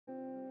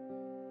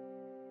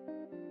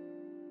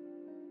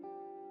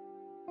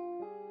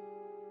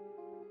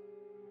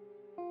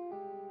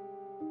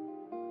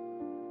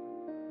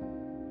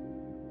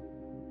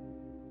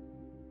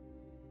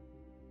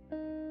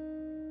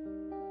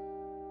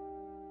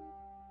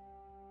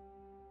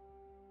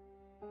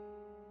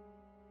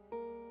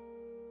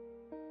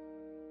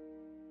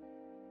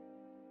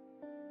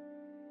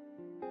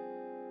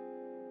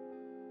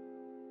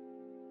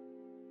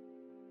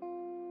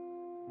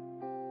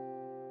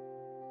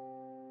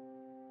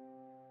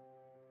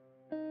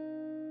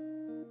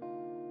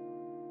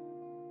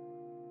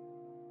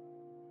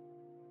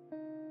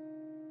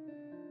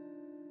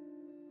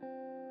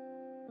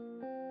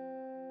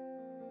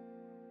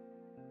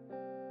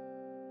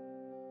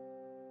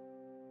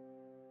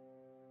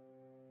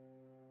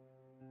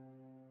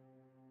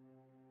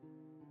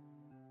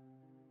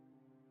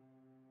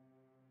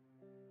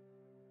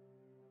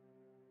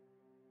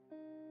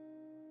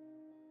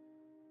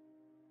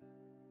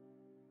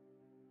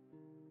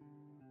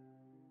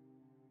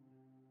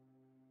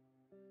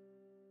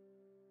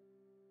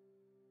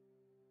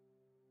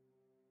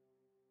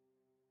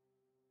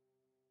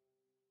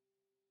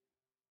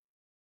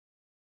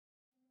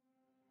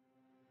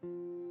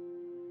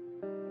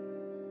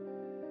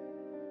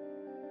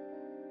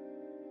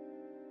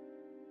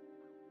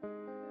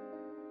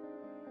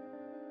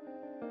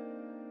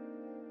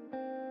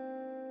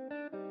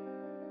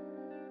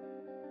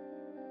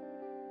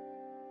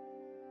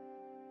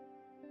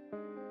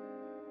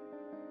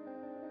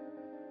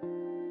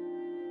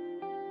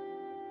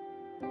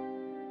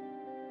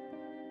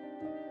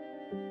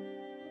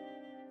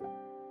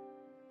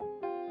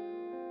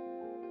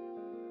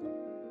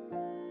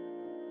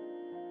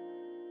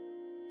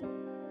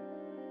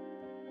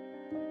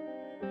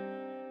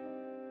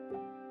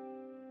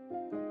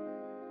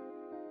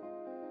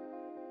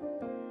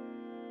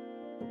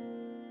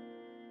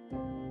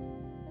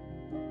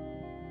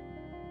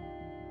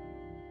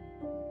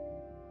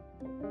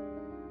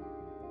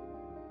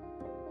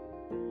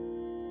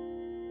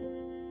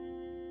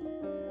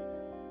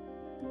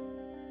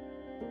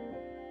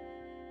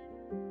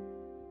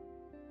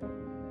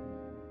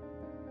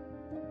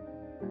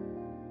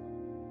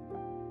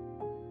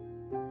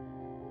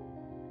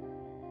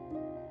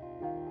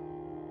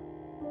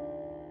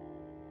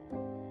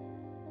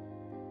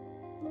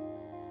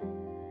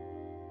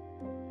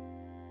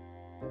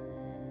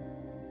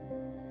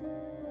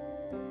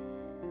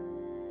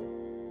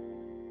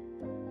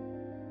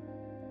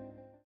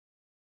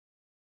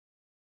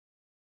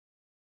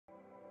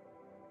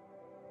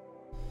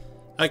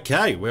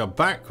Okay, we are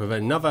back with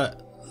another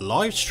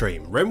live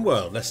stream.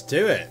 RIMWORLD, let's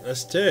do it.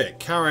 Let's do it.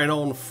 Carrying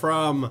on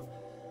from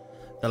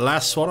the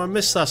last one. I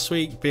missed last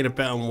week, being a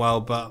bit unwell,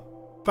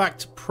 but back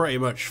to pretty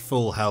much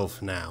full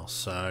health now.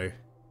 So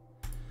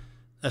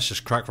let's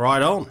just crack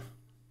right on.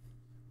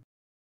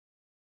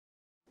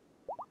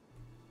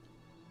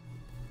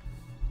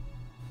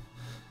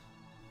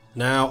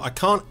 Now, I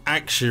can't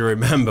actually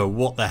remember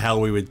what the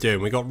hell we were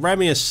doing. We got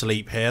Remy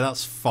asleep here.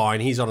 That's fine.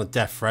 He's on a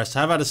death rest.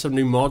 I have added some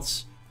new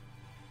mods,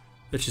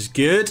 which is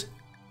good.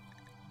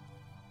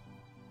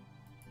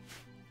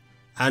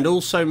 And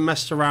also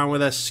messed around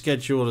with their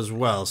schedule as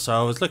well. So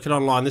I was looking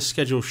online. This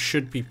schedule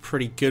should be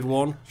pretty good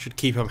one. Should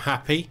keep them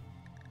happy.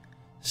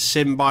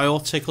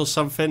 Symbiotic or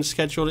something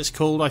schedule it's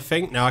called, I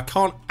think. Now, I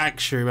can't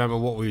actually remember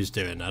what we was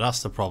doing now.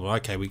 That's the problem.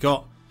 Okay, we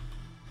got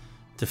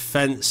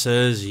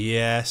defenses.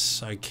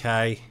 Yes,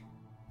 okay.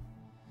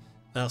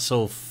 That's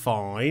all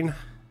fine.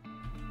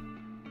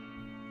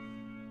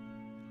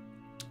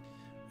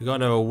 We got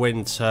another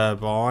wind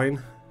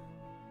turbine.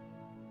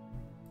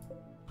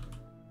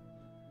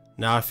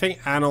 Now, I think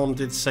Anon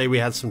did say we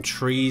had some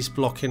trees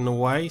blocking the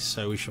way,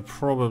 so we should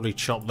probably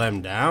chop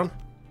them down.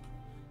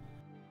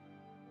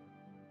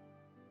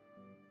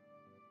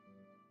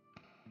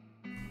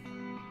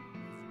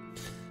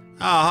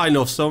 Ah, hi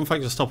Northstorm,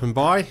 thanks for stopping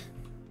by.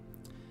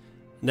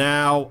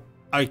 Now,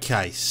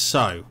 okay,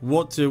 so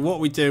what are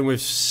we doing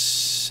with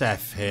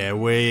Seth here?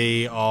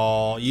 We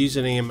are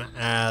using him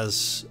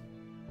as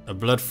a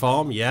blood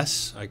farm,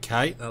 yes,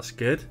 okay, that's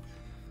good.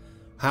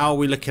 How are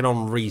we looking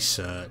on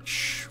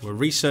research? We're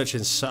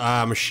researching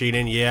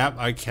machining, yeah,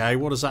 okay.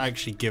 What does that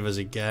actually give us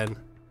again?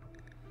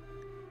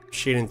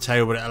 Machining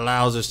table, but it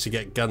allows us to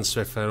get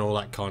gunsmith and all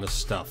that kind of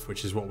stuff,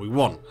 which is what we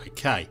want,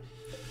 okay.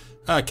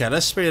 Okay,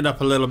 let's speed it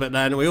up a little bit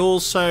then. We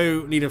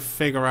also need to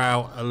figure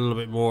out a little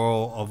bit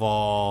more of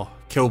our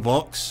kill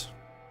box,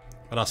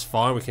 but that's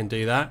fine, we can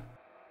do that.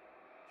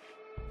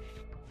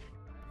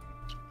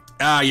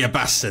 Ah, you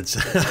bastards.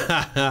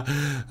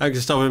 Thanks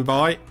for stopping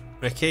by,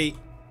 Ricky.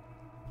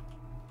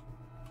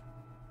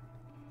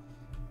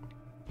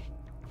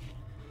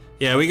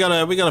 Yeah, we got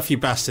a few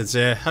bastards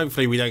here.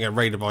 Hopefully we don't get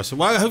raided by some.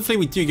 Well, hopefully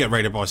we do get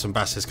raided by some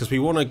bastards because we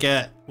want to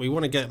get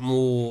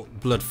more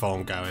blood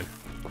farm going.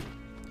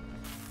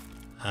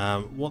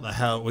 What the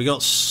hell? We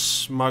got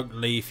smoke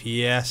leaf.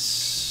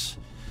 Yes.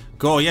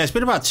 God, yeah, it's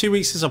been about 2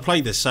 weeks since I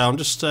played this, so I'm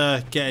just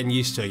getting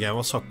used to it again.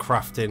 What's our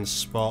crafting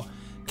spot?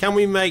 Can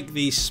we make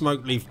these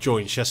smoke leaf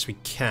joints? Yes, we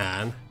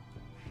can.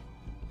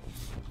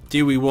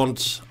 Do we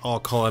want our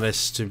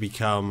colonists to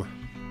become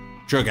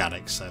drug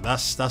addicts? So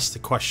that's the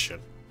question.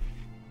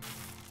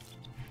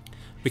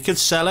 We could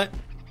sell it.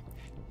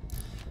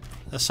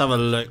 Let's have a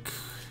look.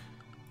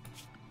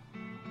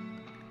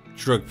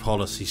 Drug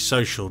policy,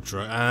 social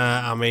drug.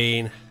 I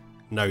mean,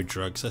 no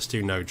drugs. Let's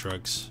do no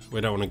drugs.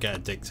 We don't want to get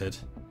addicted.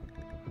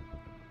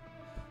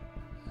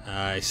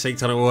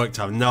 Synced on at work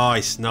time.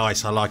 Nice,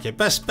 nice. I like it.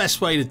 Best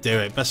way to do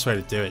it. Best way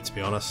to do it, to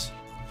be honest.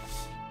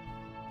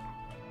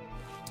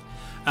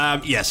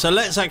 Yeah. So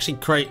let's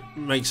actually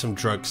make some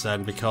drugs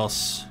then,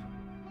 because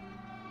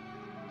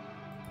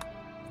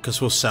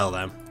we'll sell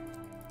them.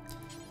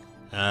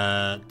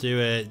 Do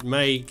it,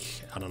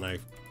 make, I don't know,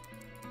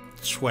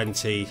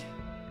 20,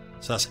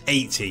 so that's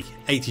 80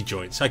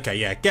 joints. Okay,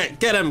 yeah, get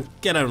them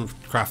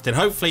crafted.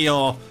 Hopefully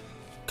your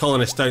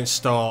colonists don't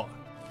start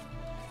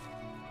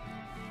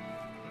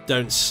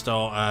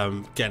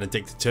getting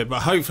addicted to it,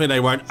 but hopefully they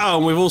won't. Oh,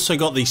 and we've also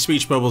got these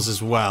speech bubbles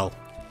as well.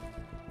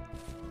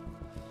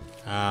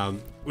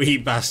 We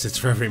eat bastards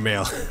for every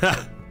meal.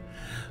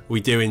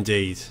 We do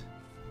indeed.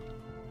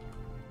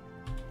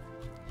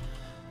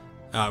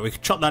 We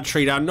can chop that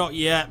tree down. Not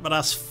yet, but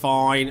that's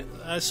fine.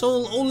 It's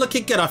all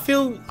looking good. I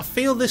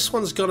feel this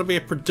one's going to be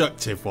a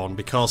productive one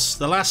because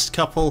the last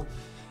couple,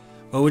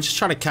 well, we're just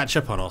trying to catch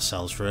up on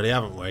ourselves, really,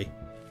 haven't we?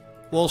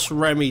 What's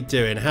Remy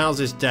doing? How's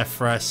his death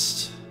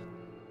rest?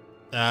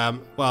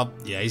 Well,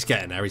 yeah, he's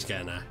getting there. He's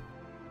getting there.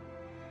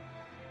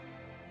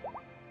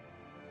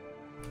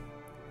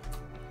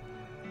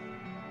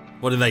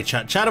 What did they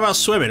chat? Chat about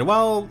swimming.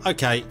 Well,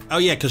 okay. Oh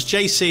yeah, because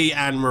JC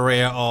and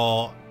Maria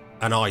are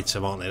an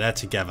item, aren't they? They're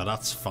together,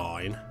 that's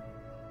fine.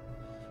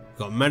 We've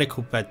got a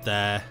medical bed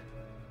there.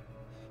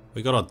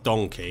 We got our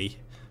donkey,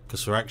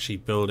 because we're actually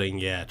building,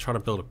 yeah, trying to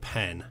build a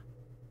pen.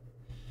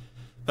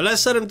 But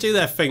let's let them do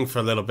their thing for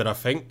a little bit, I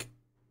think.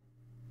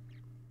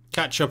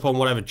 Catch up on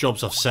whatever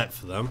jobs I've set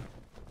for them.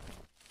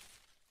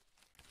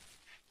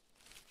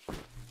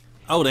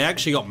 Oh, they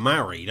actually got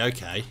married,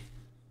 okay.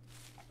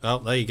 Well,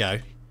 there you go.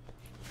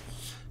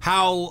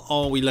 How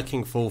are we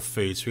looking for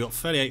food? So we got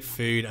 38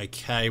 food,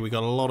 okay. We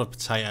got a lot of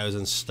potatoes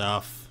and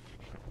stuff.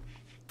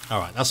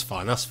 Alright, that's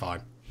fine, that's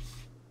fine.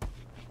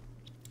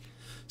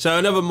 So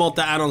another mod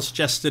that Anon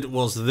suggested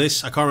was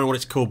this. I can't remember what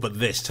it's called, but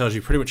this tells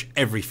you pretty much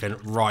everything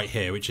right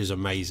here, which is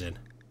amazing.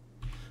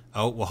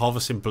 Oh, we're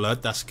harvesting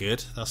blood, that's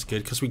good. That's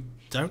good, because we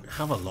don't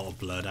have a lot of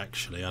blood,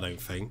 actually, I don't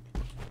think.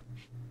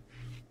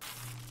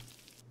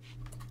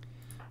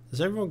 Has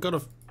everyone got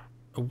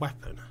a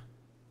weapon?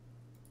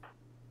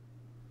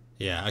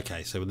 Yeah,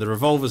 okay, so the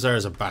revolver's there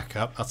as a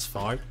backup. That's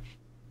fine.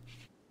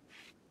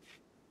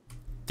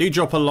 Do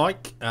drop a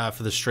like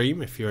for the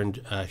stream if you're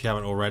if you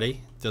haven't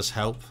already. It does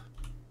help.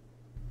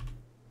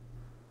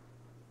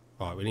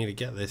 Right, we need to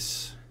get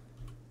this.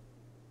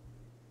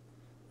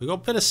 We got a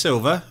bit of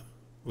silver.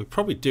 We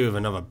probably do have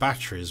another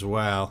battery as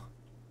well.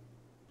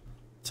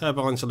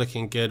 Turbines are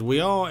looking good.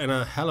 We are in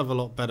a hell of a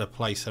lot better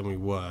place than we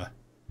were.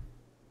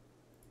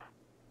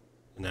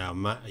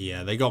 Now,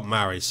 yeah, they got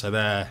married, so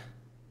they're...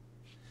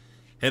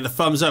 Hit the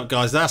thumbs up,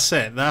 guys. That's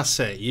it. That's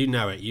it. You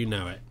know it. You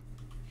know it.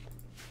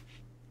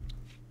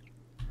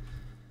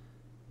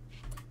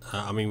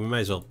 I mean, we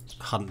may as well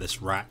hunt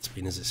this rat,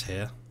 being as it's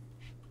here.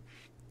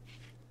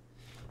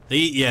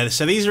 Yeah,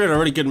 so these are in a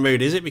really good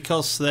mood. Is it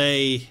because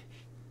they...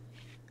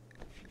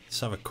 Let's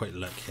have a quick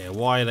look here.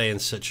 Why are they in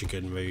such a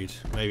good mood?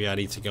 Maybe I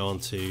need to go on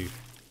to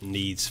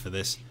needs for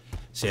this.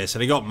 So yeah, so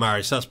they got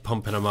married, so that's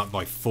pumping them up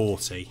by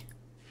 40.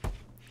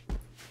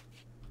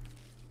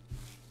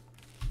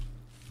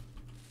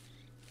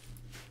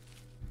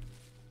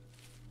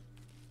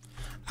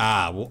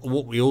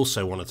 What we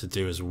also wanted to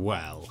do as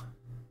well,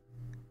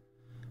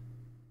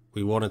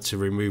 we wanted to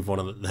remove one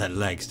of their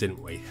legs,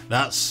 didn't we?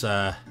 That's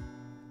yeah,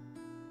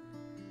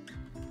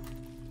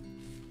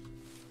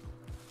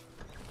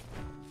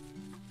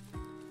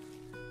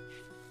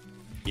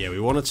 we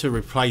wanted to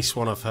replace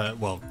one of her,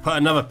 well, put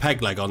another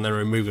peg leg on, then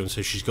remove them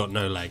so she's got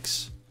no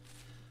legs.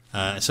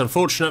 It's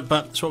unfortunate,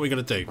 but it's what we're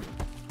going to do.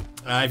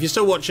 If you're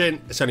still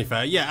watching, it's only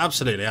fair. Yeah,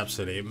 absolutely,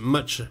 absolutely.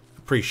 Much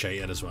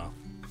appreciated as well.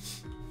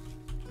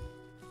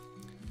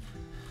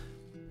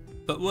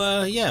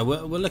 But yeah,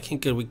 we're looking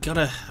good. We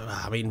gotta,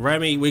 I mean,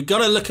 Remy, we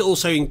gotta look at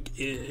also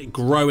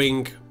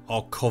growing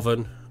our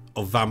coven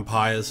of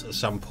vampires at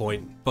some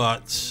point.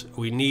 But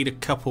we need a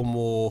couple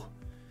more.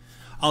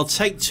 I'll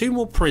take 2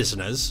 more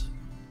prisoners.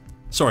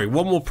 Sorry,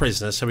 1 more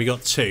prisoner. So we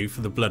got 2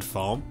 for the blood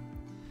farm.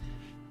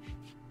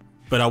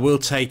 But I will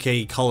take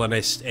a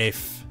colonist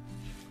if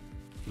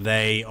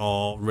they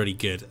are really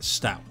good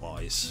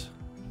stat-wise.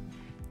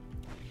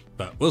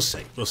 But we'll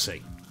see. We'll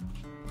see.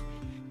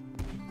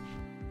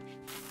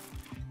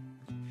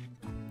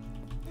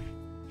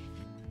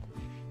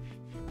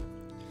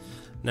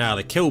 Now,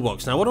 the kill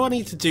box. Now, what do I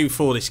need to do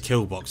for this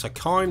kill box? I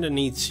kind of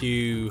need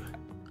to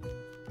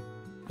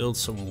build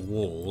some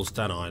walls,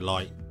 don't I?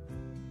 Like,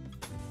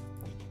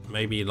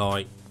 maybe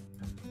like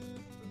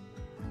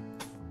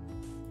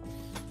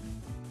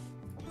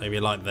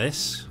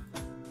this.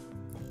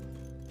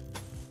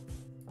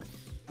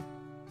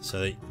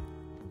 So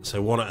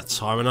one at a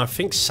time. And I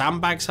think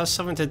sandbags has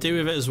something to do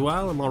with it as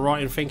well. Am I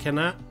right in thinking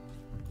that?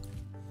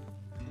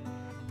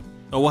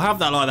 Oh, we'll have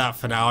that like that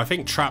for now. I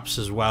think traps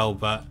as well,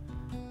 but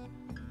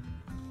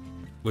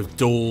with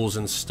doors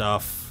and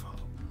stuff.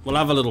 We'll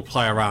have a little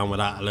play around with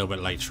that a little bit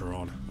later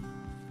on.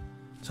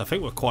 So I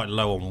think we're quite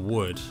low on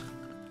wood.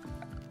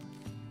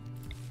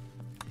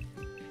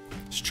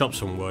 Let's chop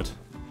some wood.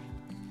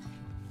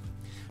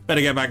 Better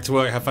get back to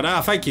work. Have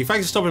fun. Thank you.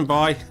 Thanks for stopping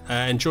by.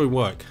 Enjoy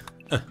work.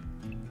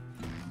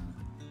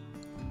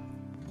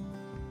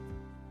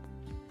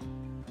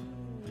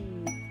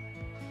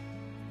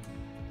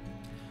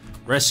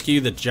 Rescue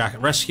the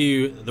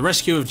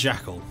rescue of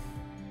Jackal.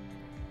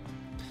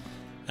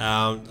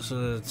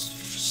 So it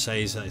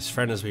says that his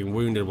friend has been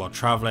wounded while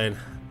travelling.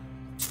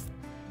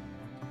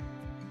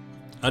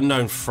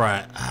 Unknown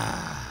threat.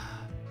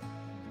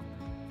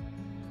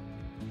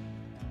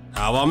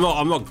 Well,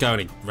 I'm not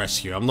going to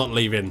rescue. I'm not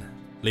leaving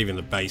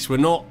the base. We're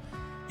not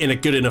in a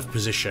good enough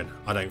position,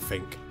 I don't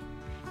think.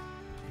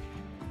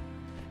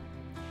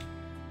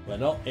 We're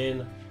not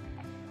in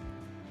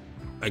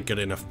a good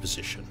enough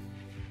position.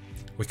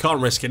 We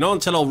can't risk it. Not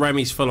until old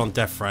Remy's full on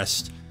death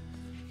rest.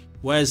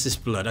 Where's this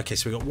blood? Okay,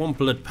 so we've got 1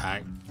 blood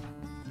pack.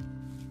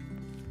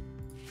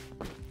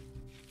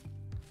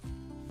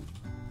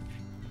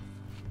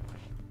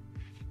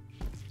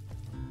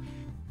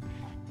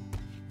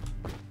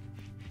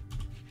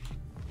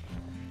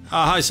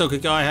 Oh, hi, Soccer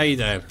Guy. How you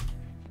doing?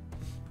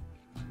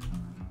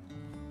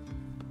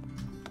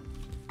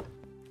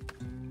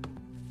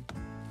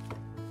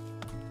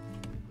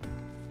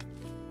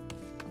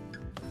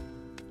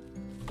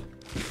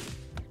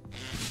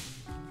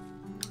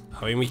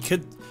 I mean, we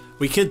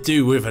could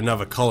do with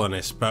another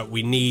colonist, but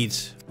we need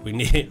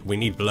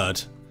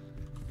blood.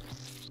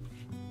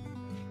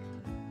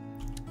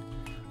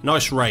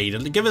 Nice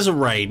raid. Give us a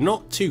raid.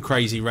 Not too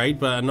crazy raid,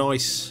 but a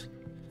nice...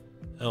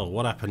 Oh,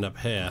 what happened up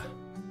here?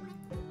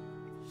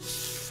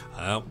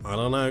 Well, I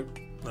don't know.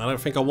 I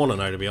don't think I want to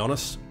know, to be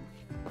honest.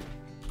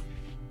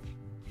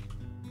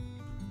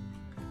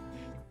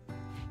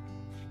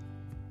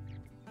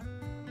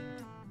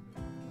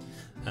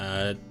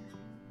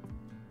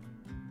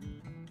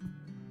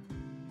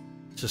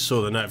 Just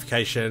saw the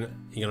notification.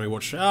 You're going to be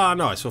watching. Oh,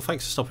 nice. Well,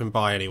 thanks for stopping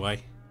by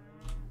anyway.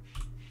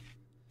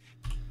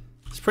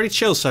 It's pretty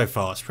chill so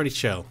far. It's pretty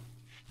chill.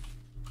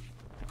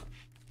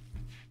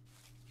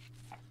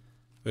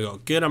 We got a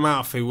good amount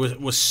of food.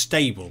 We're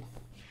stable.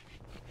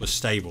 We're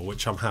stable,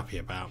 which I'm happy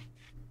about.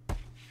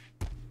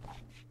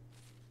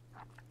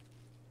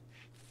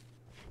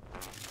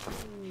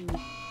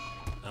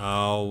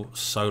 Oh,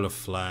 solar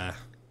flare.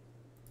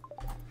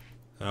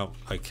 Oh,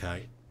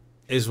 okay.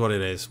 Is what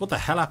it is. What the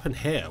hell happened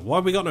here? Why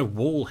have we got no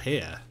wall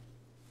here?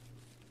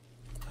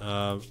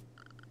 I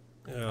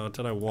don't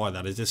know why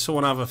that is. Did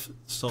someone ever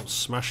stop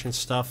smashing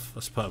stuff?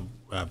 Let's put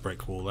a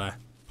brick wall there.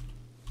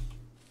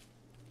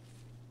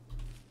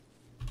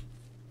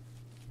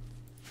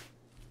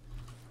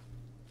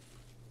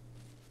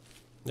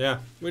 Yeah,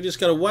 we just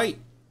gotta wait.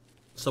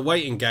 It's a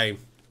waiting game.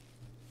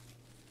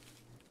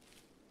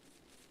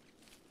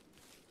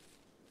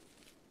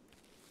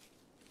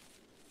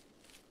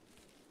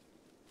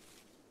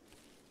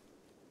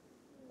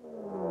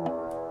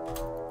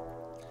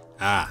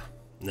 Ah,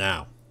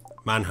 now,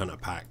 Manhunter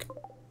pack.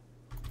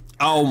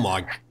 Oh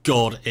my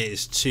god, it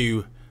is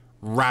two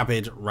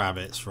rabid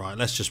rabbits. Right,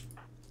 let's just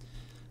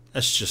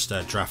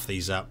draft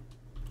these up.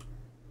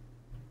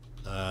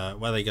 Where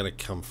are they going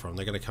to come from?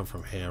 They're going to come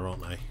from here,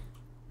 aren't they?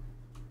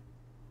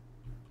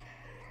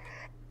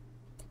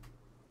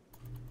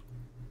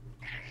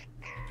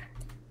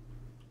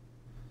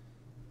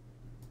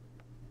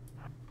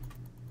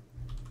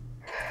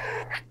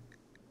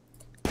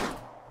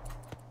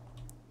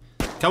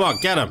 Come on,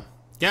 get him!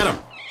 Get him!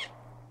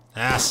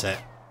 That's it.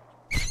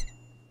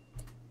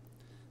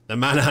 The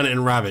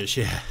manhunting rabbits,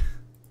 yeah.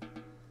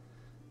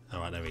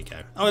 Alright, there we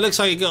go. Oh, it looks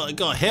like it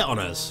got a hit on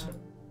us.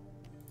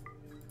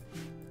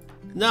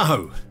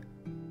 No!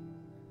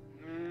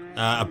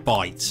 A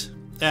bite.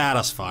 Yeah,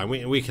 that's fine.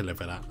 We can live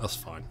with that. That's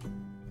fine.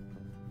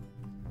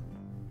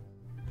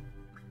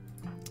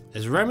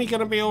 Is Remy going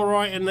to be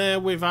alright in there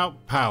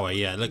without power?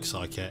 Yeah, it looks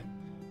like it.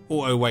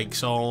 Auto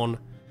wakes on.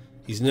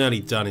 He's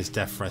nearly done his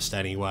death rest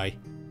anyway.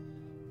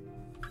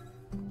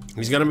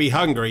 He's going to be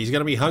hungry. He's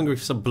going to be hungry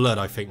for some blood,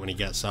 I think, when he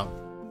gets up.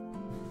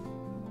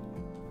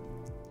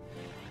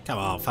 Come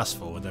on, fast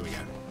forward. There we go.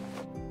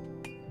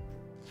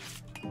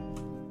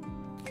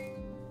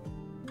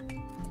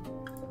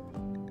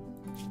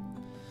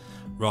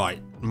 Right.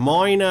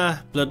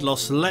 Minor blood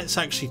loss. Let's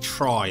actually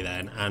try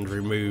then and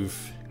remove...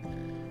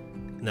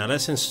 Now,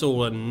 let's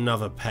install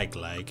another peg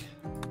leg.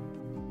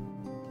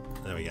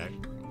 There we go.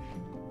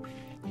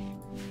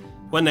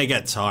 When they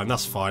get time,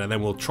 that's fine, and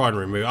then we'll try and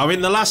remove... I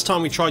mean, the last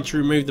time we tried to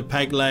remove the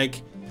peg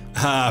leg,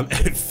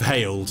 it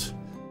failed.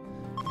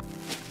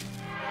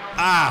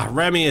 Ah,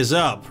 Remy is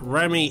up.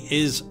 Remy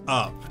is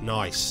up.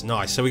 Nice,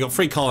 nice. So we got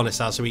 3 colonists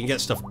out, so we can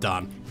get stuff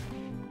done.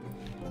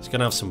 He's going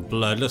to have some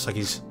blood. Looks like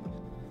he's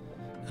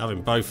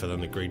having both of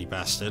them, the greedy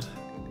bastard.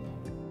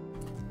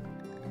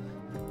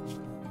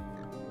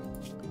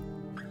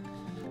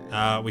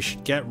 We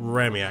should get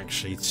Remy,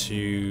 actually,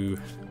 to...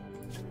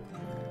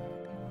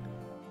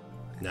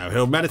 No,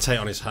 he'll meditate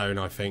on his own,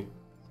 I think.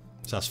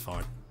 So that's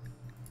fine.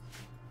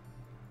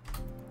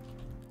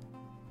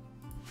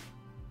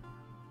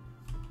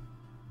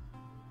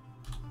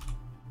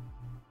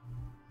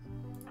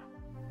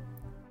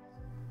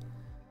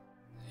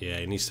 Yeah,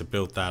 he needs to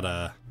build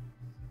that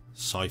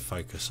side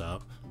focus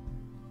up.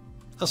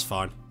 That's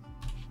fine.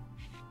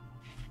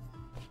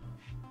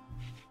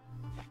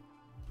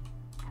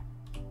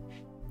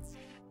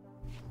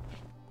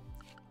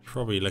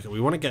 Probably look at... We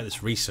want to get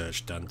this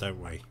research done,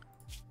 don't we?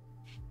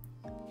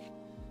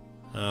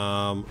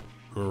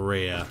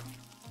 Maria.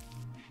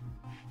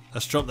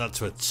 Let's drop that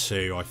to a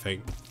 2, I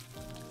think.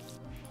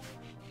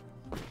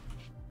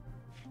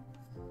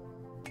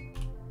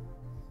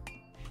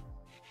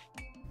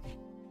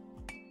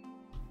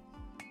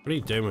 What are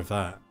you doing with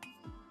that?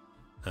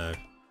 Oh.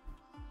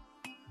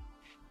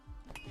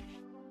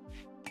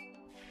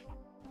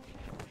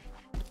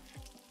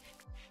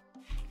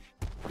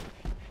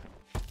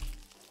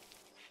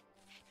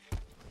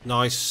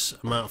 Nice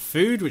amount of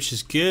food, which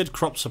is good.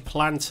 Crops are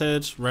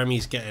planted.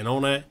 Remy's getting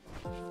on it.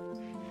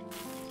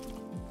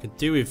 Could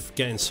do with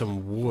getting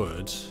some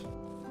wood.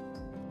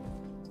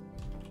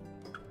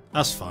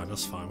 That's fine,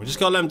 that's fine. We just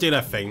gotta let them do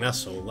their thing,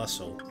 that's all, that's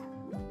all.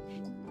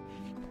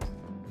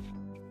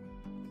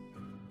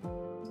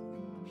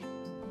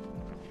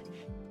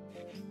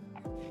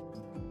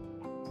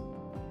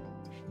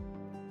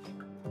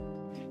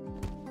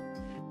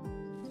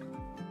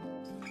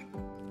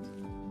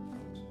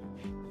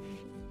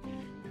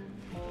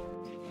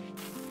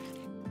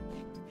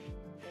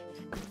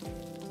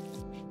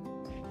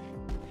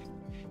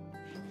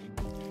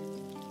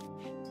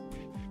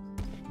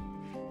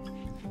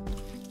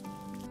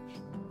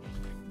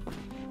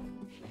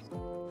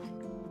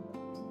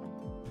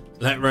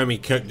 Let Remy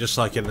cook just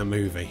like in the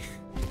movie.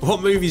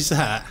 What movie's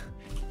that?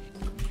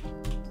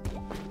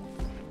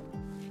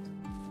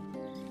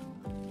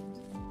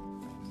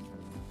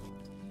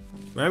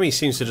 Remy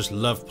seems to just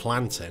love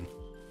planting.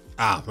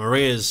 Ah,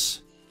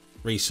 Maria's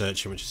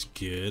researching, which is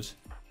good.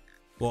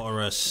 What are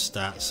her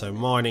stats? So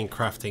mining,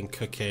 crafting,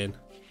 cooking.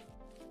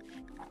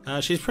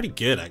 She's pretty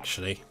good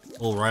actually,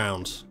 all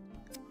round.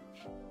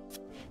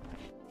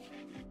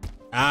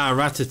 Ah,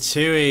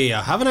 Ratatouille.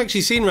 I haven't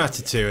actually seen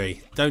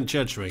Ratatouille. Don't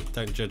judge me.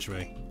 Don't judge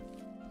me.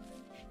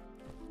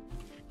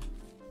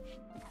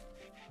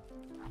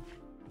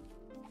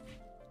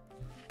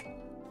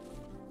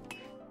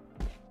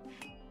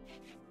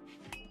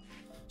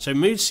 So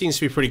mood seems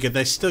to be pretty good.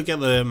 They still get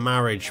the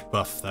marriage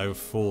buff though,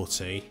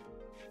 40.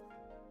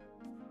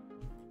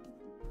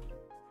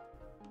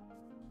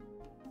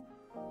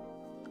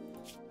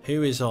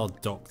 Who is our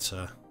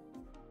doctor?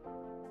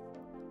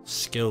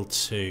 Skill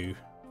 2,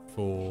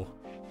 4,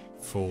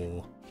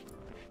 4.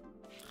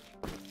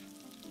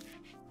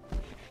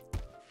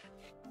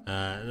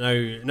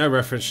 No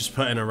reference, just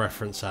putting a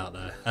reference out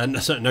there.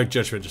 And sorry, no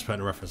judgment, just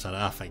putting a reference out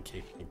there. Ah, thank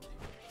you, thank you.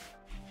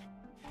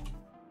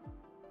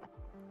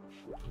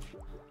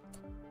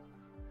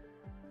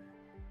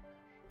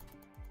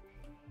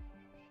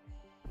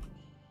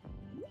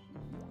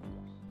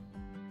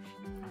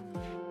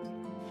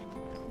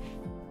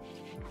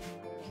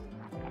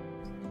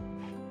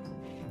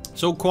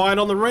 It's all quiet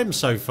on the rim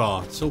so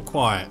far. It's all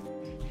quiet.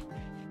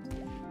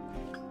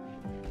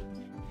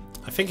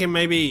 I'm thinking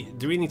maybe...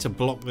 Do we need to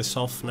block this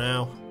off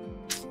now?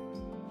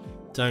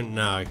 Don't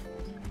know.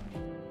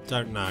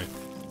 Don't know.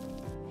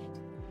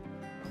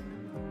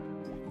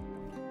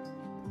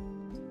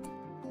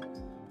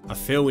 I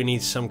feel we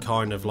need some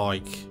kind of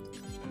like...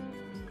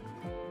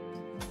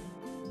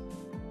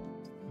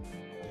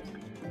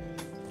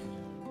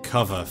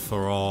 cover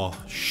for our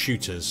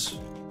shooters.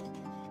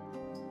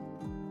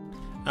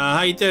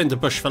 How you doing, The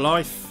Bush for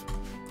Life?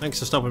 Thanks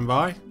for stopping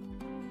by.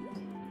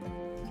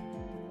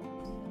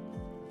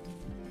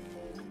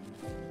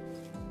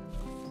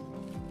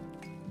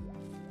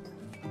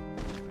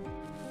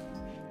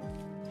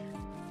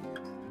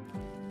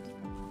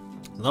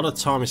 A lot of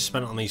time is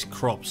spent on these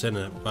crops, isn't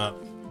it? But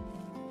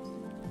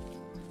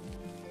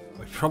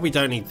we probably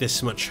don't need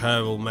this much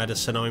herbal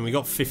medicine. I mean, we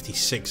got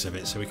 56 of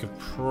it, so we could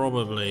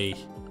probably...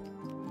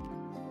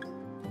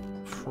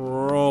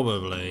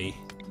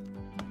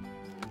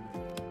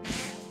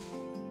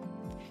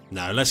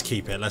 No, let's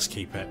keep it, let's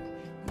keep it.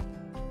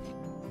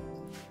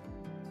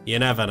 You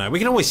never know. We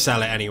can always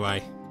sell it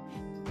anyway.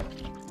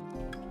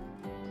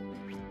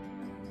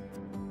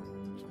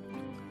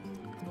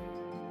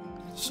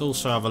 Let's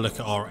also have a look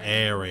at our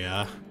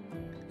area.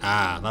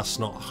 Ah, that's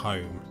not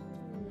home.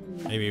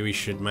 Maybe we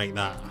should make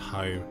that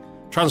home.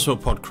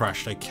 Transport pod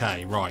crashed.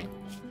 Okay, right.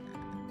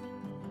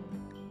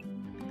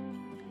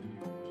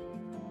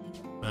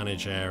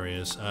 Manage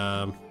areas.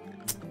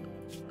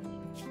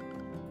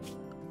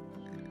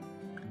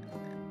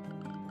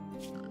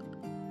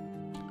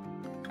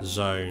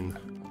 Zone.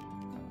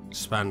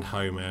 Expand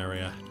home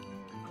area.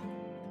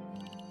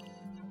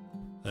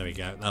 There we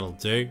go. That'll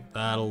do.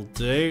 That'll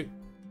do.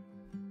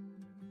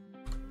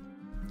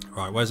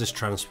 Right, where's this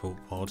transport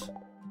pod?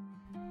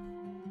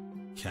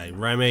 Okay,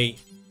 Remy.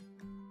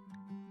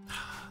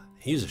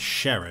 He's a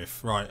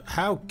sheriff. Right,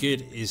 how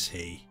good is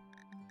he?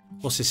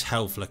 What's his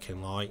health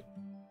looking like?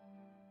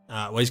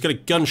 Well, he's got a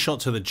gunshot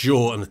to the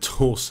jaw and the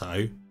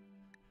torso.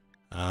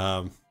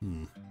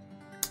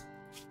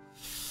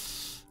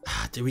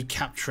 Do we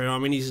capture him? I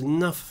mean, he's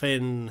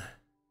nothing...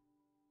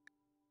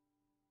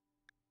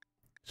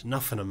 He's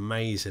nothing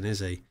amazing, is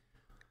he?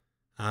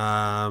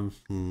 Oh,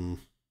 we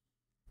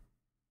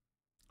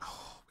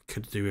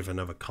could do with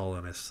another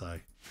colonist, though.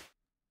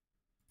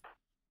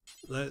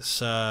 Let's,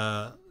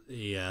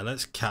 yeah,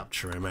 let's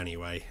capture him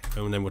anyway.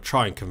 And then we'll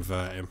try and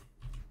convert him.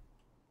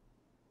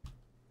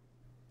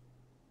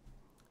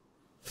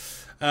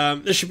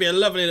 This should be a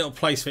lovely little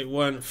place if it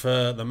weren't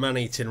for the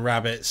man-eating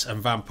rabbits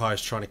and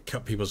vampires trying to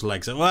cut people's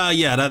legs. Well,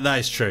 yeah, that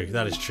is true.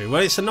 That is true.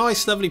 Well, it's a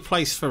nice, lovely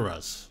place for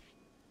us.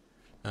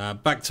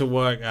 Back to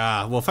work.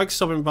 Well, thanks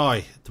for stopping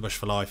by, The Bush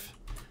for Life.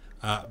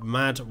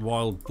 Mad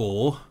Wild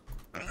Boar.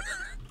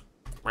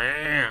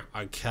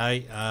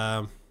 Okay.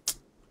 I'll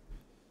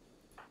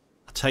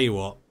tell you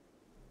what.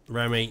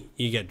 Remy,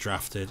 you get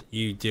drafted.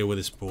 You deal with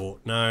this boar.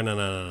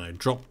 No.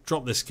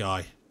 Drop this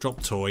guy.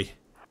 Drop Toy.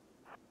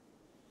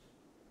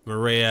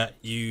 Maria,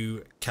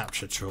 you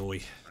capture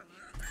Troy.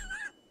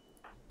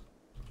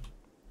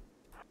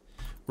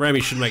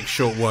 Remy should make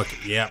short work.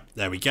 Yep,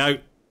 there we go.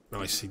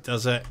 Nicely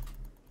does it.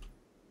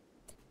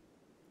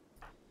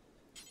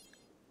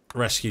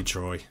 Rescue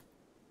Troy.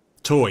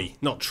 Toy,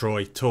 not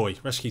Troy. Toy.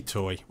 Rescue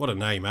Toy. What a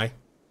name, eh?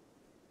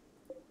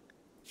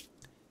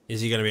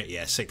 Is he going to be...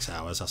 Yeah, 6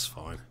 hours. That's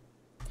fine.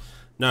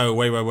 No,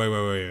 wait.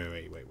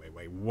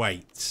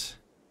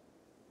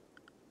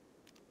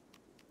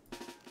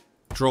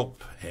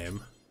 Drop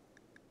him.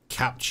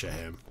 Capture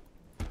him.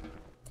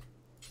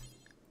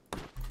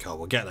 God,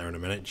 we'll get there in a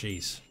minute.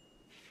 Jeez.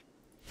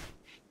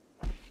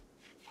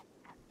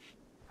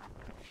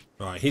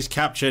 Right, he's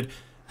captured.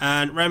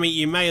 And Remy,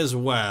 you may as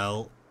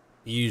well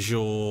use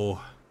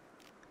your...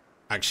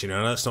 Actually,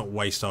 no, let's not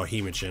waste our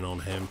hemogen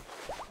on him.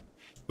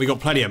 We got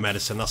plenty of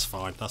medicine. That's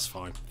fine. That's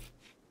fine.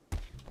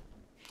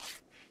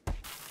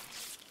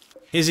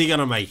 Is he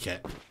gonna make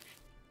it?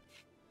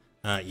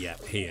 Yeah,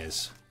 he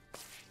is.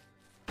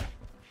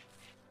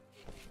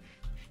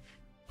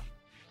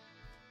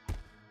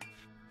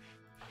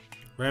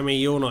 Remy,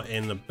 you're not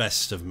in the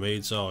best of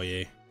moods, are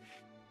you?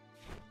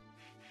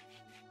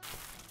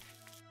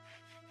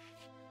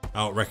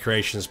 Oh,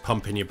 recreation's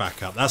pumping you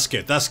back up. That's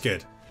good, that's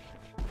good.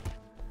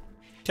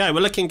 Okay, we're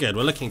looking good,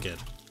 we're looking good.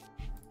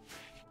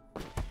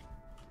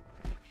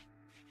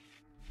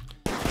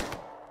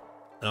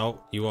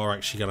 Oh, you are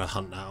actually going to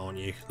hunt that, aren't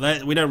you?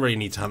 We don't really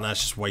need to hunt that,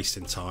 it's just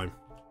wasting time.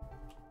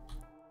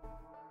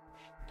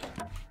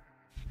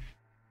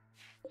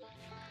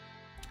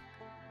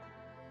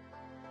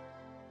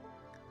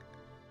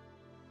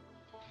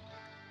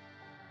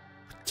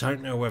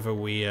 Don't know whether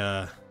we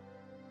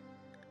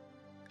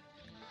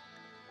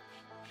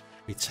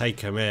take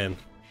him in.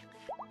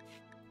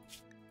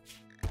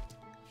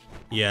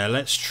 Yeah,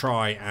 let's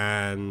try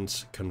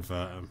and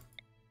convert him.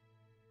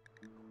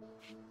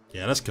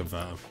 Yeah, let's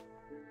convert him.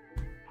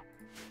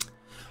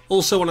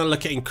 Also want to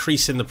look at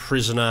increasing the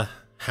prisoner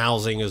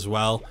housing as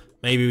well.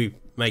 Maybe we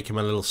make him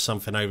a little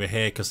something over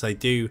here, because they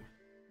do...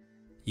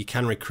 You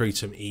can recruit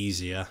them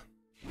easier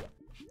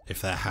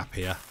if they're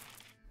happier.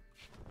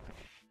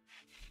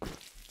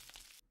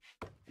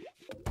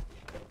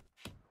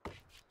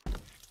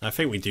 I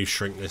think we do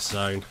shrink this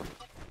zone.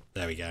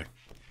 There we go.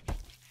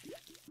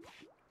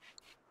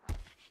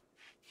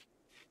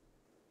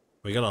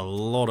 We got a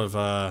lot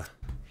of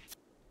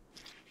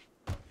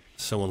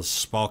someone's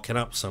sparking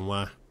up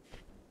somewhere.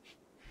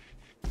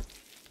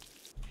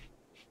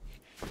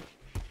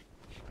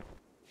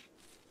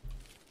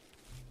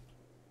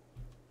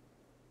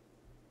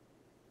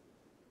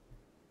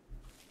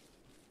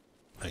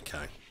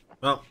 Okay.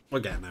 Well, we're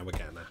getting there, we're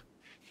getting there.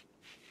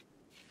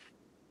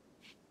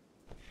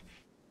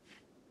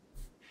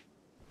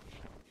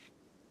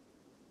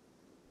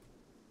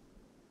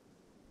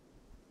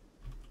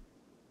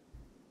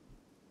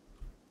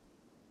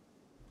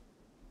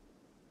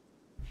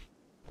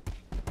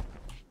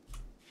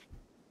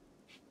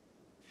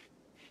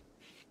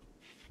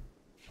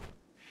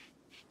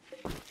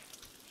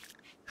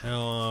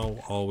 How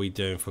are we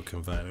doing for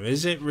converting?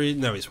 Is it really?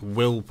 No, it's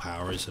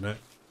willpower, isn't it?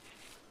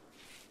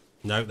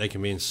 No, they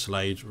can be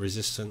enslaved.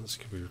 Resistance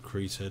can be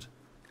recruited.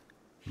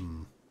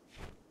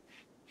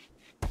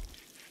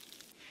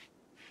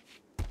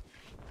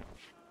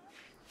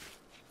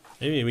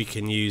 Maybe we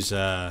can use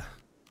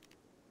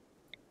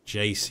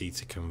JC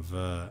to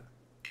convert.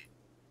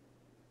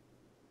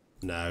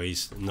 No,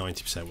 he's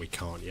 90%. We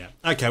can't yet.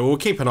 Okay, well, we'll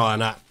keep an eye on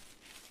that.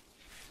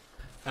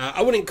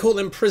 I wouldn't call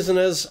them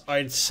prisoners.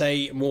 I'd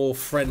say more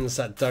friends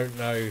that don't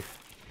know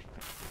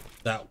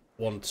that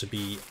want to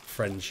be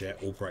friends yet,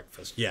 or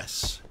breakfast.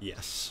 Yes,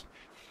 yes.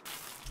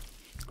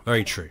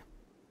 Very true.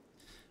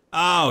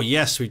 Oh,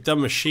 yes, we've done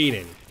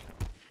machining.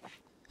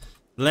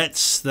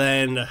 Let's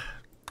then...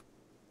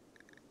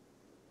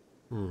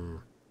 Oh,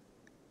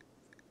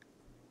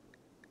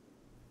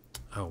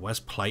 where's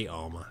plate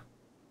armor?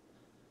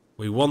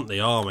 We want the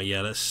armor,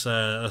 yeah.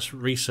 Let's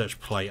research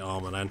plate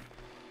armor then.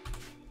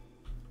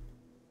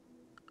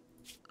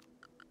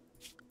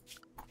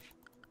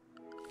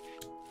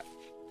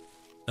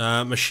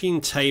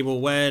 Machine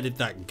table, where did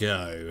that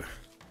go?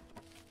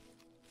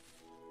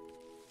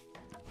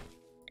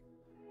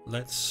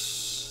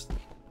 Let's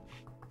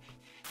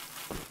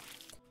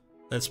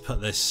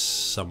put this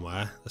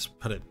somewhere. Let's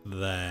put it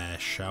there,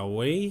 shall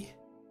we?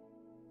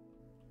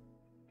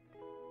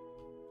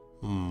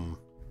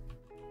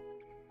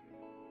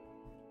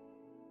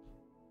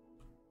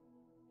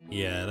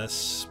 Yeah,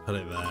 let's put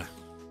it there.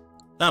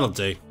 That'll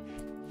do.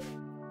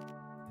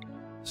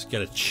 Let's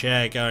get a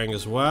chair going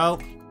as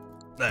well.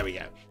 There we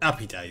go.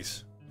 Happy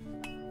days.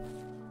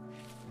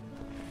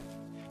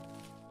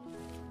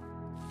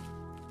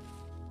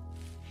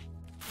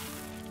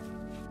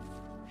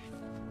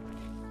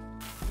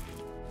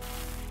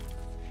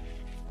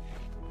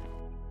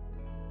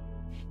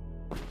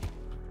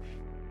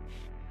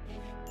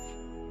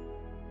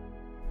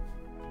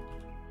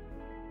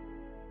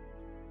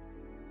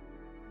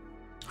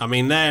 I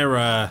mean,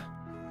 their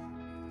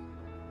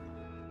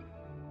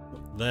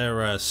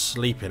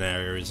sleeping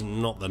area is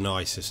not the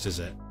nicest, is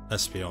it?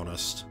 Let's be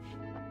honest.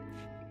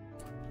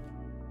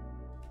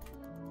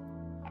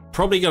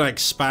 Probably gonna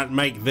expand,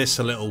 make this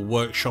a little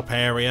workshop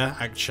area,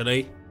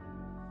 actually,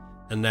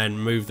 and then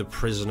move the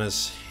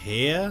prisoners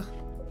here.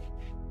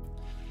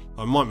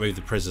 I might move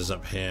the prisoners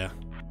up here,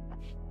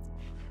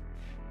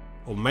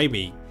 or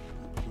maybe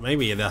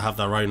they'll have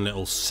their own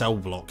little cell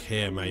block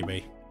here.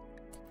 Maybe.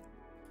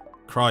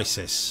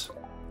 Crisis.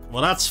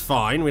 Well, that's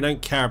fine. We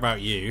don't care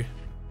about you,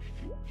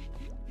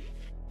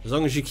 as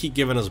long as you keep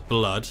giving us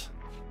blood.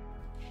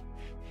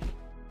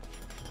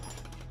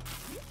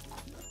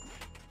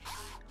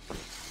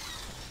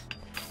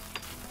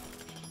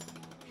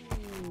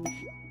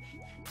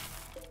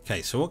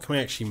 Okay, so what can we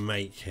actually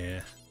make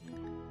here?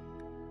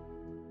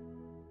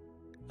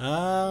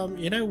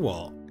 You know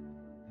what?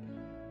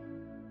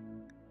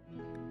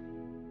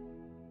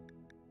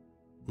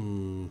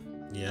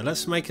 Yeah,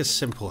 let's make a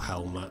simple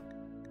helmet.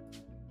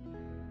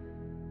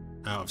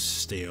 Out of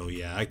steel,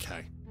 yeah,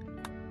 okay.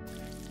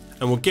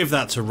 And we'll give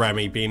that to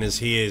Remy, being as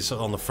he is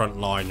on the front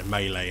line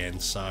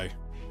meleeing, so...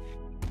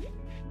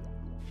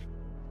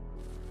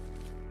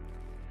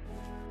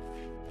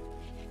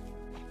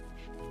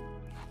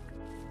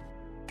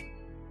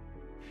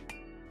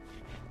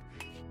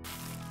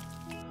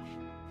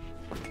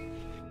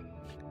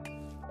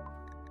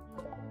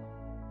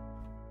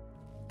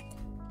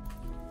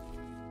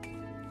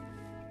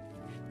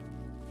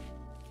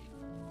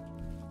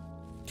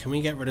 Can we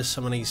get rid of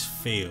some of these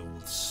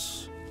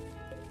fields?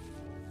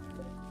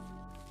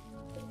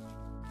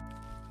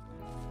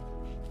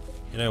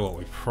 You know what,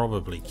 we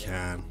probably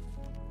can.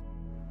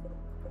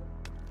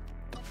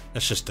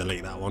 Let's just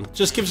delete that one.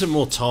 Just gives it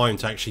more time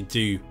to actually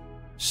do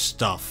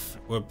stuff.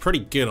 We're pretty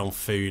good on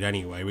food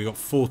anyway. We got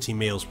 40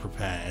 meals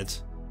prepared.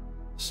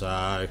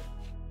 So...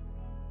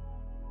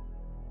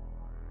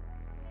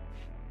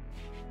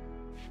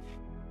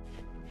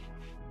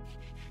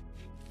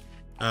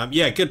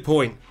 yeah, good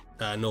point,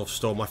 North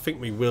Storm. I think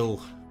we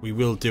will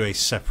do a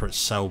separate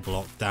cell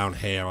block down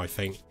here, I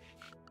think.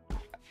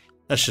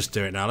 Let's just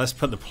do it now. Let's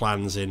put the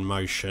plans in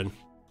motion.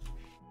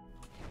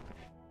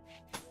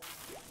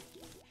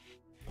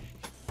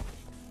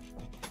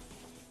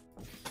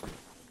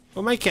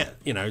 We'll make it,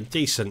 you know,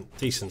 decent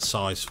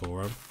size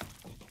for them.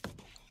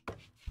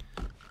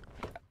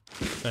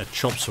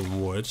 Chop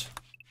some wood.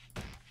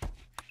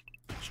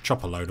 Just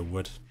chop a load of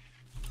wood.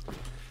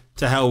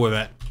 To hell with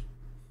it.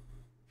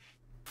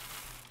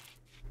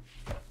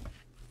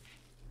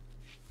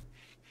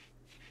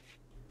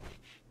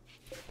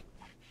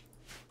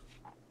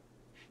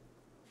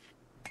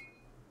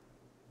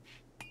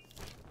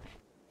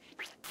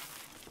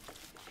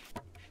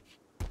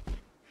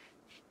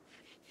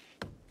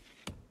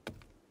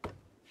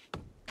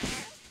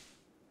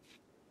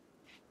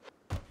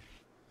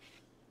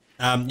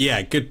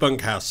 Yeah, good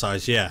bunkhouse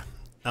size. Yeah,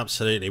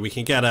 absolutely. We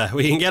can get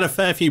a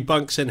fair few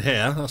bunks in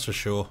here. That's for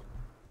sure.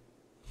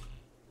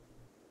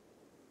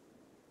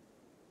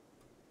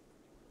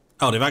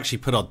 Oh, they've actually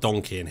put our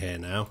donkey in here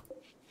now.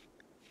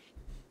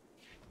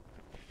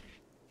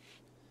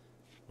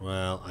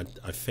 Well,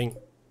 I think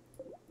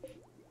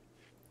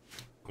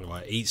well,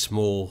 it eats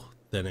more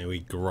than it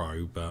would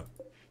grow, but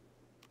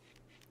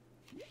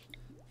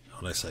oh,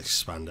 let's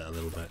expand it a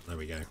little bit. There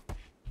we go.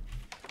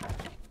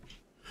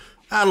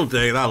 That'll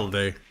do, that'll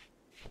do.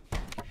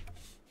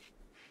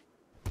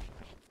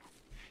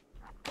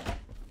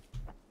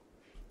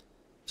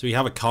 So we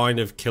have a kind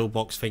of kill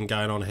box thing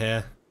going on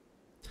here.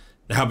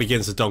 Now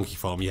begins the donkey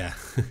farm, yeah.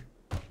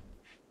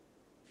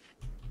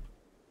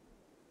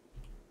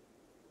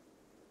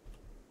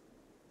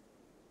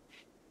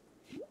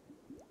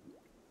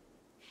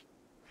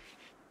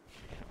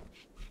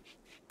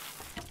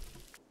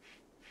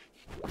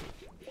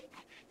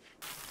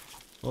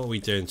 What are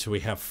we doing till we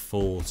have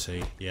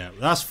 40? Yeah,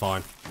 that's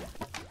fine.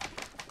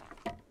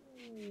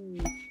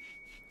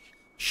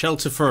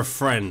 Shelter for a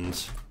friend.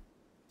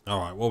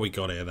 Alright, what we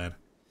got here then?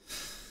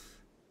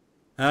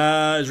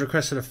 He's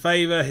requested a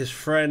favour. His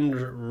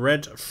friend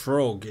Red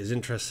Frog is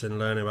interested in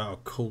learning about our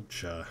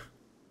culture.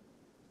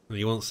 And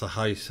he wants to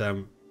host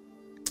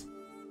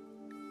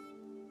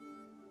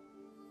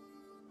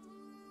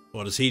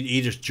what does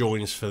he just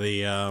joins for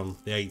the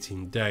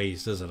 18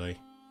 days, doesn't he?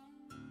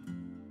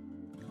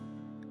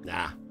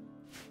 Nah,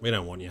 we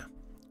don't want you.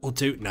 Or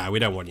do nah, we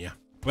don't want you.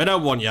 We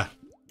don't want you.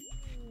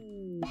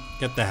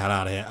 Get the hell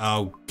out of here.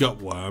 Oh,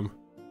 gutworm.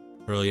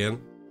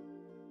 Brilliant.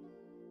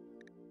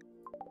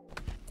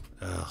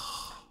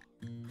 Ugh.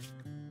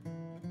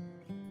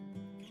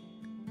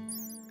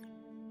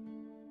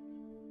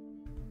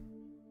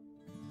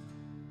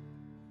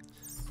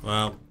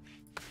 Well,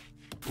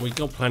 we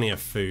got plenty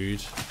of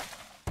food.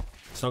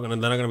 It's not gonna.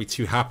 They're not gonna be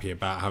too happy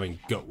about having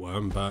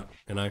gutworm, but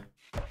you know,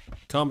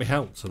 can't be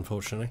helped,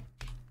 unfortunately.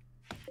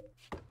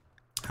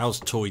 How's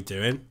Toy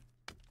doing?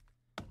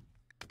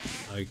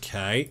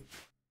 Okay.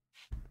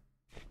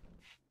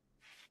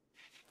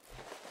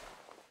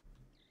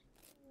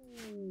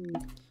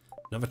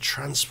 Another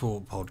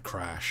transport pod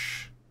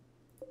crash.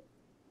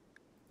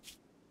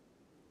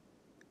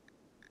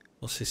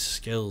 What's his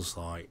skills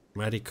like?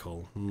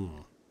 Medical.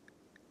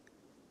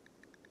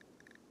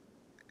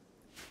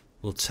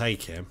 We'll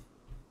take him.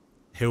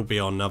 He'll be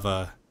on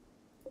another...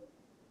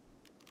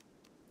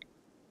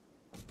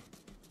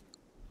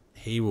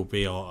 He will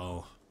be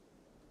our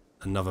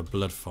another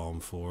blood farm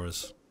for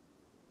us.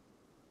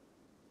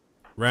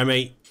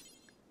 Remy,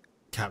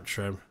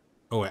 capture him.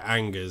 Oh, it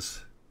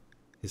angers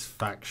his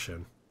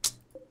faction.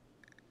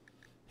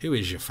 Who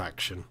is your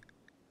faction?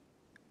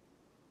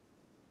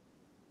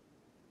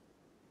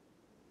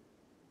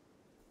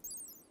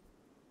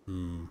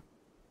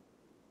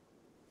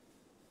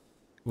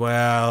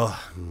 Well,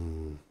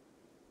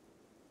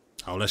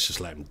 oh, let's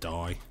just let him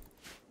die.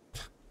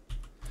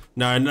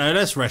 No,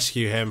 let's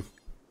rescue him.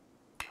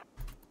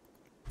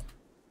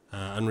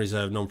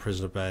 Unreserved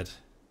non-prisoner bed.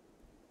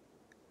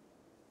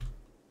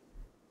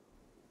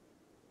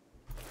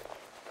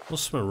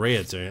 What's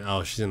Maria doing?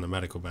 Oh, she's in the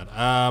medical bed.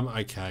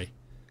 Okay.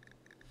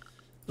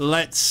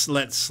 Let's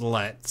put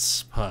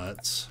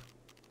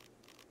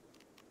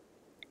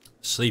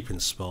sleeping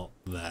spot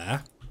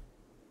there.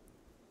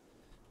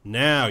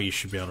 Now you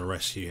should be able to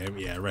rescue him.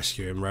 Yeah,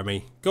 rescue him,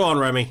 Remy. Go on,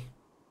 Remy.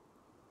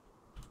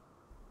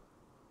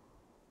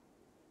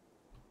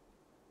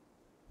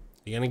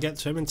 You gonna get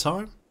to him in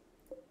time?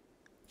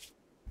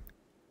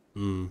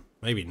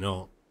 Maybe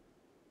not.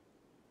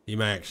 He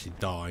may actually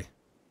die.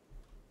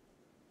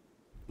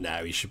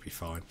 No, he should be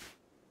fine.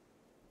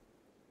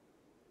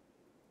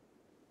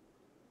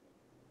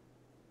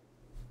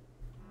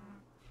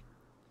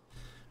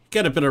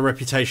 get a bit of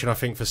reputation, I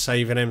think, for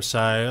saving him, so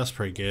that's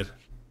pretty good.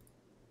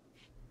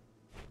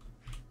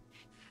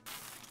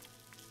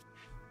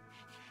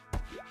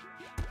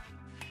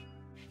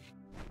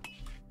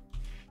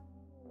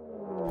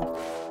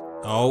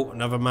 Oh,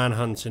 another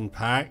manhunting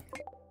pack.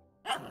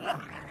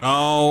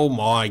 Oh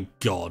my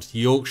god,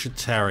 Yorkshire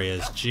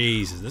Terriers.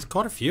 Jesus, there's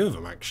quite a few of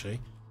them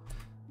actually.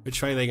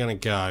 Which way are they going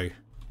to go?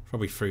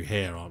 Probably through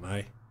here, aren't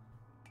they?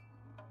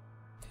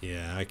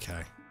 Yeah,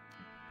 okay.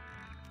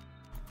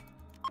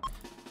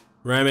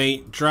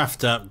 Remy,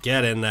 draft up.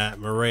 Get in there.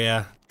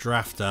 Maria,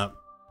 draft up.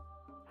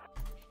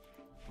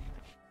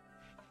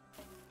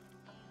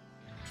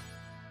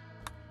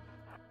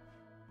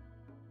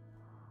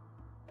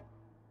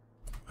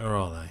 Where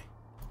are they?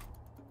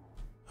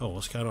 Oh,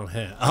 what's going on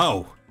here?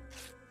 Oh!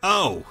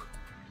 Oh!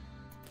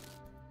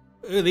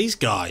 Who are these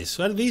guys?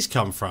 Where did these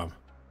come from?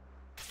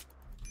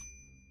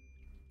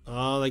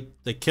 Oh,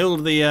 they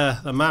killed the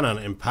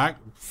manhunting pack.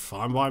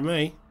 Fine by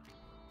me.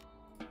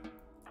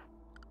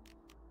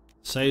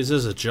 Saves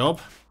us a job.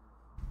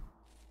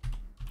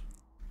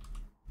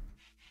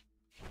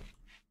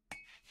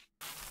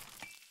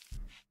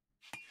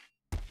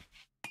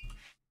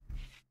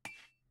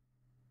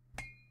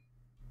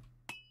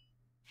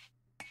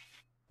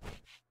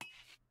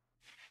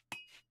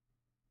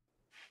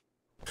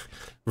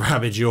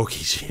 Rabid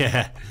Yorkies,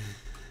 yeah.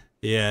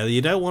 Yeah,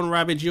 you don't want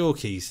rabid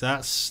Yorkies,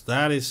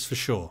 that is for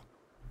sure.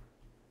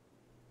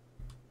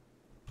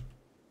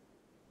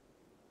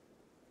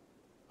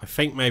 I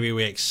think maybe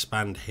we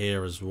expand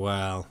here as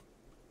well.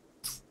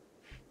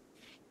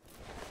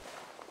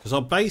 Because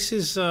our base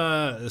is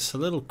it's a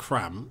little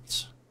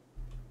cramped.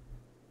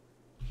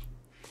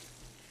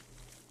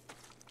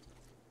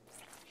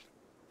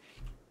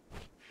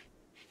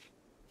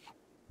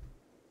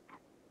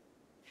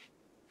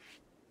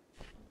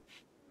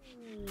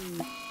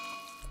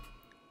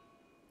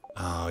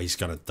 Oh, he's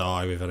gonna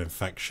die with an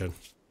infection.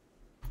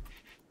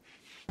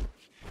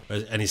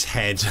 And his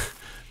head.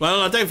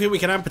 Well, I don't think we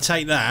can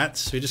amputate that.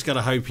 So we just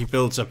gotta hope he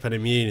builds up an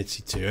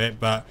immunity to it.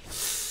 But,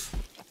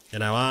 you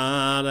know,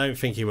 I don't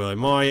think he will. In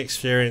my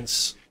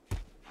experience,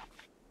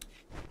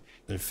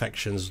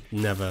 infections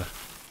never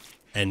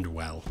end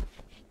well.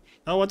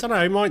 Oh, I don't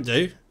know. He might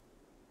do.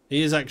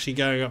 He is actually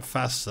going up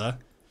faster.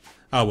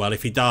 Oh, well,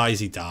 if he dies,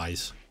 he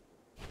dies.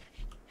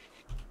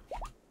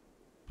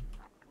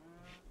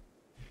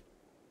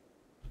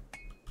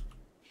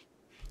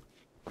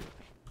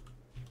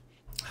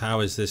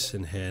 How is this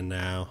in here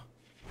now?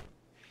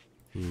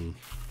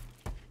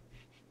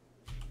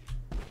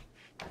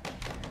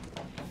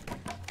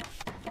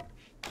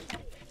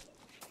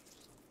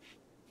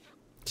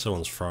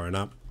 Someone's throwing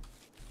up.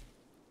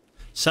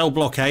 Cell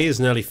block A is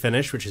nearly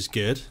finished, which is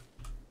good.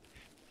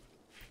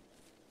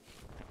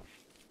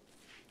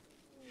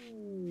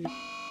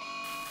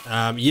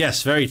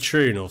 Yes, very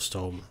true,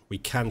 Northstorm. We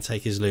can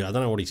take his loot. I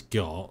don't know what he's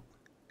got.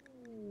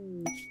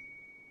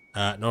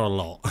 Not a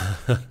lot.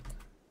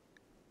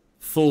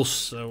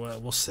 False.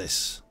 What's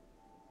this?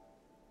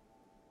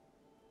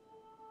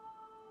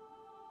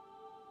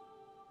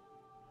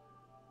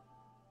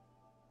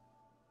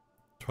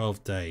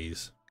 "12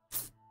 days.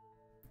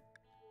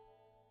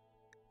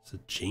 It's a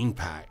gene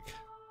pack.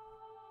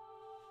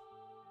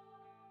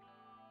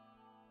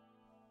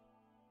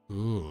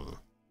 What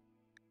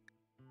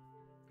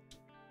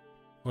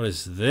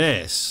is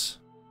this?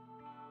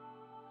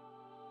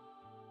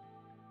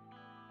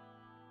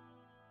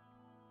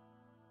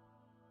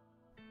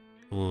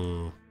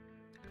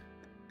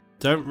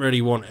 Don't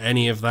really want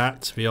any of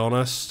that, to be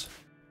honest.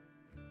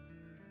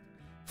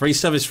 Free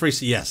stuff is free.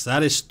 Yes,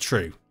 that is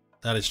true.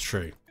 That is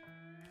true.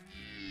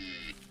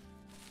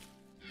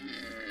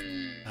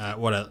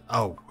 What a...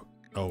 Oh.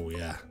 Oh,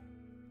 yeah.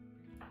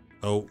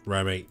 Oh,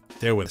 Remy.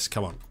 Deal with this.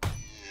 Come on.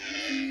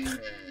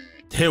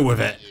 Deal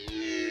with it.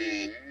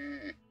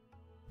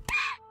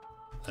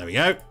 There we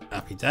go.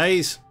 Happy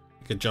days.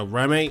 Good job,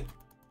 Remy.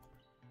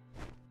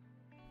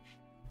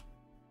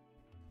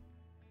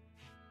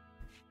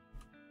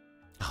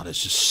 Oh,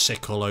 there's just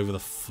sick all over the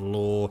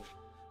floor.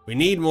 We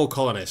need more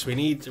colonists. We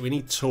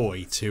need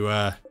Toy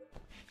to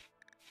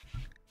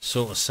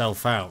sort of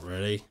self out,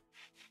 really.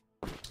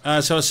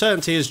 So a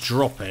certainty is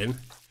dropping.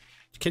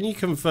 Can you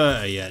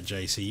convert her yet,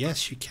 JC?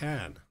 Yes, you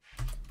can.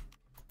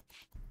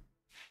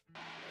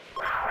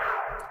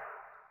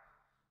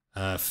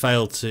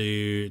 Failed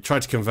to...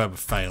 Tried to convert but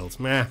failed.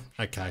 Meh.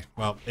 Okay.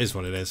 Well, is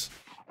what it is.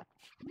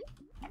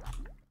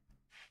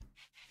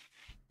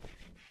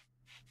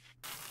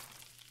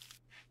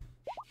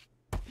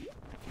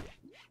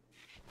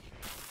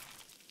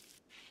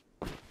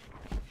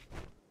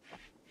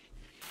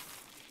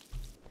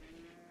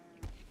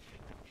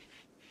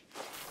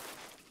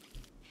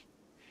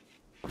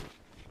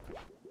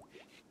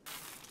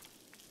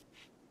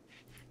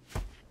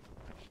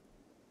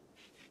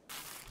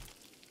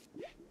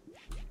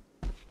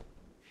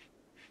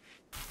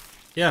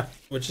 Yeah,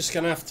 we're just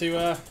going to have to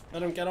let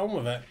them get on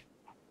with it.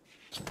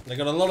 They've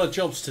got a lot of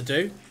jobs to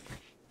do.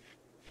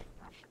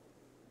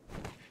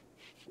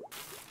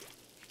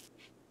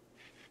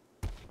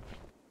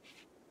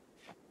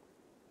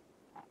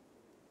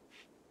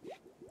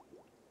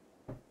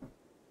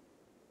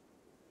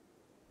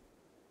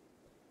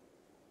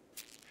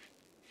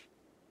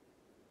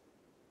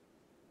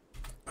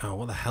 Oh,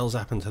 what the hell's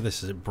happened to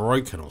this? Is it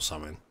broken or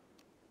something?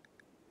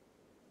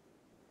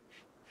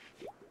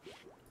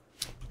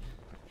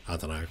 I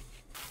don't know.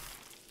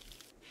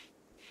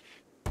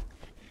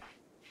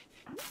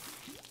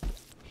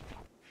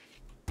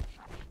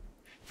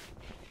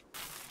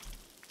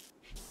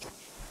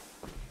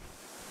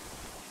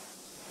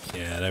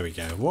 Yeah, there we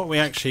go. What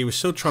we're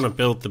still trying to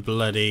build the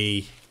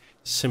bloody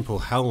simple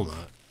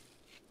helmet.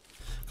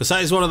 Because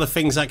that is one of the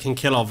things that can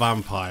kill our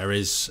vampire,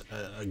 is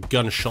a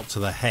gunshot to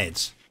the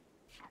head.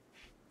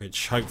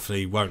 Which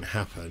hopefully won't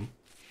happen.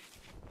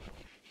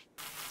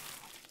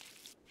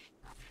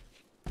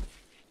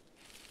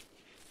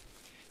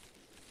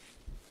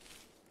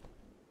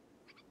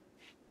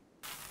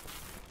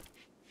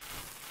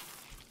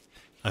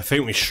 I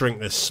think we shrink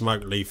this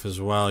smoke leaf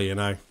as well, you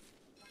know.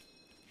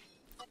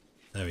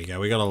 There we go,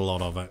 we got a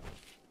lot of it.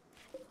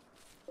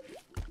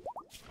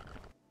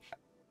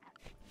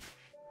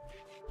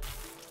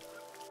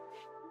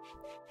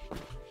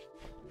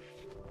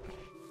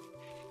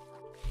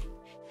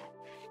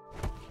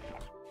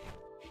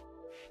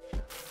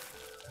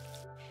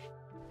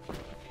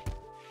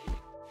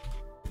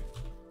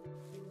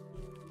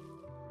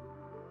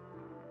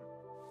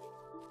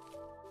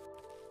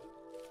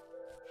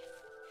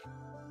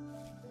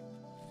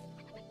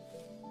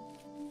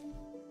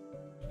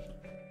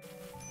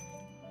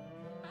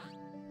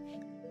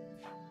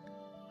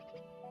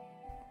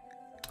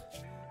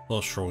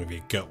 What's wrong with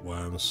your gut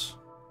worms?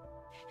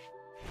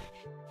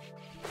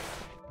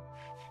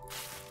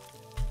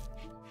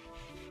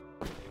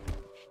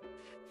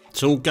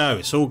 It's all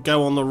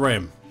go on the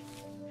rim.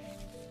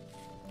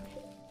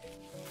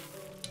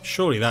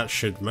 Surely that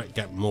should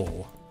get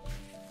more.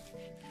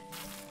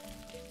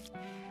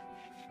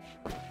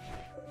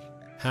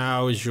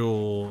 How is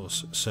your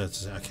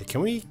certain? Okay, can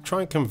we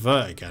try and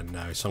convert again?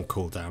 No, it's on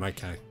cooldown.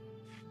 Okay.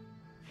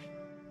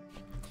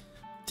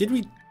 Did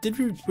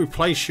we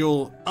replace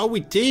your... Oh, we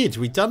did.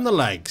 We done the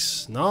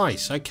legs.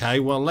 Nice. Okay,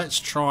 well, let's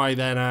try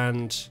then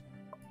and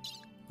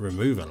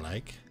remove a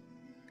leg.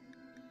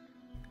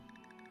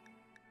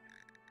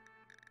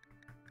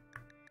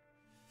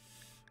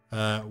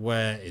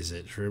 Where is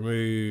it?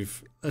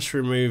 Remove... Let's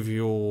remove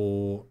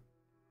your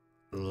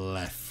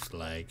left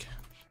leg.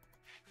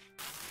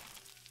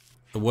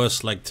 The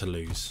worst leg to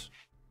lose.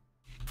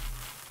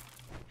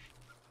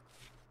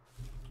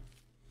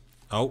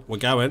 Oh, we're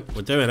going.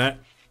 We're doing it.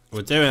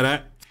 We're doing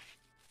it.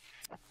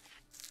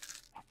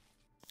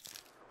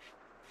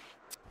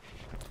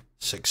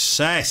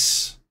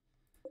 Success!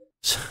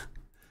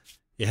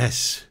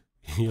 Yes,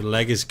 your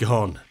leg is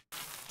gone.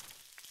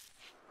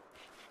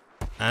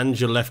 And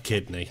your left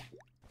kidney.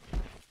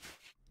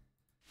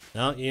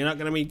 No, you're not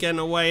going to be getting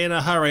away in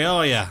a hurry,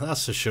 are you?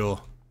 That's for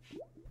sure.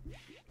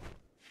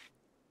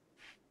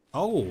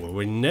 Oh,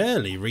 we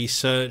nearly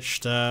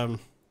researched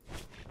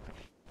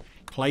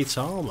plate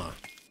armor.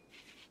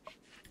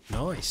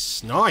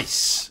 Nice,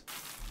 nice.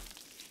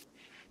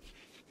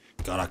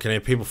 God, I can hear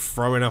people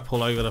throwing up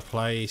all over the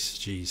place.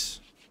 Jeez.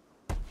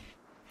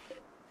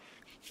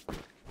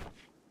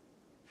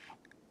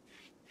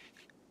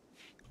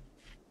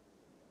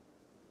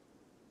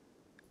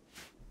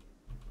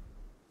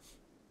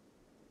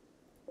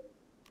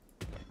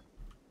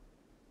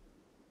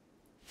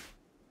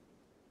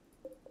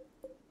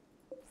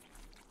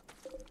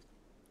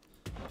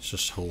 Let's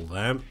just haul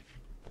them.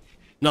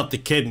 Not the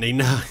kidney,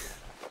 no.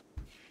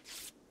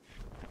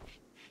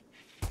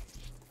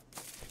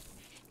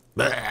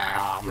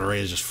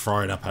 Maria's just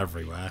throwing up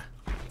everywhere.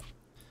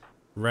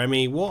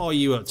 Remy, what are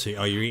you up to?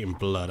 Oh, you're eating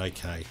blood.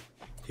 Okay.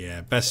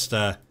 Yeah, best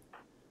not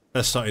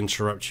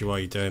interrupt you while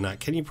you're doing that.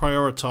 Can you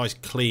prioritise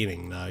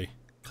cleaning, though?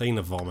 Clean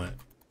the vomit.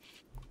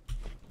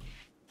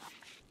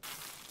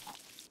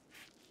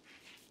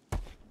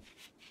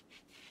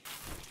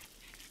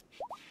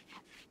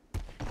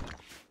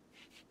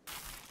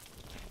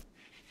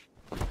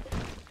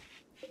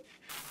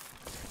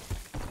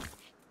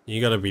 You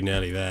gotta be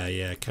nearly there,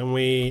 yeah. Can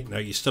we... No,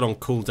 you're still on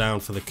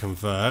cooldown for the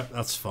convert.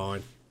 That's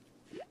fine.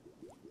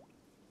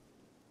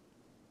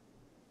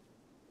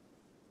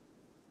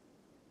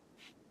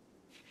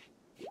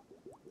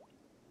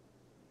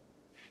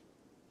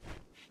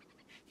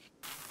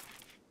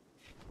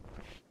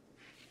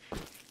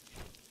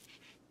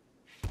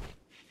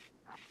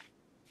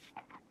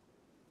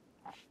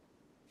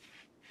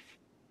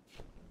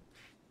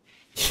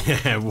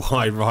 Yeah,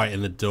 why right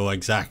in the door,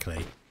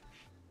 exactly.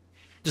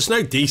 There's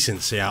no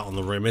decency out on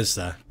the rim, is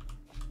there?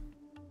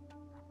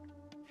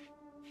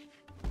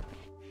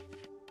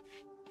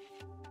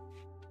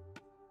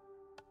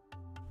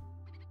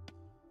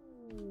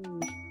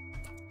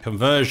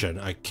 Conversion.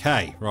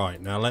 Okay,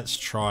 right. Now let's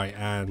try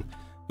and...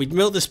 We've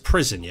built this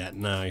prison yet?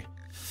 No.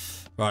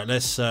 Right,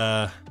 let's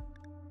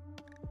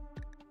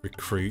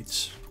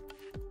recruit.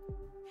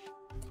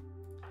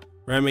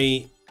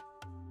 Remy.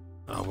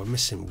 Oh, we're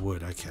missing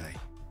wood. Okay.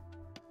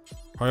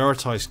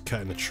 Prioritise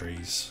cutting the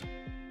trees.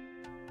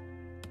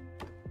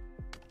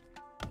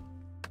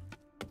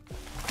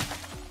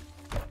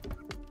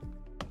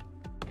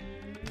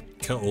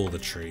 Cut all the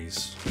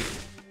trees.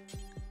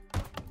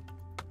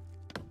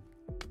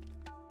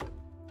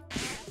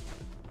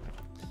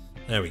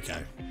 There we go.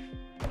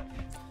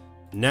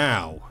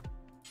 Now,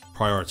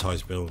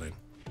 prioritize building.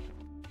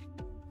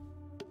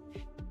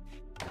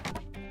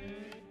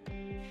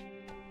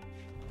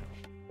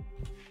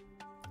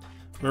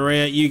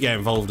 Maria, you get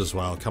involved as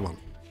well. Come on.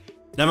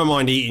 Never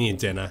mind eating your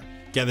dinner.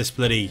 Get this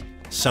bloody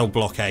cell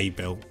block A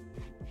built.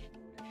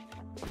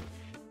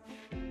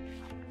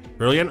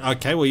 Brilliant.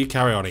 Okay, well, you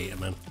carry on eating,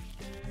 man.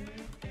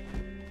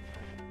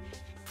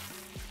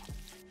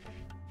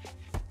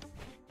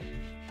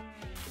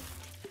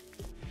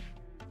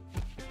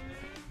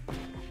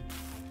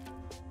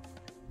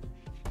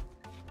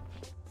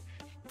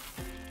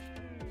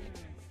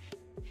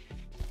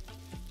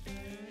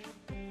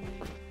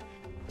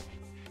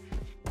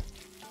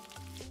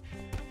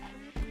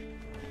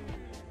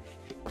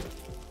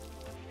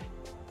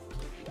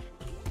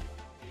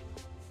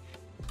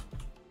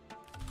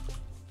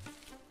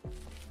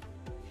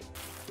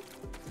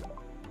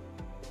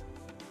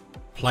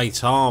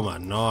 Plate armor,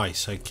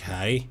 nice,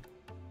 okay.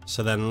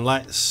 So then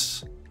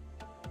let's...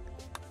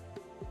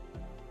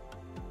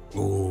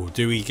 Oh,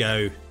 do we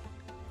go...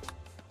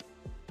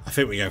 I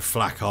think we go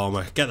flak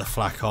armor. Get the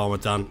flak armor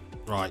done.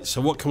 Right,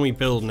 so what can we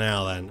build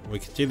now then? We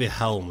could do the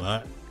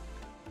helmet.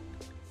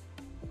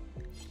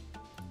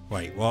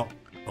 Wait, what?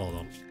 Hold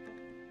on.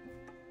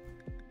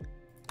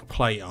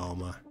 Plate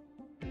armor.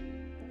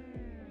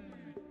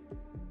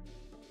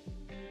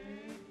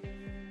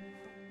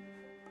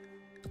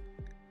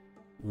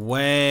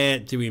 Where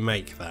do we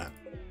make that?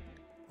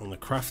 On the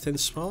crafting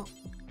spot?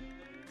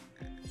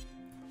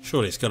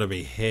 Surely it's got to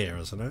be here,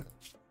 hasn't it?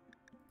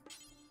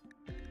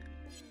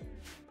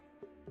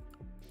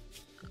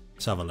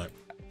 Let's have a look.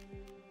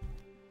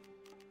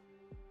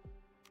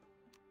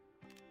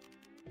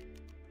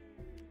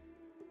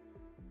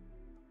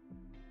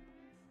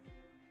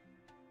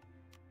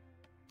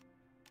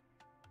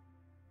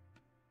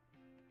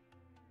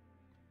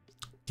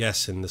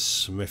 Guess in the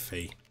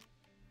smithy.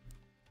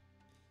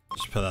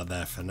 Just put that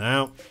there for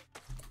now.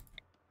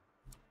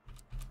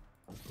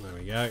 There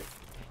we go.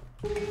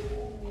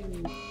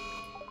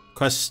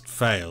 Quest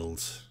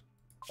failed.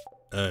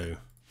 Oh.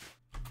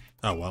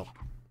 Oh well.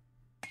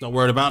 Not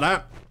worried about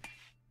that.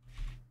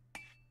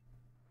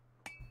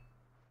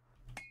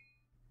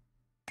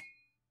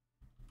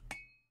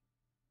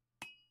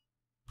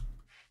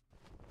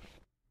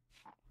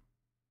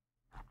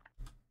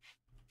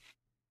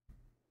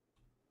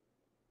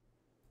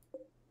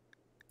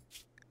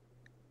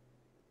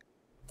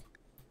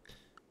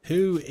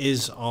 Who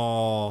is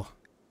our...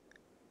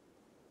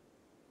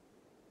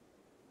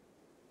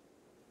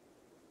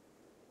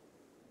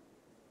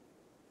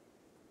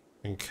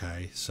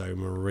 Okay, so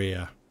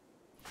Maria.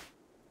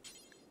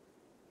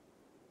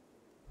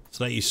 Let's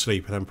let you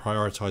sleep and then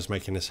prioritize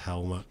making this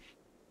helmet.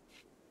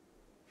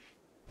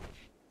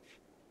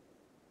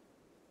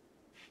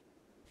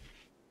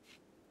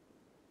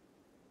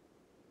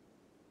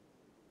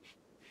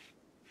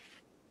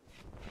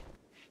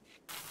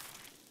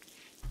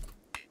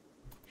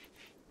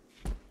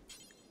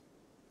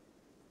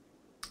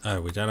 Oh,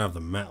 we don't have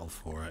the metal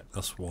for it.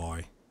 That's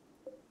why.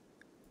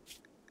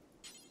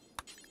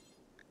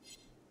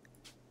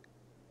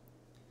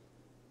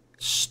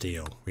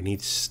 Steel. We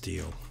need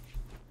steel.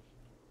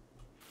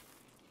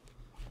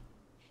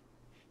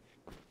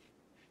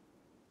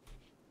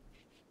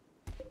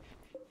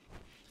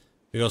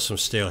 We got some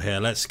steel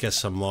here. Let's get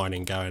some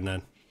mining going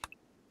then.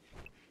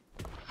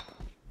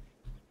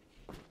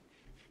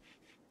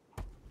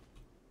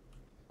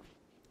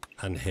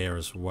 And here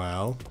as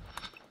well.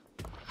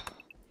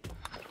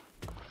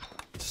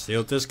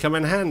 Steel does come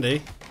in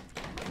handy.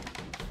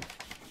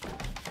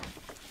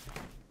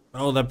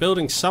 Oh, they're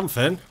building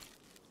something.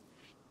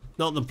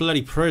 Not the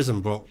bloody prison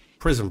block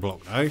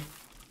though.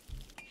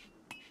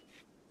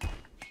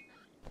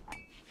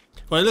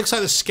 Well, it looks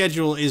like the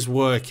schedule is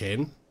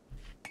working.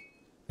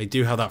 They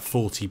do have that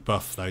 40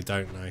 buff though,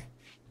 don't they?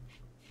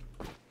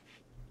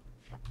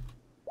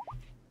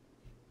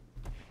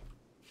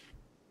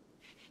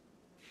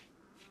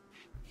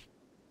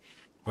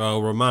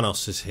 Well,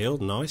 Romanos is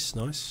healed. Nice,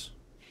 nice.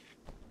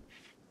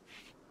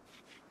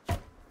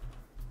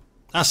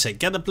 That's it.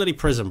 Get the bloody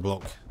prison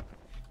block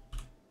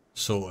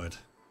sorted.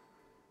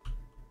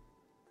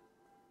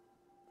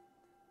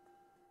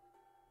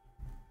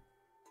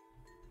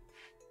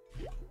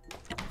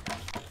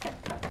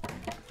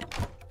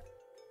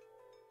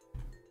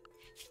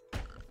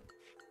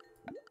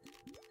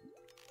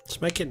 Let's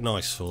make it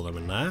nice for them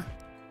in there.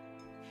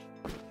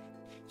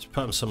 Let's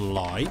put them some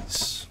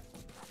lights.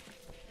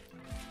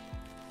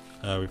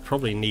 We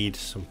probably need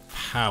some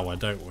power,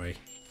 don't we?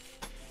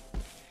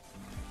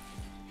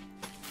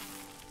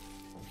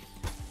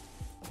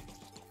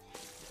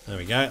 There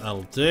we go,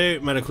 that'll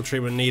do. Medical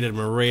treatment needed,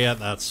 Maria,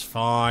 that's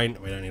fine.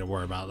 We don't need to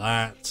worry about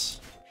that.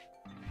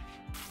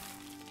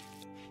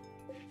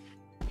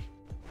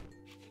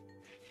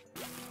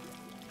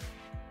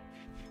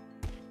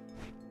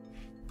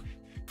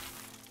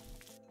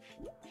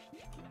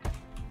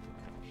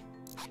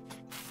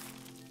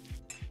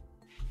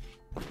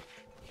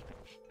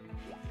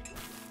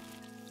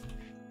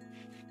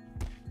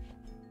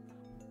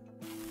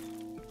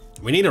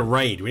 We need a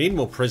raid. We need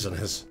more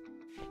prisoners.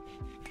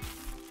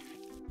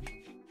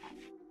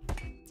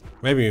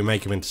 Maybe we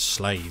make them into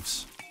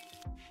slaves.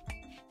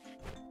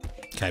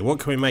 Okay, what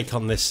can we make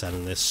on this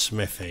then, this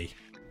smithy?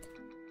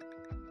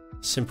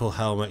 Simple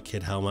helmet,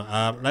 kid helmet.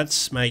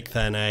 Let's make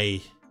then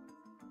a...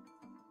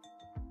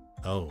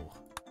 Oh.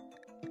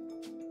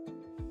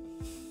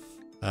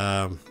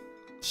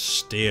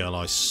 Steel,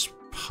 I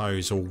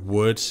suppose, or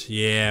wood.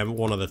 Yeah,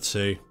 one of the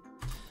two.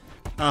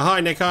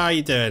 Hi Nick, how are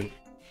you doing?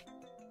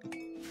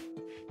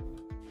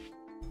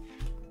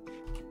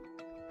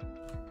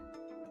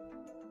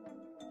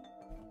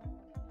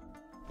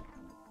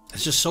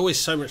 There's just always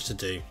so much to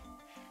do.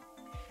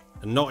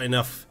 And not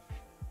enough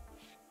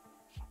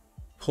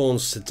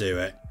pawns to do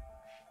it.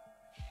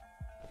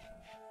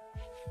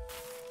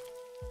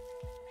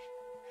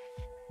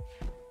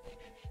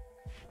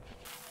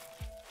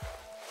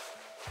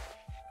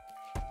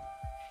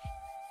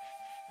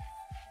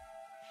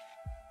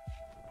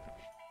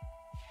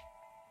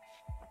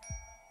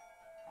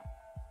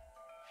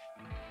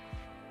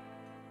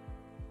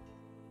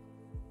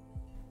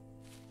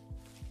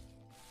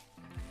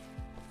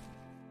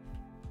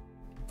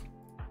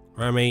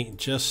 Remy,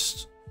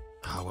 just...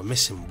 Oh, we're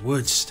missing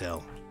wood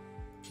still.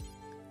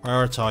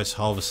 Prioritize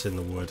harvesting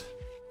the wood.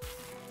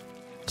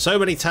 So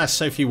many tasks,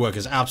 so few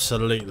workers.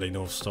 Absolutely,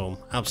 Northstorm.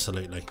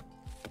 Absolutely.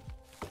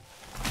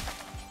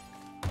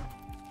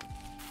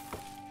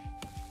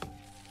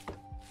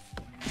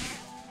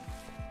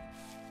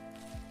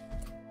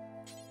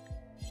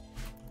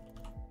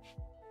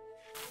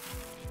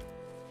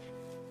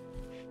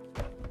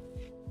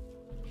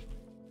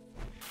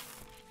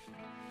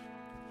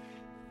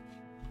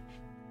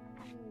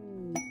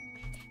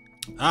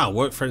 Ah,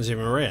 work frenzy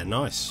Maria,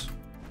 nice.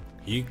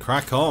 You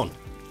crack on.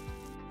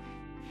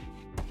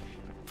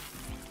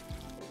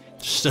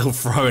 Still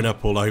throwing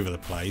up all over the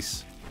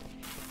place.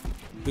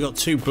 We got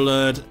 2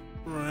 blurred.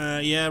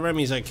 Yeah,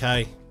 Remy's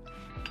okay.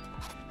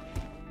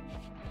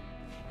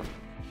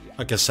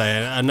 Like I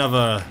say,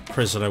 another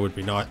prisoner would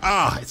be nice.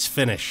 Ah, it's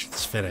finished.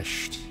 It's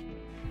finished.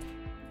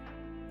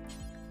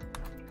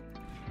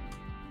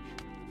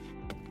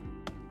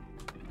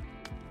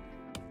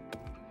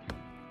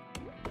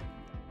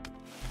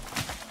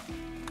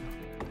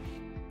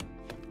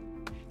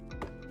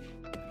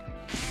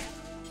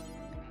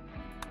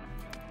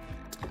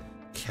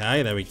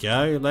 Okay, there we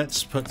go.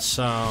 Let's put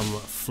some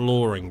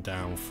flooring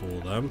down for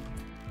them.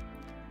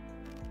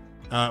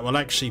 We'll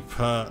actually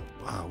put...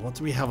 what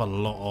do we have a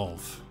lot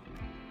of?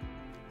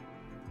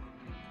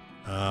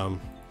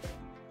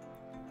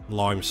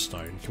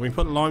 Limestone. Can we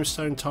put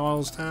limestone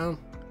tiles down?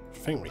 I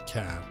think we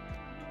can.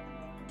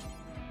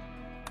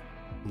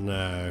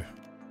 No.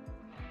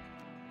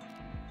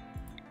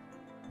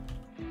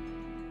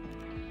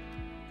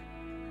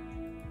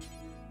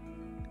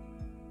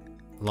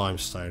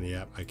 Limestone,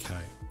 yep,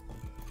 okay.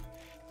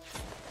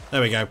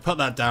 There we go, put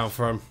that down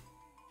for them.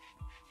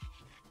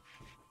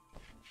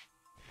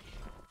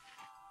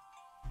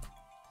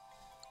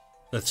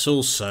 Let's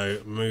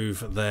also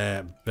move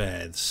their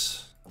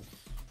beds.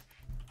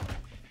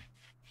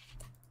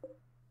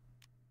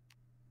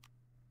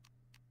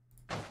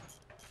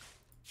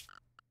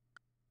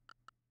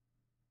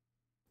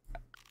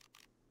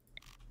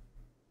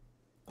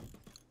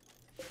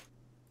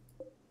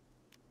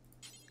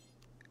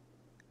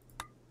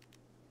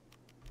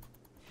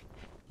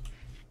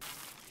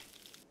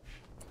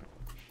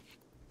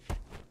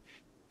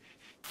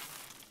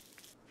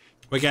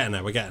 We're getting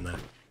there, we're getting there.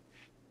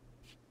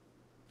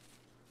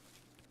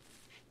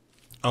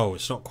 Oh,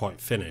 it's not quite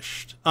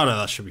finished. Oh no,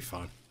 that should be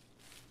fine.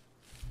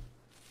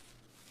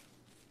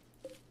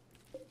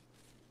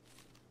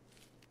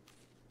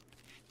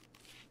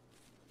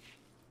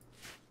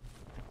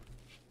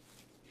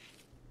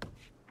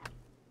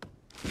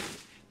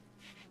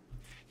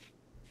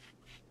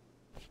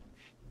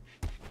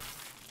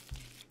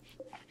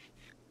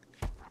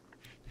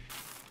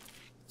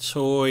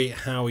 Toy,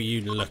 how are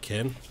you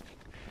looking?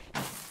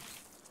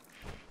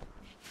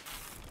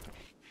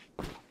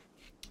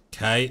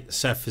 Okay,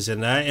 Seth is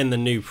in there, in the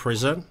new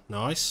prison.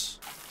 Nice.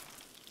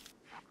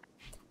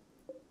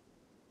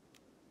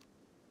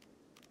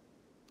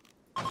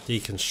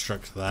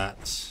 Deconstruct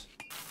that.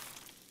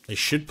 They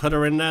should put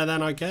her in there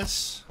then, I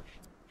guess.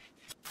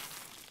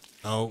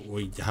 Oh,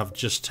 we have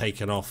just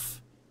taken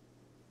off.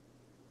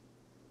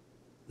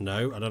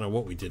 No, I don't know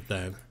what we did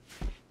then.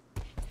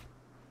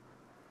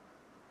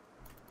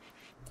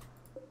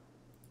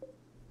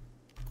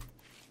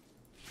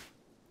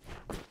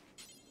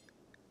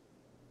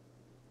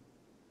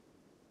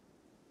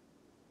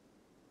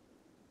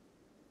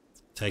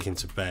 Taken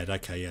to bed.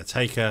 Okay, yeah.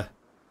 Take her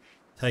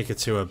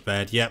to her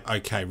bed. Yep.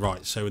 Okay.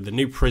 Right. So the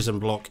new prison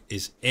block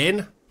is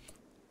in.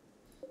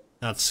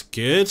 That's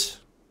good.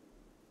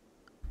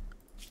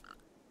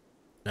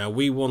 Now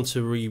we want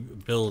to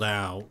rebuild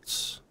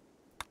out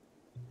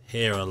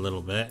here a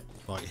little bit,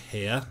 like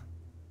here.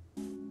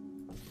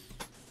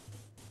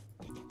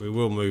 We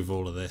will move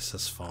all of this.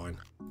 That's fine.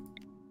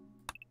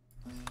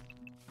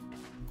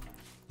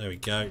 There we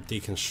go.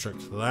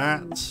 Deconstruct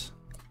that.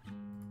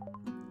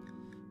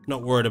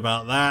 Not worried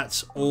about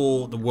that.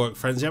 Or the work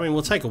frenzy. I mean,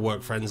 we'll take a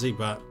work frenzy,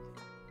 but...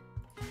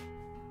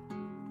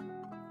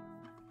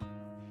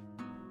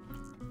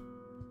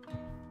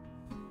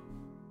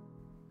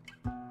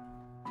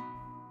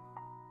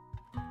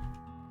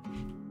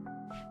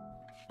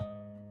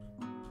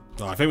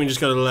 Oh, I think we just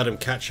got to let him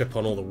catch up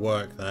on all the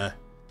work there.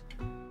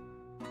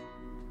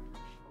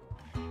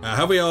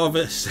 Have we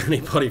harvested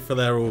anybody for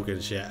their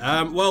organs yet?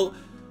 Well,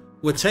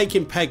 we're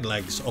taking peg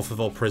legs off of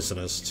our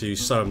prisoners to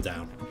slow them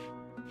down,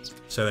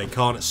 so they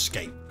can't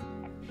escape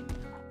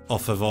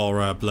off of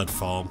our blood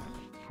farm.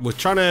 We're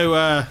trying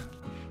to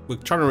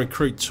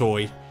recruit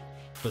Toy,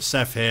 but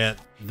Seth here,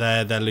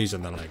 they're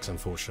losing their legs,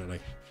 unfortunately.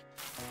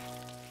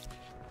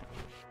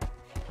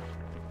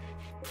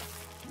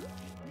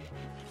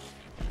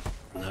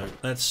 No,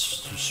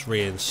 let's just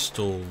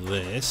reinstall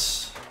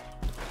this.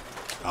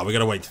 Oh, we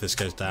gotta wait till this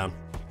goes down.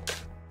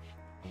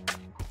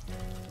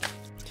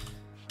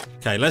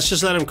 Okay, let's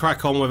just let him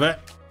crack on with it.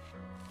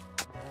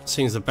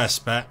 Seems the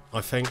best bet,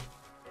 I think.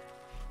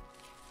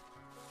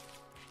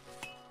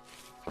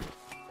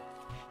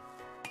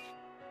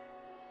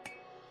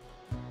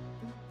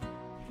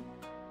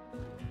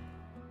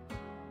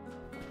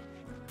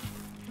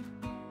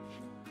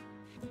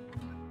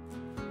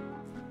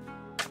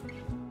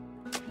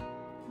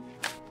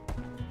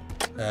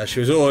 She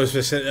was always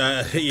missing,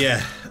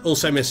 yeah,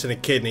 also missing a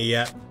kidney,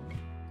 yeah.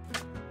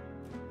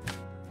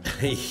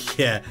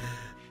 Yeah.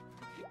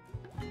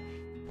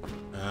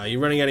 Are you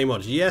running any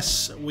mods?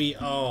 Yes, we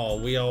are.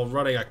 We are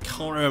running, I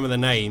can't remember the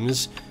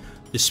names.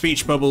 The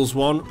speech bubbles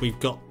one, we've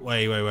got,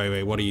 wait,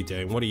 what are you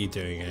doing? What are you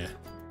doing here?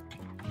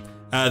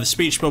 The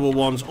speech bubble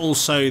ones,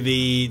 also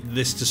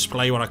this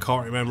display one, I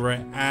can't remember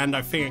it, and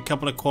I think a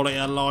couple of quality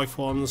of life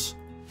ones.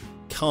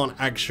 Can't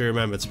actually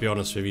remember, to be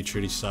honest with you,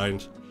 truly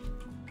stoned.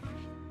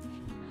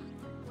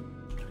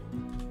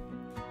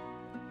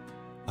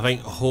 I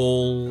think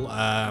Haul,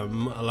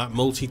 like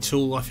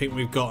multi-tool I think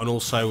we've got, and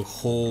also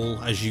Haul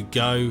as you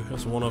go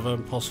as one of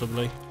them,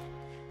 possibly.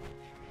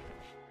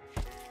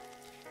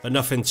 But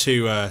nothing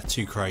too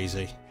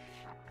crazy.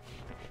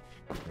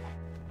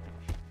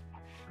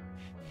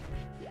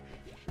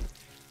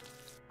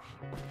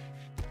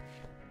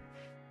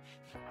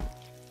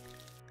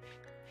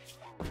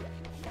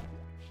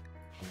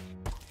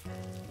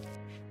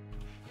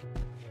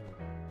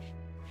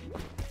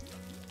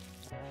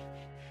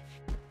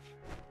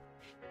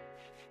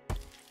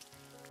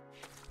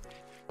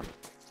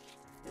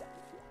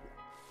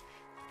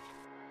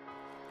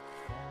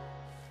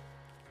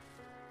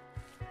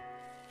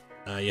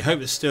 You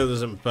hope it still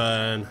doesn't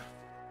burn.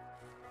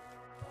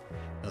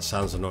 That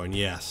sounds annoying,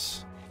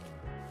 yes.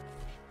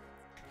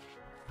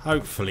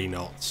 Hopefully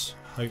not.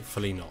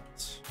 Hopefully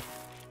not.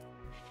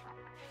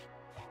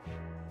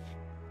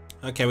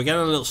 Okay, we're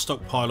getting a little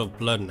stockpile of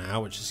blood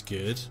now, which is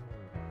good.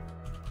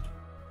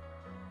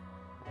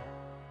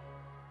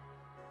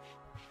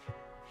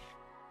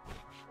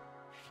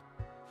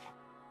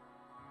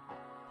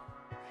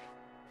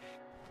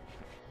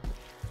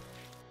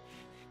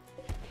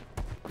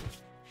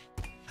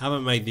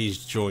 Haven't made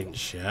these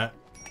joints yet.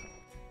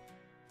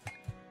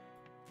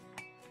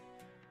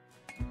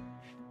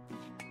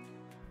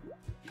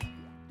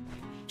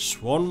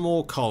 Just one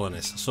more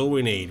colonist. That's all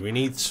we need. We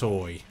need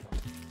Toy.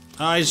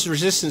 His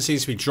resistance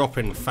seems to be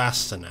dropping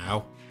faster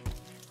now,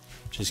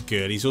 which is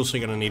good. He's also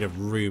going to need a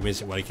room,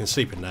 isn't he? Well, he can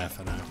sleep in there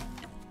for now.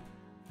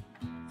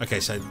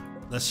 Okay, so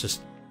let's just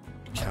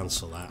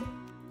cancel that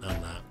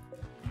and that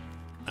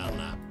and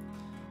that.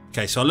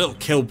 Okay, so our little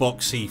kill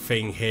boxy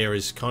thing here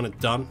is kind of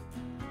done.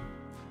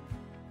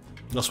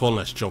 That's one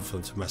less job for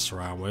them to mess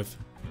around with.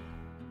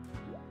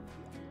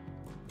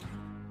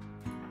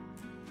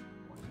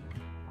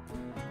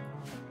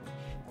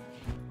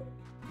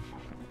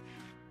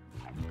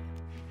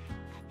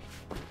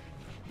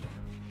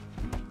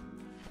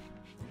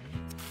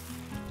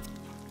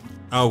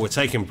 Oh, we're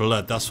taking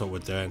blood, that's what we're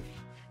doing.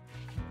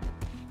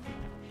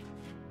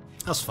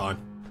 That's fine.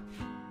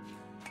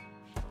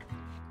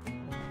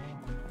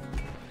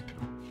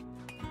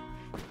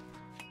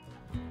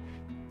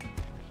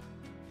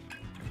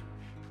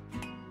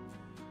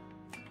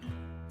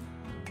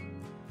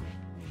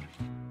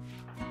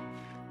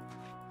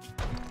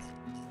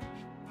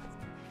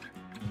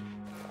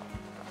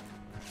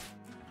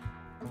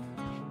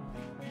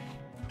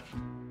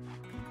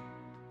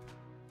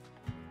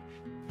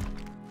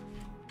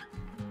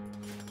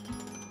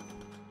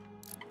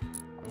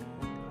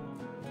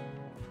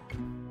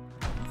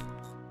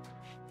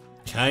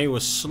 Okay, we're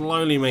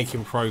slowly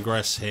making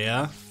progress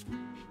here.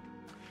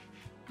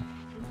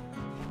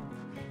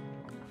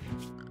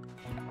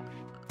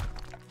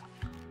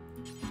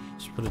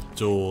 Let's put a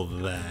door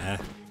there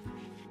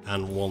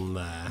and one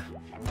there.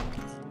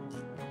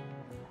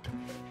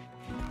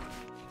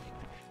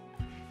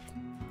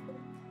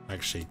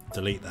 Actually,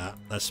 delete that.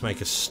 Let's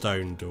make a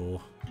stone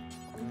door.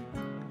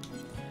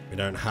 We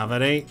don't have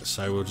any,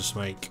 so we'll just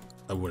make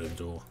a wooden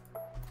door.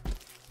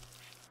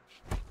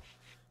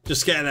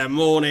 Just getting that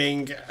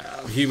morning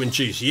human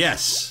juice.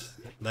 Yes,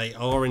 they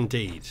are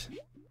indeed.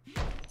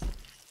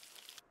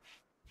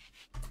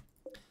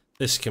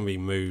 This can be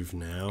moved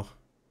now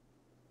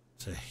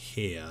to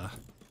here.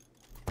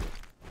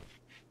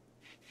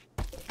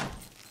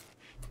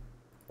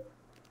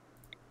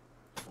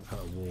 Put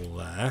a wall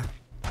there.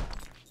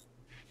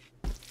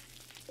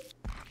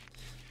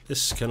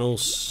 This can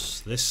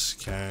also... This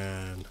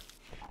can...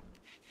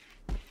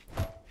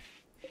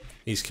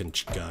 These can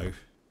go.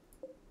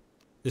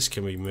 This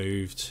can be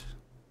moved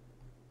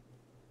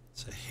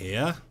to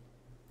here.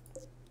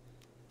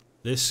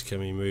 This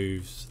can be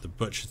moved, the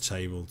butcher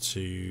table,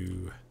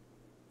 to...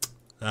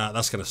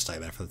 that's going to stay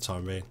there for the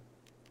time being.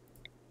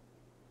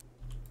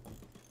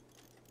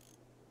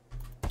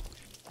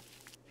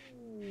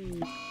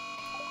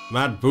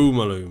 Mad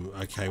Boomaloom.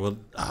 Okay, well...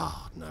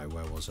 Ah, oh, no,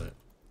 where was it?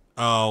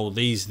 Oh,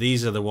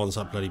 these are the ones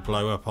that bloody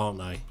blow up, aren't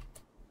they?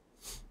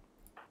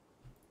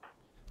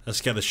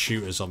 Let's get the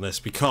shooters on this,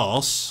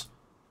 because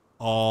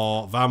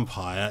our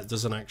vampire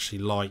doesn't actually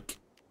like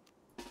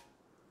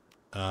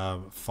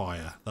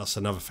fire. That's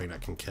another thing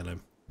that can kill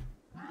him.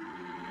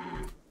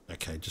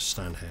 Okay, just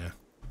stand here.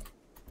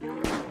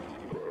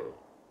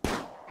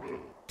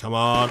 Come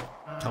on.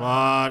 Come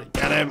on.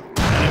 Get him. Get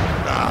him.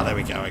 Ah, there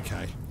we go.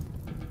 Okay.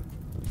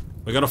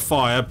 We got a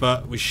fire,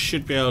 but we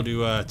should be able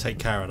to take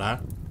care of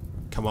that.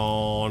 Come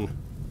on.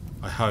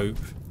 I hope.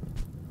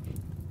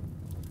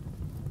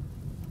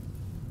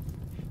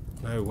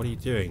 No, what are you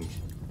doing?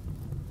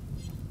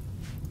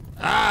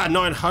 Ah,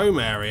 not in home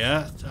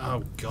area.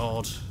 Oh,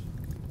 God.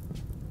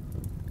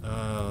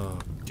 Oh,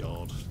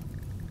 God.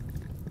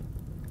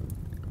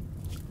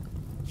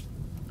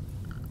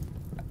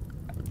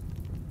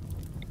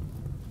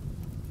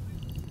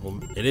 Well,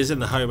 it is in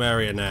the home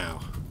area now.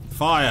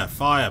 Fire,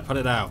 fire, put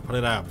it out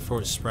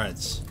before it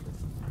spreads.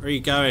 Where are you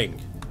going?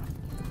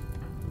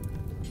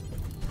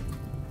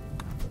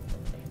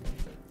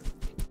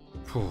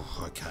 Whew,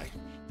 okay.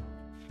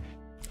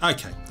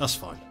 Okay, that's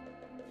fine.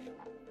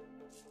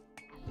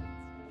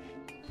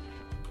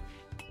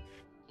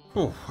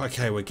 Oh,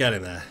 okay, we're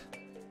getting there.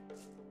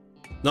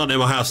 Not in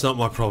my house, not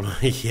my problem.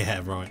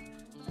 Yeah, right.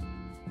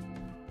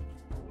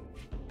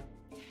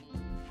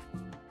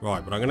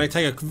 Right, but I'm going to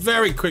take a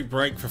very quick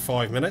break for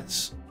 5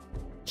 minutes.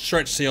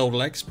 Stretch the old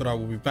legs, but I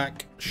will be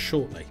back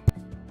shortly.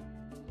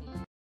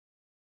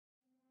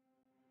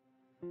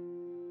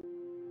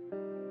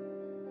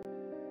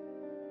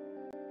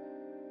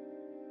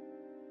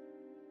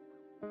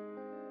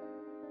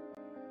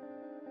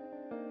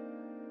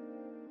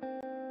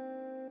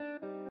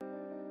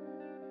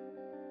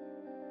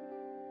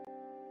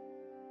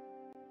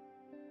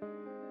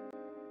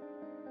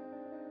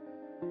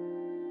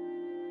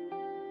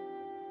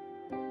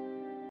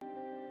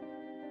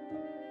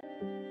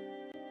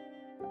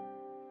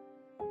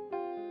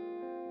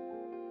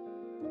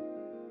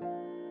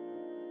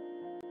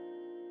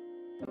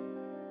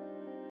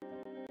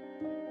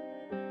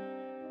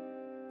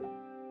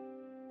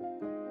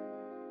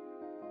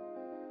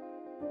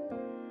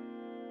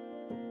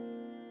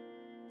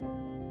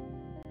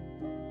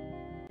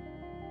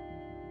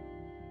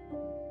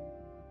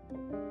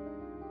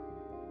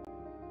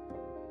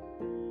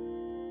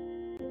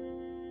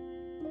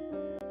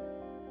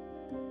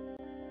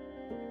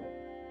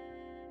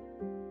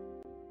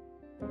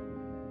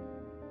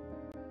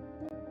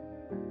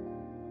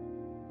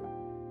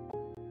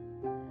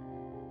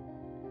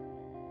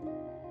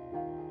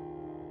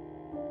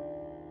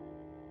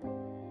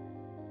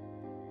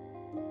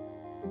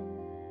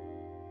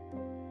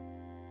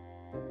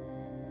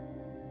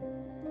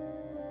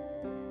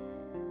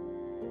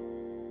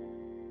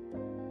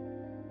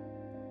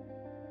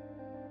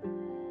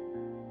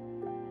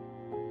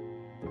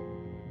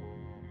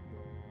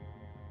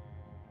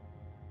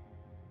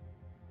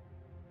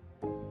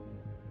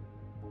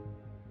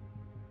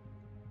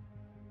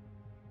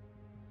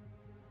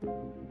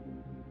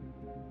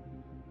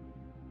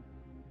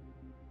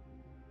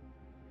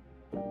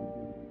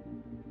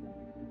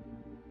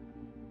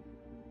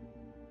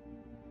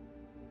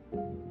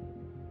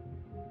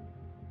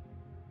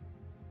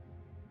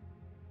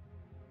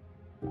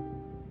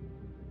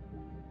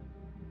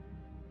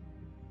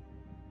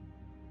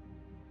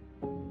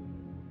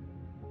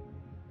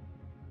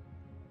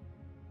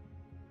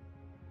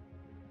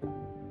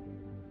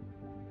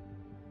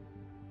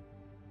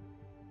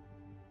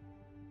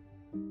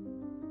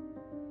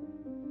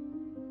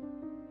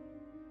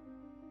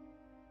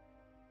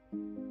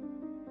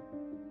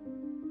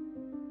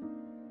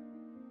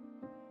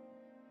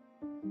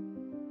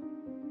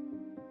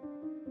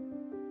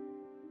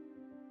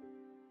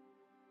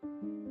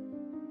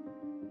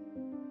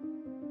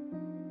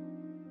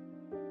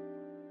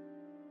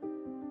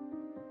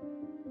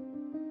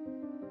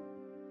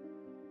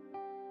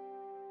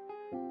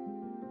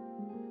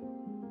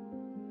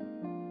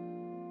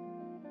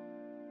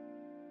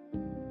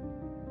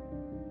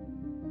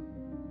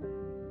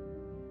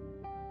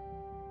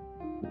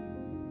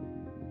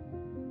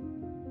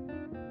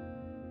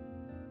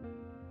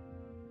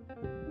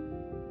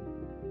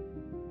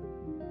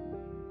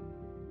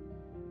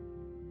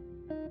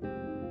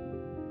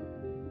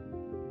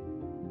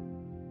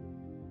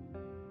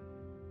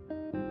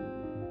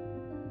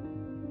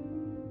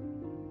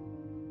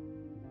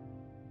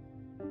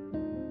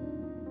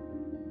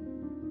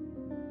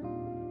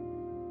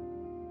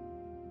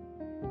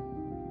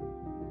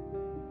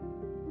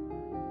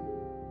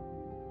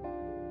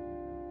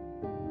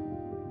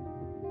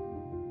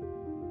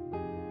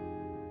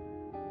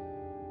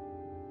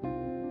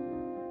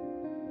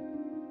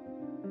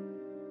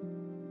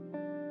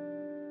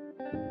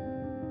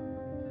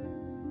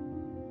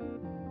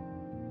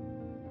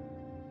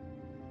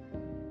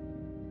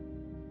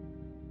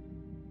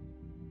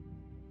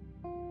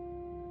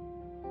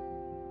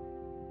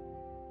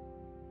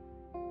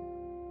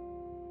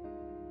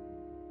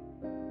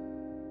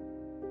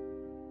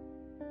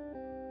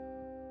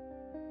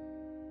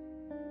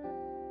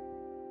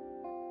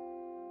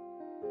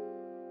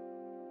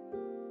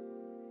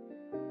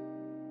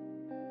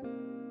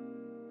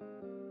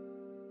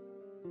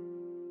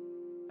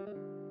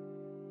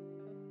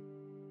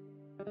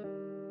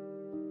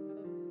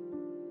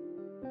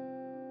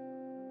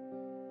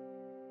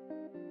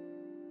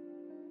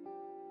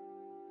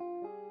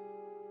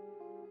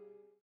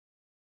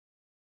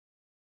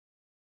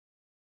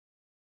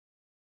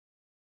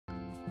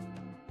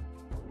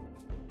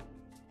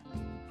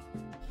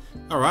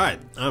 Alright,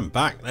 I'm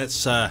back.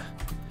 Let's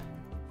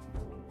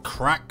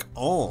crack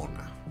on.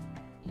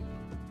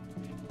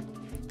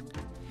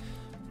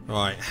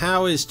 Right,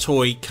 how is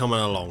Toy coming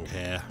along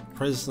here?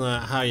 Prisoner,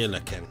 how you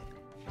looking?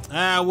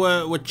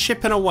 We're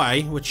chipping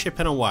away. We're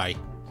chipping away.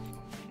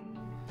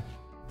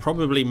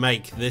 Probably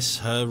make this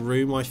her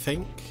room, I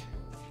think.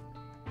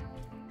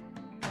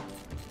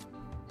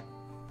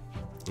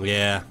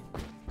 Yeah,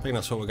 I think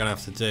that's what we're going to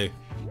have to do.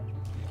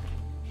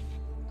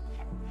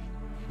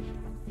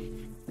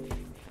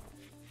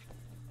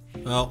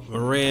 Well,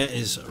 Maria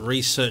is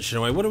researching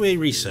away. What are we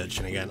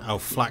researching again? Oh,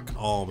 flak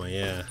armor,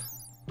 yeah.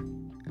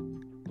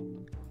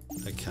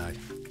 Okay.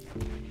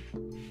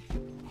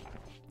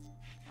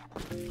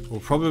 We'll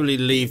probably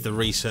leave the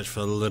research for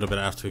a little bit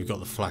after we've got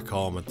the flak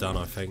armor done,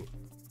 I think.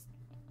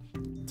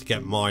 To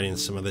get mining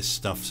some of this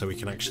stuff so we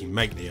can actually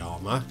make the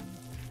armor.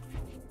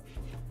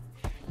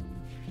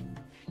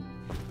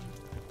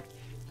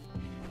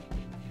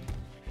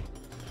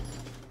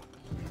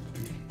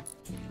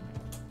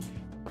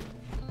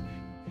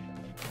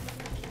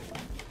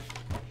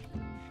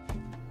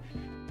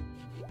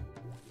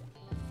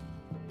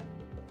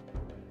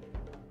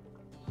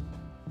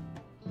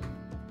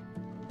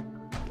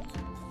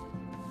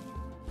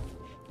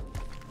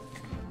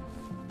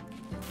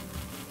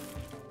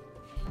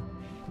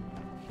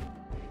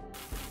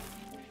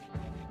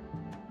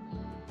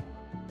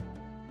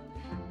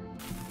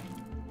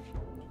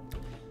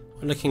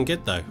 We're looking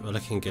good though, we're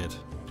looking good.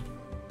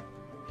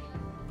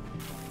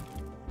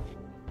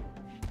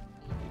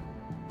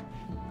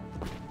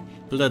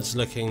 Blood's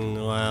looking,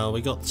 well,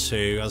 we got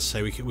 2, as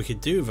I say, we could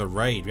do with a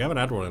raid, we haven't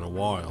had one in a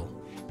while.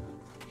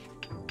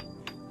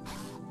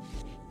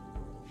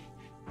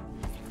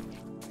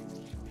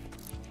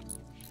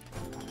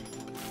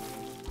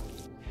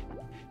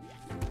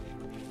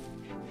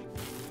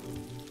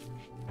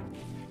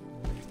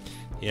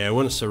 Yeah,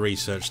 once the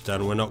research's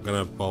done, we're not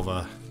going to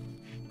bother.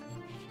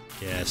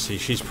 Yeah, see,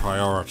 she's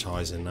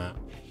prioritising that.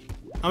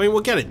 I mean,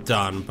 we'll get it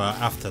done, but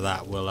after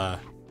that, we'll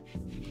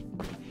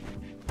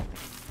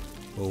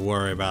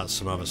worry about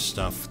some other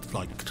stuff,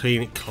 like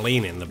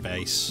cleaning the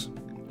base.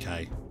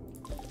 Okay.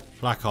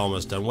 Flak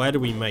armor's done. Where do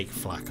we make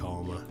flak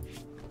armor?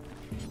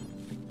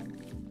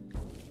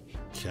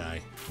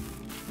 Okay.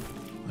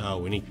 Oh,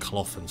 we need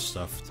cloth and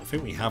stuff. I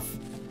think we have...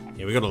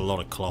 Yeah, we got a lot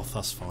of cloth.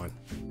 That's fine.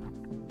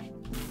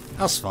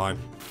 That's fine.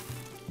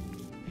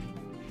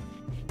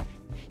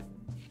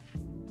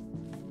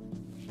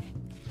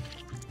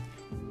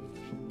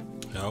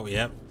 Oh,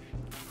 yep.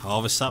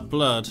 Harvest that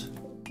blood.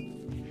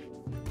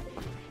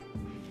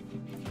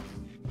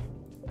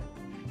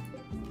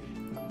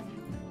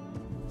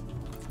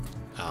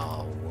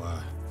 Oh,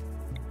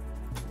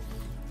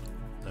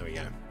 there we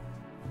go.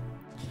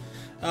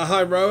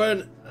 Hi,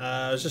 Rowan.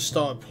 I just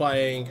started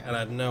playing and I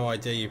had no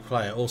idea you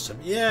play it. Awesome.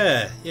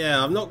 Yeah,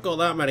 I've not got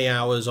that many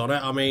hours on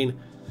it. I mean,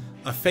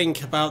 I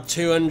think about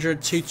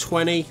 200,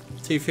 220,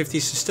 250,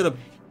 so still a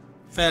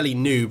fairly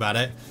noob at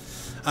it.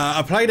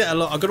 I played it a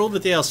lot. I got all the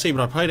DLC,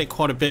 but I played it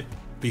quite a bit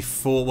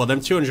before. Well,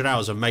 them 200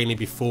 hours are mainly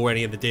before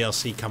any of the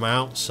DLC come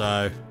out.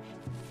 So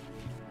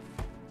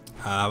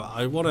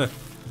I want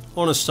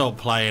to start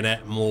playing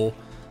it more.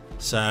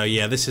 So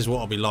yeah, this is what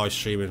I'll be live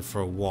streaming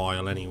for a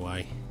while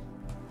anyway,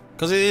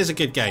 because it is a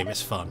good game.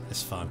 It's fun.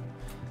 It's fun.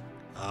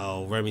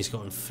 Oh, Remy's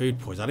gotten food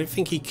poisoning. I didn't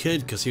think he could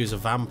because he was a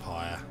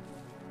vampire.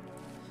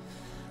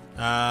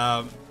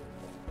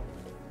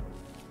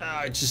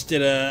 I just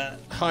did a...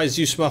 Hi,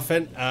 Zeus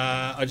Muffin.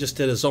 I just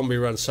did a zombie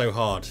run so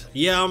hard.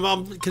 Yeah,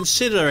 I'm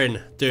considering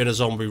doing a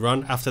zombie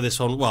run after this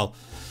one. Well,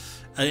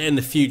 in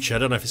the future. I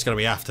don't know if it's going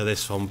to be after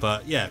this one,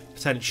 but yeah,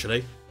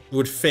 potentially.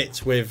 Would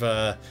fit with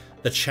the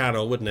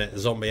channel, wouldn't it?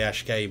 Zombie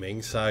Ash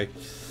Gaming. So,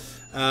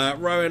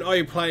 Rowan, are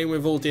you playing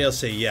with all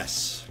DLC?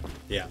 Yes.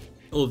 Yeah,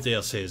 all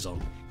DLC is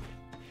on.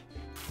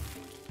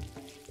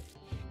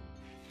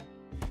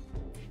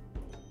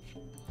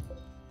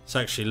 Let's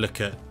actually look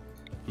at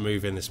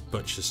moving this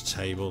butcher's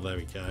table. There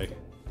we go.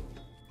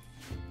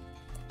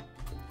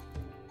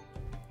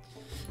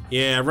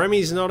 Yeah,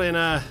 Remy's not in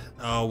a...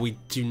 Oh, we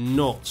do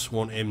not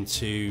want him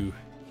to...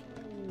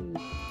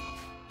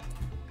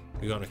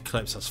 We got an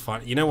eclipse, that's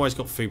fine. You know why he's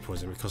got food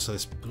poisoning? Because of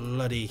this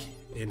bloody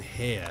in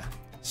here.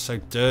 It's so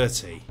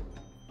dirty.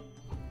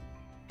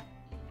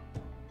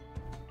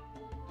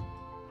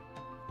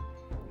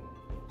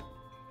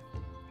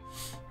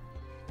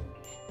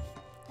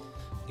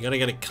 You gotta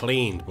get it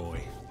cleaned,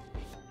 boy.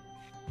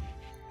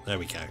 There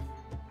we go.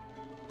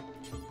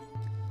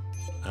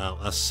 Oh,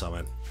 that's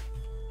something.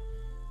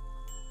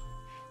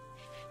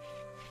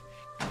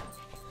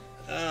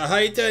 How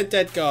you doing,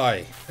 dead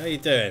guy? How you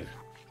doing?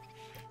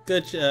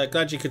 Good.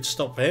 Glad you could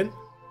stop in.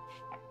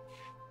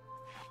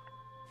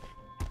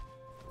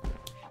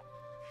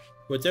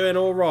 We're doing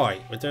all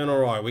right. We're doing all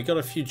right. We got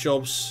a few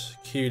jobs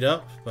queued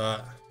up,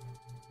 but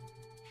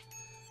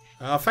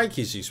thank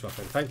you, Zeus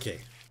Muffin. Thank you.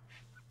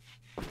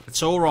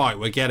 It's all right.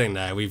 We're getting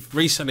there. We've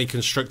recently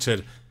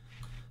constructed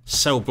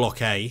Cell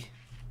Block A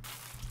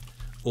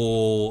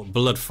or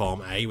Blood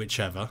Farm A,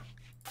 whichever.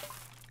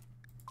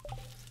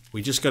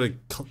 We just got to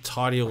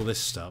tidy all this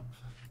stuff.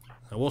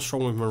 Now, what's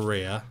wrong with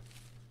Maria?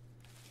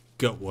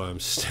 Gutworm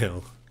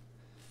still.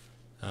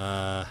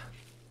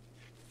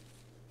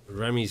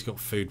 Remy's got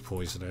food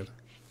poisoning.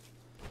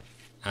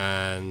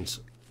 And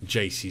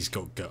JC's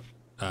got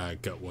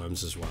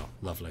gutworms as well.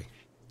 Lovely.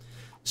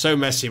 So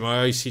messy,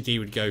 my OCD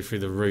would go through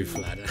the roof,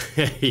 lad.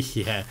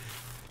 Yeah.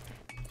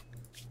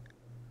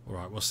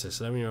 Alright, what's this?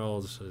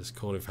 11-year-olds is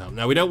calling for help.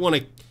 Now, we don't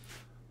want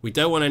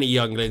any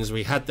younglings.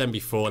 We had them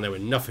before and they were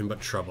nothing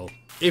but trouble.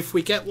 If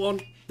we get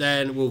one,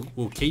 then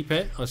we'll keep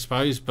it, I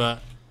suppose,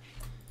 but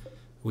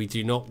we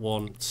do not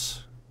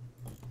want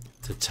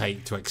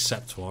to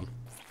accept one.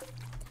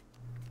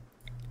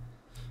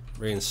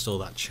 Reinstall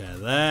that chair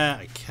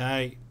there.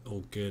 Okay.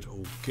 All good,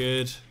 all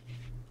good.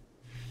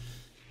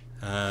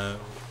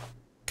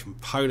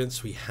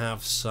 Components, we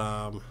have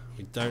some.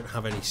 We don't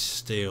have any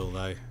steel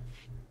though.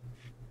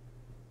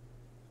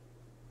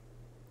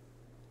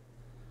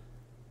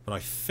 But I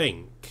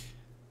think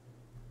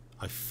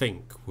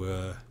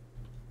we're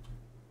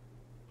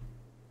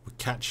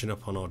catching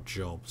up on our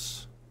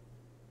jobs.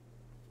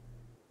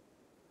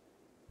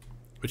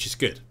 Which is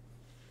good.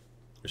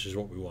 Which is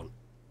what we want.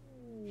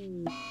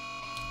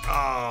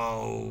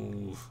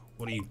 Oh,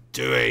 what are you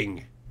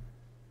doing?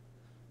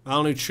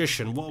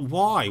 Malnutrition. What?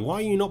 Why? Why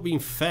are you not being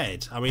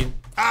fed? I mean,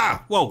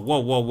 ah! Whoa, whoa,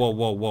 whoa, whoa,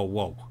 whoa, whoa,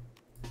 whoa.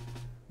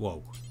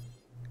 Whoa.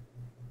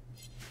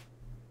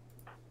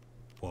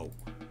 Whoa.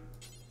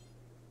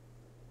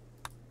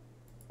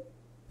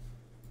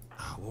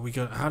 Ah, what we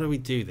got? How do we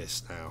do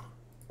this now?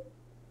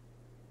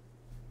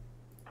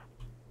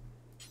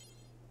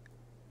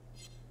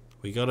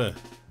 We gotta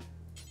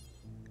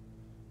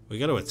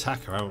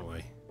attack her, haven't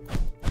we?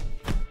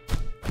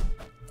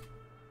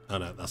 Oh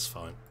no, that's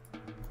fine.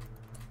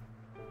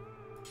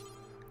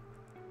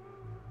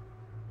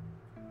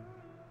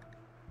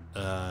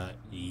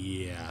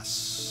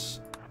 Yes.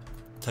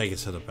 Take her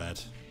to the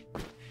bed.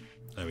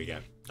 There we go.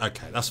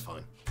 Okay, that's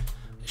fine.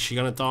 Is she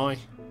gonna die?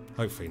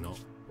 Hopefully not.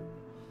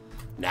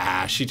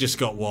 Nah, she just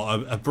got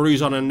what? A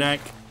bruise on her neck?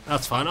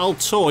 That's fine. Old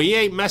Tor, he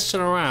ain't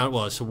messing around.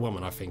 Well, it's a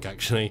woman, I think,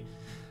 actually.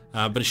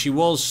 But she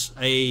was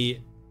a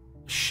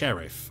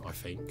sheriff, I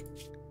think.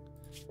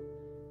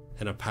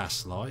 In a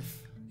past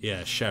life.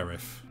 Yeah,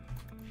 sheriff.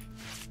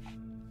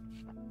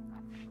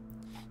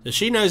 So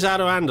she knows how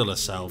to handle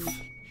herself.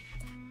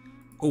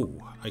 Oh,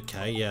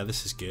 okay, yeah,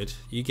 this is good.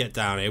 You get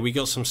down here. We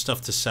got some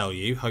stuff to sell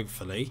you,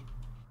 hopefully.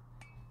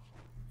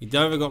 We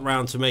never got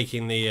round to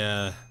making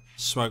the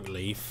smoke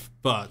leaf,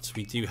 but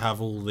we do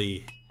have all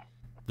the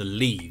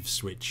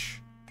leaves,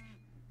 which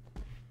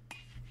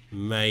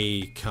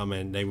may come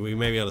in. We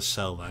may be able to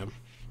sell them.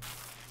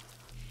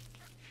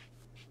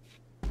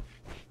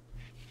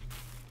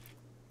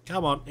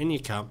 Come on, in you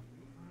come.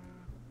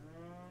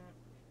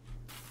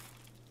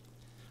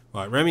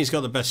 Right, Remy's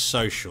got the best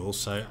social,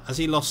 so has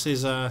he lost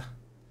his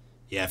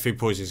yeah, food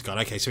poisoning's gone.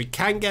 Okay, so he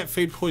can get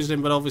food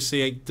poisoning, but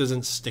obviously it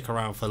doesn't stick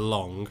around for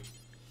long.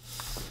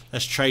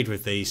 Let's trade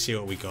with these, see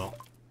what we got.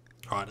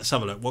 Alright, let's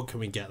have a look. What can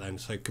we get then?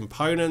 So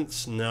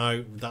components,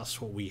 no, that's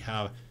what we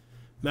have.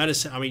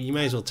 Medicine, I mean, you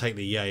may as well take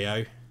the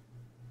yayo.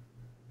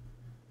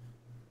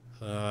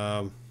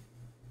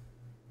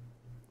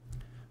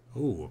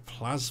 Ooh, a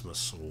plasma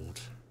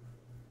sword.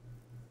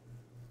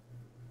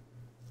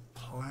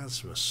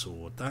 Plasma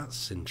sword,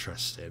 that's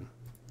interesting.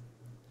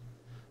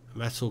 A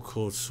metal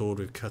cord sword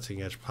with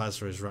cutting edge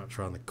plasma is wrapped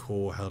around the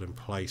core, held in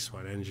place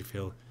by an energy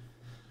field.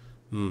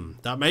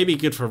 That may be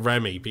good for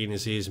Remy, being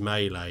as he is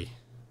melee.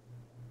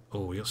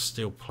 Oh, we got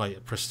steel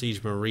plate,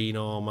 prestige marine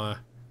armor.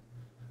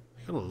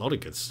 We got a lot of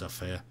good stuff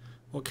here.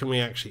 What can we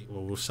actually?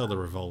 Well, we'll sell the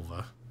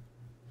revolver.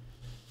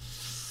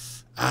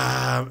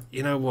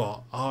 You know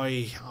what?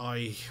 Right.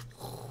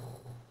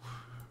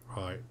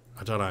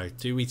 I don't know.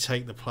 Do we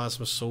take the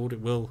plasma sword?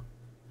 It will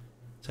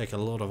take a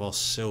lot of our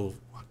silver.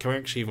 Can we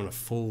actually even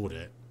afford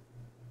it?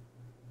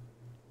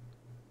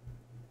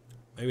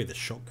 Maybe the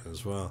shotgun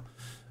as well.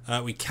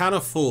 We can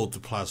afford the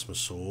plasma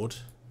sword.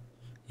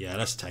 Yeah,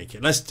 let's take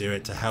it. Let's do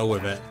it. To hell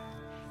with it.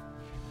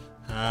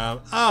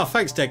 Oh,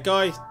 thanks, dead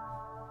guy.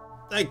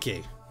 Thank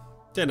you.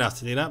 Didn't have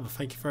to do that, but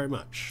thank you very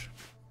much.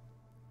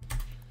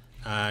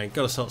 Got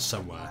to start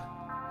somewhere.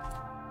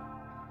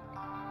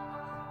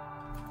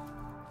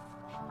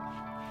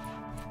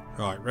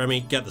 Right,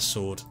 Remy, get the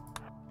sword.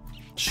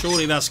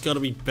 Surely that's got to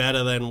be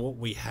better than what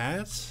we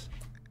had.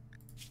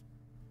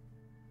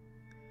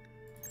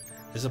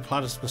 Is the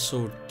plasma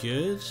sword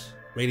good?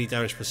 Melee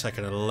damage per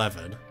second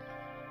 11.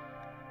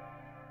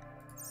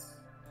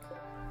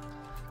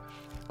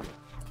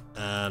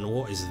 And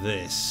what is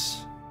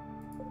this?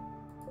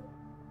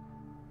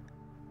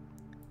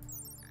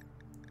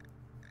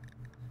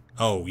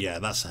 Oh yeah,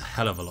 that's a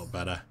hell of a lot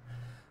better.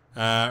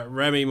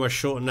 Remy, my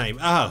short name.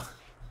 Oh!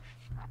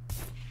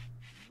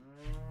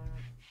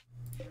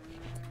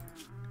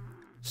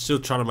 Still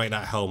trying to make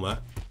that helmet.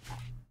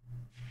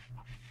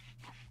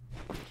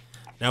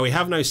 Now we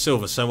have no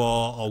silver, so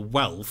our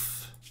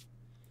wealth.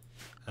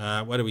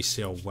 Where do we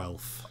see our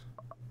wealth?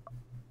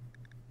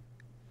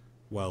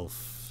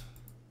 Wealth.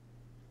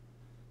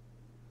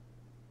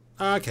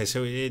 Okay,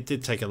 so it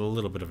did take a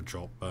little bit of a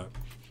drop, but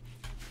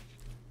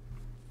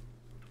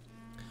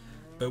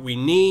But we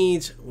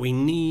need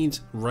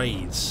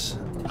raids.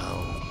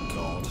 Oh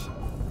god.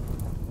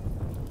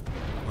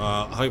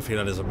 Hopefully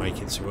that doesn't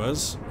make it to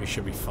us. We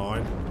should be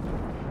fine.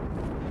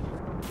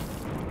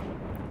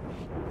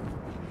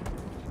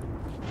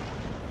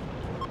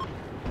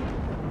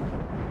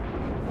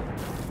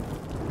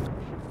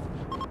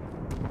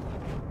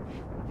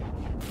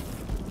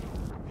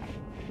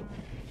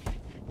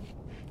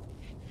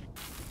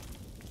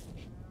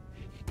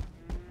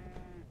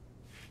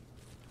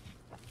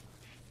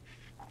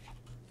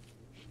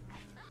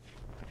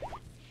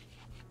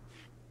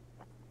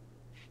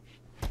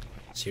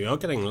 So we are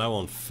getting low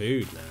on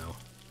food now.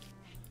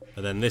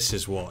 But then this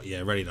is what?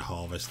 Yeah, ready to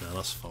harvest now.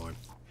 That's fine.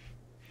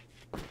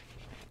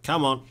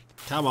 Come on.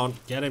 Come on.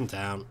 Get him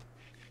down.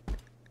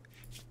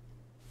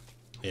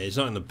 Yeah, he's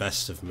not in the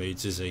best of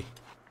moods, is he? He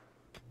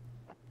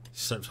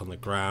slept on the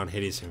ground,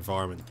 hid his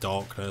environment,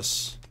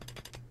 darkness.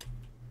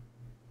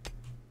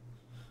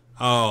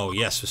 Oh,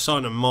 yes. We're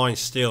starting to mine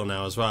steel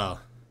now as well.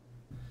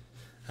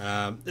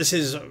 This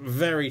is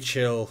very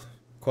chill.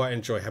 Quite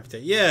enjoy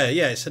Habitat. Yeah,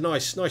 it's a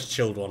nice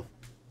chilled one.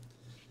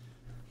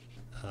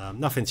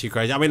 Nothing too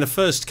crazy. I mean, the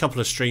first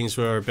couple of streams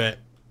were a bit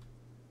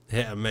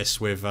hit and miss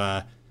with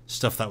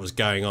stuff that was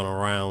going on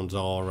around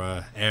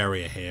our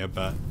area here,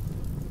 but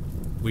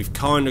we've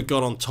kind of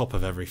got on top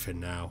of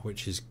everything now,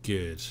 which is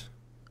good.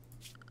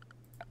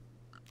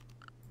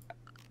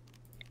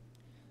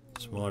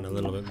 Let's mine a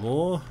little bit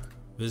more.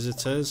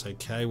 Visitors,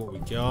 okay, what we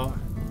got?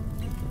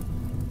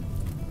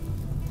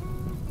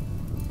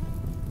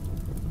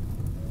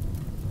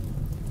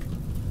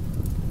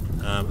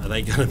 Are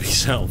they going to be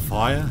set on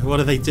fire? What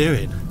are they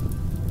doing?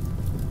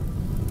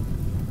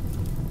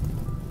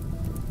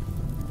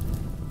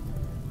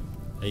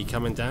 Are you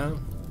coming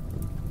down?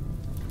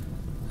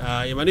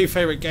 You're my new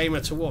favourite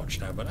gamer to watch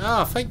now, but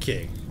thank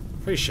you.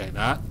 Appreciate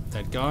that,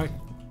 dead guy.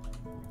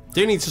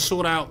 Do need to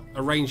sort out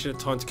arranging a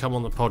time to come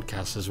on the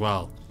podcast as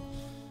well.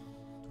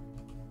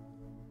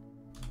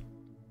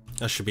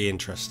 That should be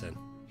interesting.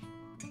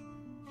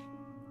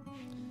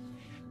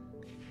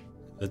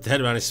 The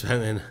dead man is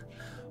spending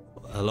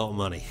a lot of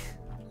money.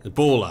 The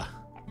baller.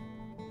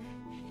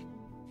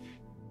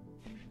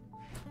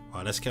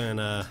 Right, let's go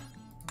and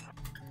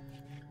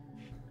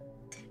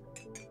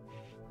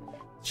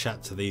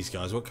chat to these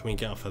guys. What can we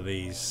get off of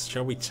these?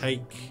 Shall we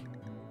take...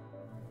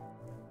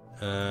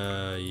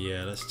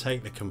 yeah, let's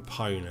take the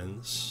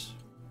components.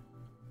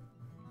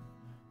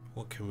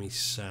 What can we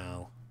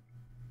sell?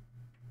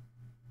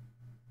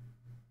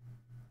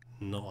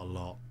 Not a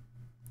lot.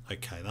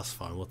 Okay, that's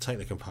fine. We'll take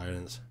the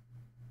components.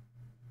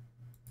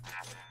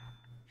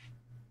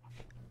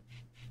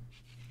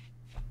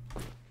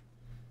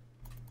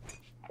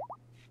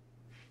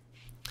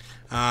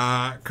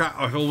 Crap,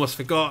 I've almost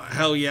forgot.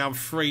 Hell yeah, I'm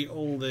free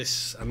all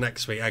this and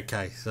next week.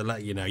 Okay, so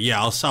let you know.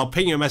 Yeah, I'll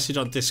ping you a message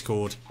on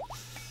Discord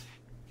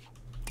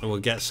and we'll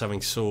get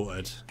something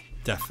sorted.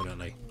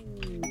 Definitely.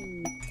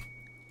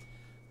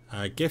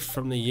 Gift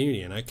from the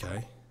Union.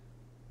 Okay.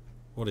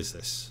 What is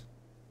this?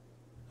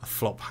 A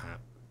flop hat.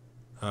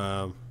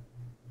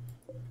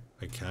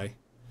 Okay.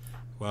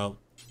 Well,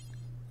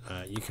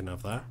 you can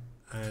have that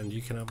and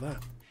you can have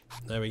that.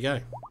 There we go.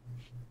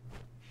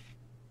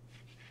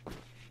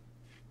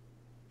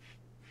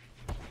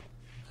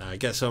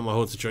 Get some of my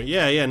horde to join.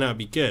 Yeah, no, it'd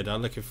be good.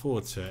 I'm looking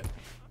forward to it.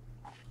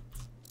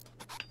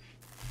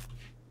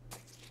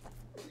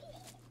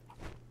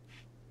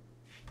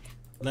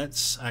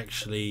 Let's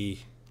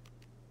actually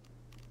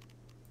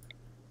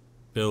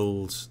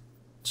build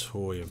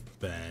Toy a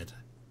bed.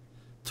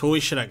 Toy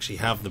should actually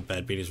have the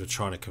bed because we're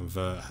trying to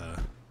convert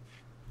her.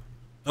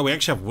 Oh, we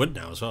actually have wood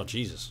now as well.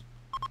 Jesus.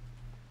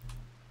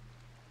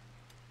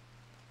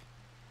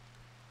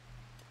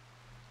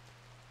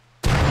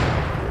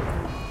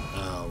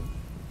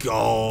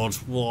 God,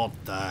 what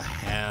the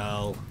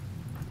hell?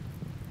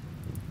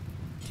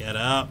 Get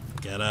up,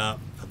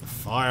 put the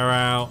fire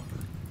out.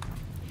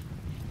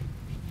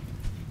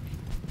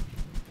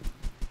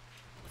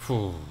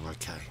 Whew,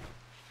 okay.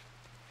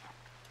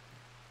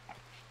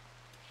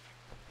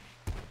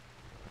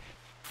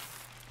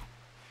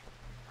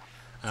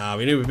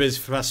 We knew we were busy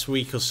for the past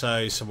week or so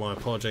I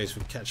apologise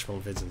for catching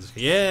up on vids.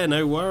 Yeah,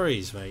 no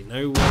worries, mate.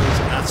 No worries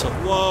at all.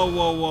 Whoa,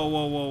 whoa, whoa,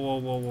 whoa, whoa, whoa,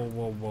 whoa, whoa,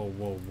 whoa, whoa,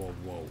 whoa, whoa,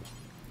 whoa.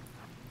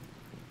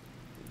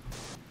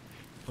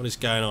 What is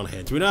going on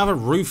here? Do we not have a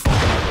roof on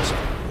this?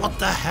 What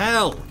the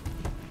hell?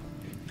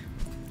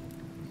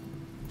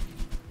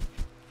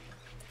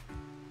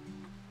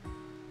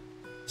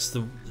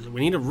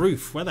 We need a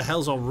roof. Where the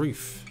hell's our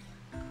roof?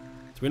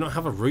 Do we not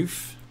have a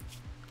roof?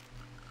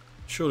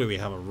 Surely we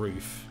have a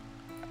roof.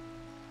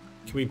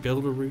 Can we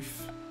build a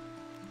roof?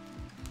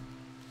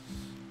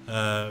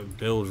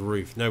 Build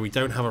roof. No, we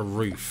don't have a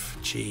roof.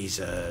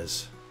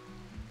 Jesus.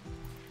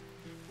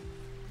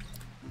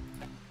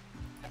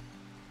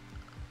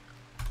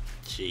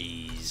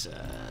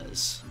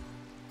 Jesus.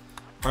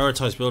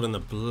 Prioritize building the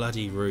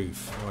bloody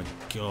roof. Oh my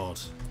god.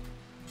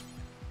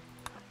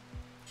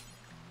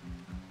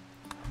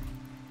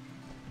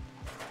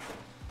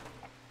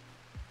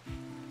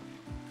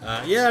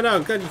 Yeah, no,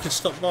 I'm glad you could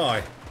stop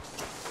by.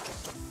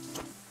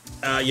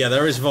 Yeah,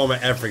 there is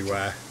vomit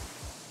everywhere.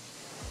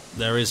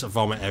 There is a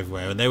vomit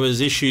everywhere. There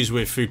was issues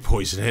with food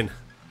poisoning.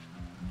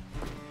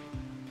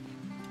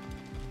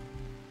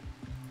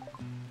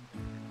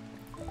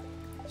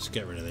 Let's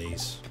get rid of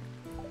these.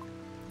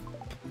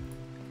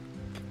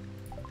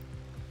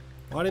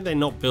 Why did they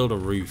not build a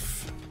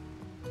roof?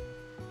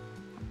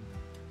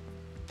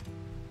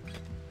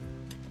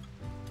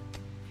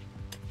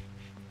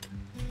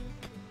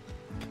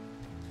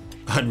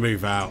 I'd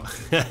move out.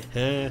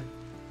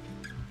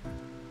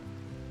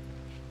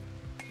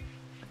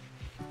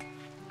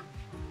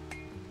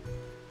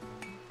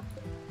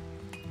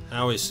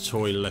 How is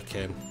Toy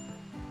looking?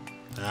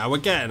 We're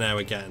getting there,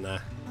 we're getting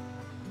there.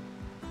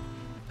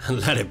 And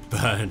let it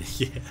burn,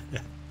 yeah.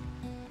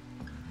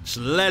 Just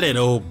let it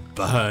all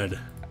burn.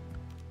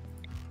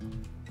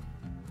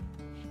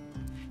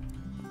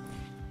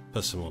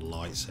 Put some more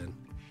lights in.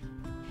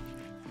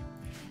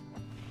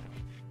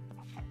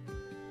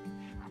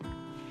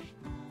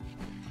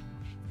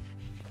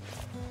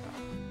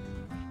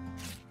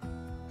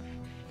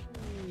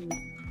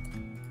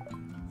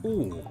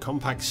 Ooh,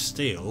 compact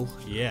steel,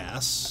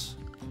 yes.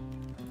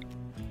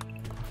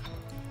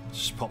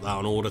 Just pop that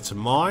on order to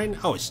mine.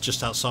 Oh, it's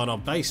just outside our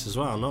base as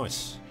well,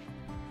 nice.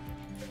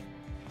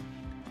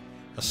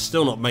 That's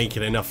still not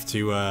making enough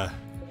to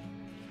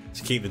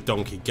keep the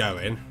donkey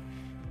going.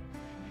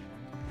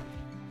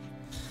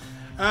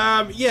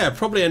 Yeah,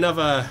 probably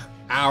another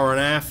hour and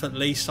a half at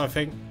least, I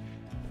think.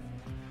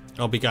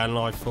 I'll be going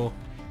live for.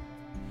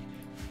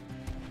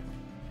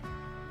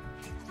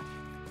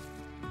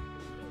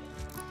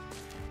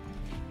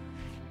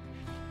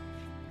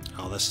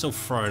 Oh, they're still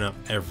throwing up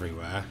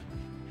everywhere.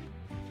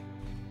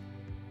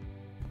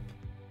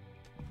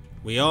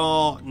 We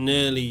are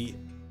nearly...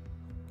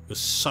 We're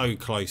so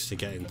close to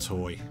getting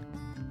Toy.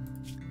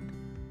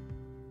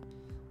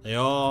 They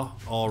are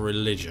our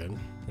religion,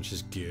 which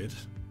is good.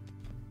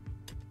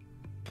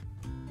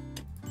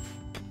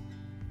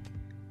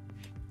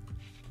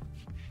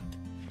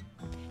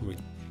 We're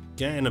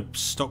getting a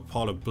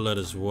stockpile of blood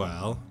as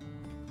well,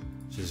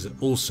 which is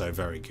also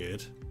very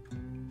good.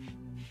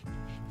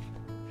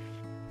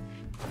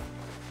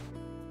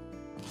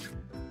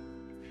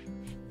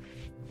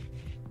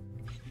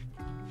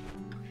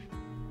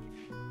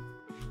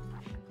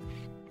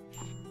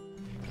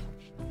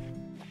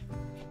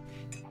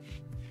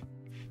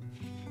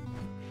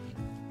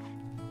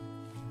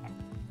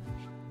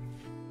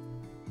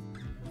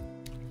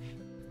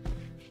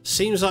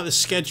 Seems like the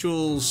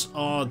schedules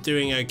are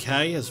doing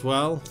okay as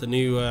well. The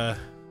new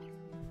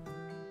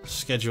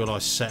schedule I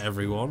set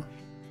everyone.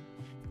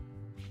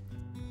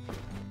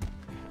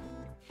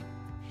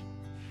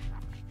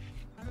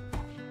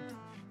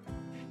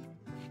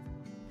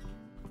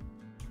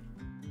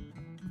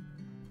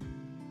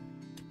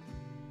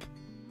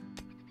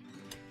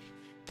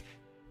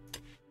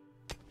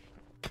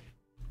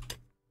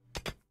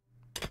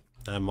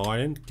 They're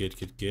mining. Good,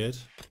 good, good.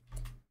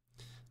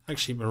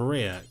 Actually,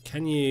 Maria,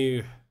 can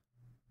you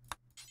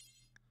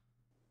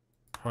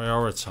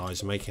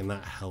prioritize making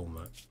that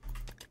helmet?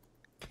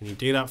 Can you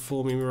do that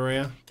for me,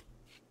 Maria?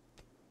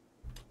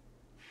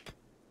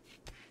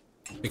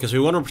 Because we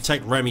want to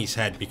protect Remy's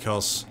head,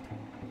 because,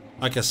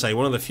 like I say,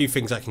 one of the few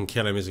things that can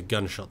kill him is a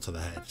gunshot to the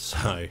head,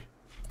 so...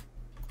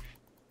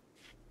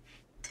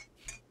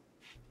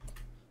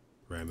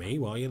 Remy,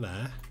 while you're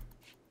there,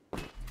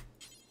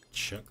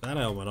 chuck that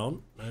helmet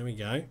on. There we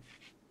go.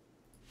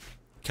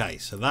 Okay,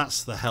 so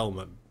that's the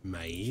helmet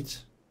made.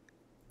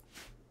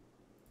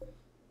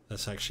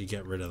 Let's actually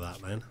get rid of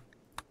that then.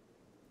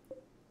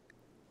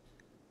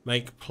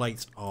 Make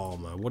plate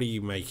armor. What are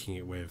you making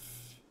it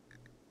with?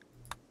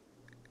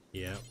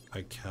 Yeah,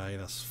 okay,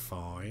 that's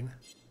fine.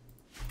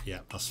 Yeah,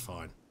 that's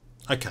fine.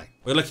 Okay,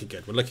 we're looking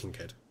good, we're looking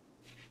good.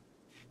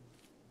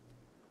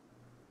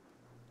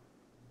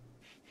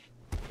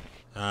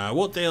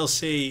 What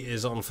DLC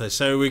is on for this?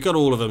 So we've got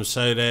all of them.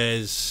 So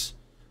there's...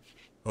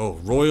 Oh,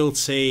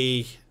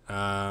 royalty.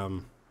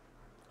 Oh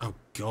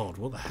god,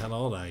 what the hell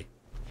are they?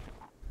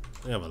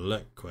 Let me have a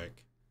look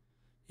quick.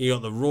 You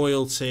got the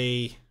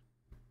royalty.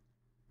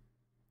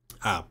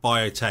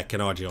 Biotech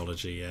and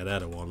ideology. Yeah,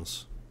 they're the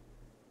ones.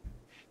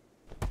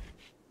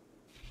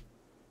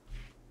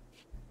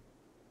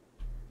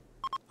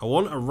 I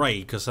want a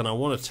raid because then I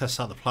want to test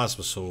out the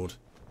plasma sword.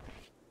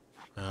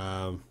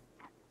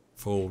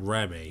 For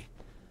Remy.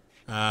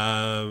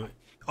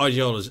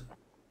 Idealism.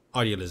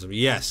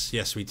 Yes,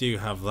 yes, we do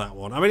have that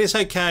one. I mean, it's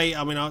okay.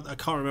 I mean, I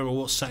can't remember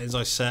what settings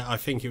I set. I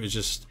think it was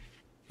just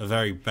a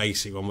very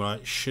basic one, but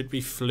it should be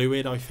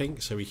fluid, I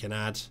think, so we can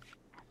add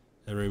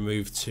and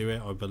remove to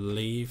it, I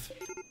believe.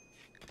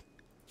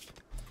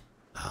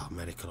 Oh,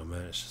 medical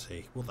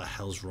emergency. What the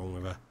hell's wrong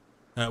with her?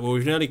 Well,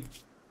 we've nearly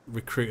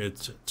recruited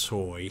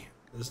Toy.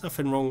 There's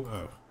nothing wrong.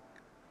 Oh.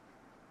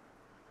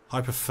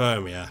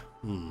 Hypothermia.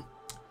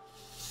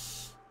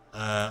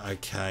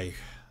 Okay.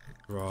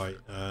 Right.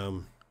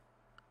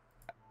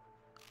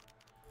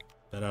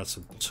 Better add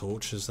some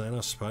torches then,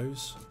 I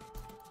suppose.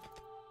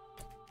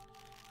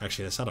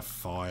 Actually, let's add a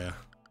fire.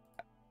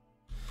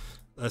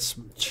 Let's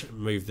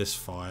move this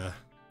fire.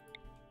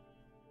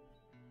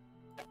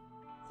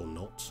 Or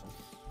not.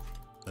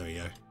 There we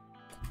go.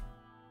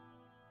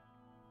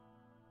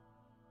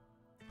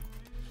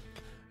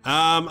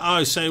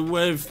 Oh, so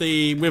with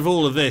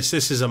all of this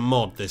is a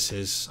mod. This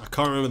is, I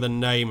can't remember the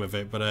name of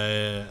it, but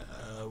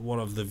one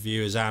of the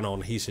viewers,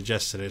 Anon, he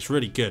suggested it. It's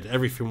really good.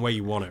 Everything where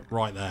you want it,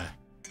 right there.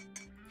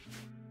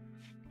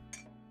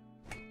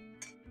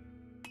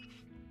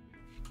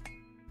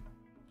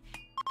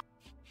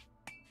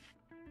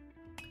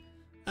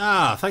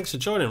 Ah, thanks for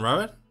joining,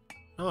 Rowan.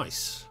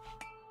 Nice.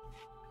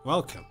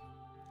 Welcome.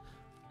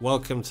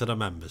 Welcome to the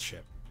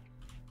membership.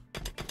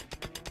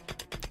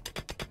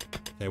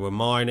 Okay, we're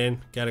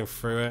mining, getting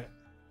through it.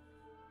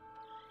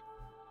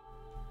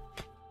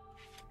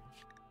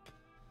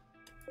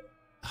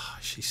 Oh,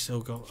 she's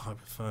still got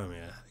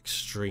hypothermia.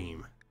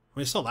 Extreme. I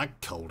mean, it's not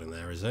that cold in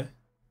there, is it?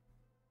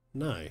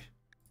 No.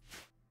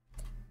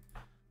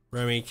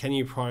 Remy, can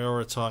you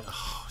prioritise...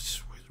 Oh,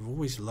 we're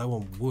always low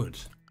on wood.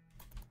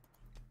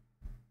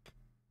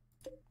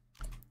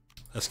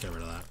 Let's get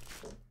rid of that.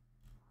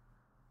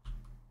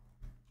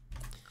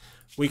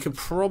 We could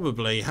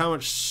probably... How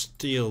much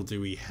steel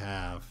do we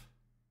have?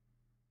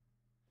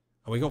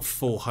 Oh, we got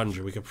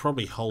 400. We could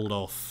probably hold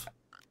off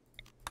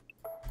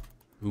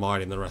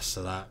mining the rest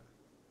of that.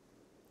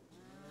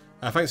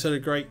 Thanks for the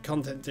great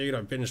content, dude.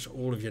 I binged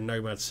all of your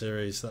Nomad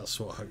series. That's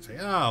what hooked me.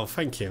 Oh,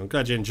 thank you. I'm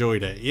glad you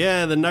enjoyed it.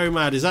 Yeah, the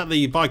Nomad. Is that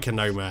the Biker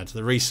Nomad?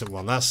 The recent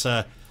one. That's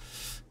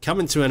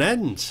coming to an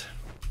end.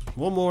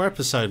 One more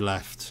episode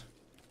left.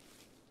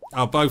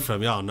 Oh, both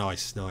of them. Oh,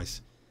 nice,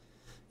 nice.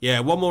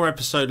 Yeah, one more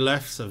episode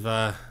left of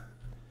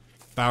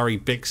Barry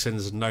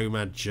Bixon's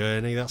Nomad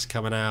Journey. That's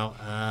coming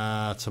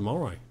out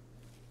tomorrow.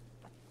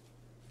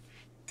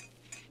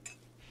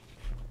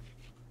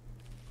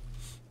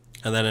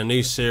 And then a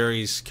new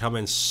series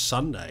coming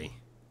Sunday,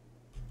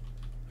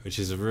 which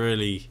is a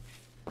really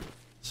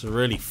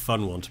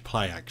fun one to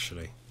play,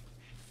 actually.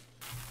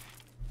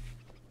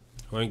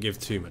 I won't give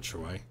too much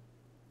away.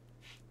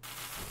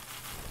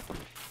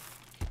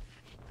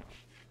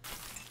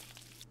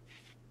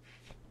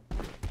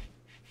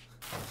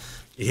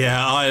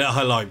 Yeah,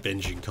 I like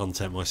binging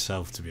content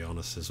myself, to be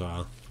honest, as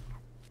well.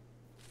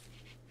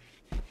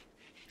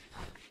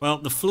 Well,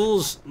 the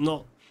floor's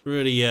not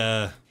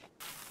really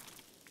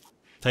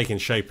taking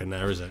shape in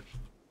there, is it?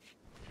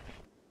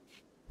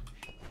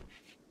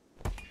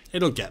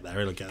 It'll get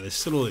there, it'll get there. There's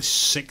still all this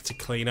sick to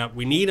clean up.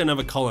 We need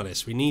another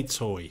colonist. We need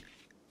Toy.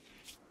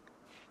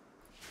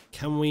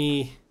 Can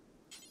we...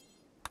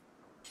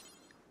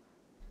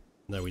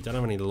 No, we don't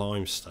have any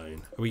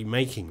limestone. Are we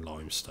making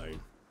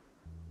limestone?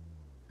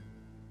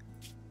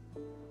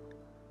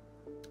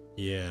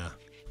 Yeah.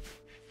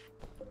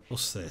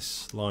 What's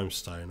this?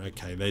 Limestone.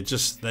 Okay, they're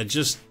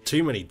just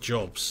too many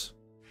jobs.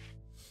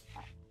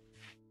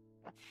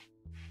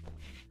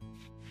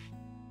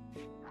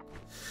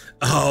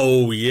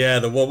 Oh yeah,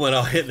 the one when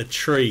I hit the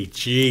tree.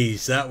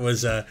 Jeez, that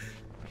was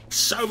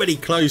so many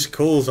close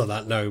calls on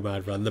that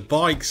Nomad run. The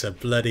bikes are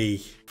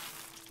bloody...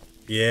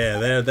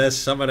 Yeah, they're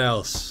someone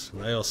else.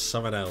 They are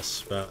someone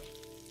else, but...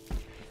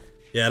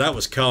 Yeah, that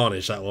was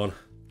carnage, that one.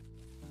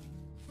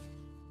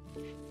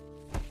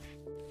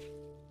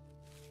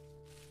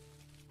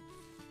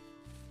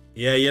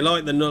 Yeah, you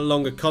like the no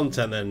longer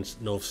content then,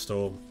 North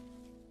Storm.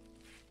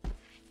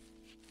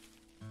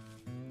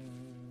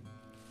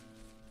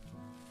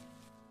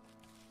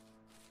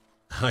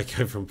 I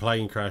go from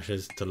plane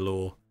crashes to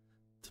lore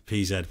to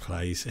PZ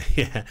plays.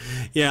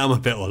 yeah, I'm a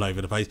bit all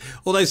over the place.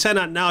 Although saying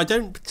that now, I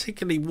don't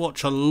particularly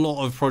watch a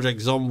lot of Project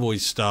Zomboid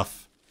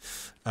stuff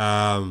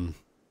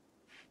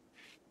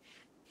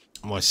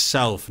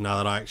myself now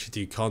that I actually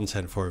do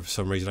content for it for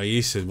some reason. I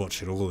used to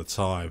watch it all the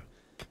time.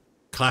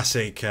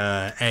 Classic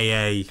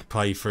AA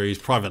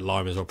playthroughs, Private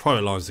Lime as well.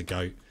 Private Lime's the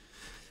GOAT.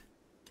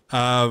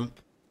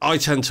 I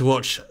tend to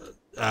watch...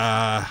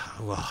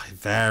 well, it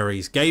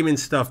varies. Gaming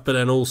stuff, but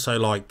then also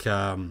like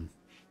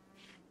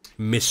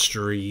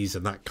mysteries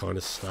and that kind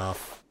of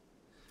stuff.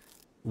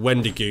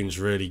 Wendigoon's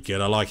really good.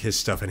 I like his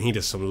stuff, and he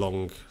does some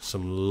long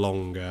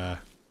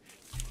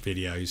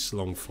videos,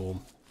 long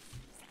form.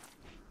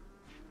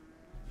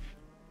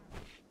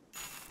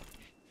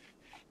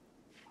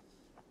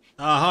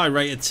 Hi,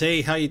 Rated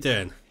T. How you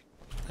doing?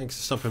 Thanks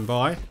for stopping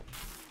by.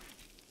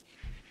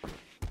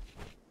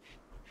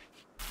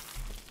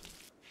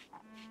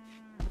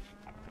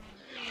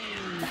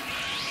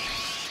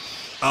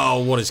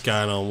 Oh, what is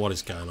going on? What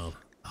is going on?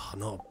 Oh,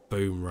 not a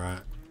boom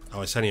rat.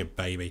 Oh, it's only a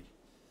baby.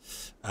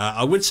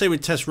 I would say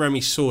we'd test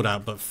Remy's sword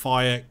out, but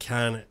fire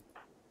can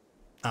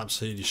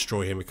absolutely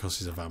destroy him because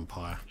he's a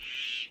vampire.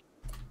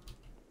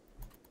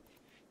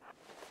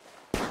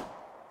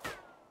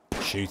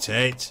 Shoot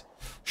it.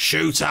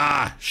 Shoot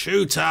her!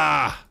 Shoot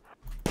her!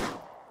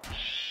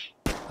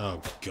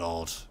 Oh,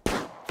 God.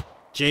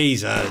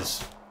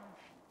 Jesus.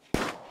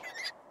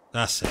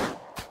 That's it.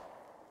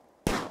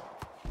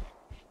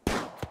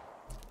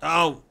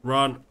 Oh,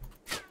 run.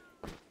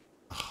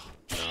 Oh,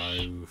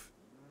 no.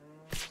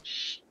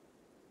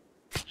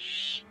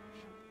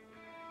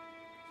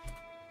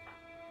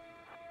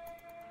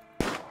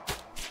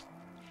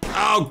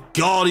 Oh,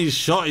 God, he's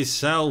shot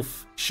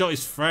himself. shot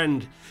his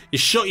friend. He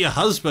shot your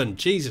husband.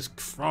 Jesus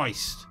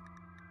Christ.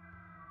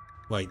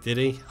 Wait, did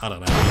he? I don't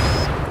know.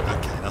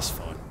 Okay, that's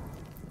fine.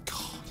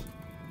 God.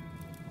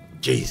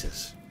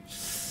 Jesus.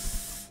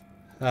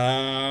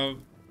 I've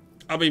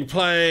been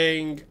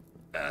playing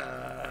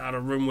out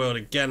of RIMWORLD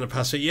again the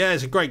past week. Yeah,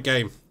 it's a great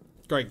game.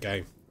 Great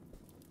game.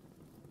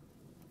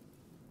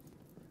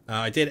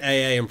 I did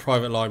AA and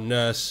Private Line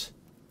Nurse,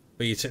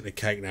 but you took the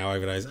cake now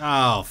over those.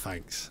 Oh,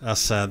 thanks.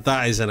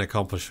 That is an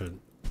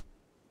accomplishment.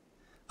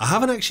 I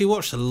haven't actually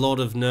watched a lot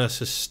of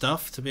Nurse's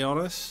stuff, to be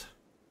honest.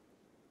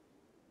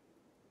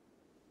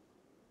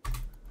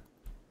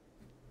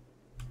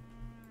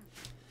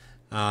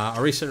 I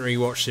recently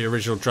watched the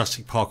original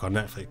Jurassic Park on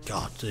Netflix.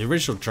 God, the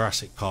original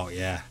Jurassic Park,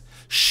 yeah.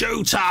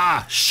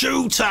 Shooter!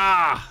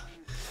 Shooter!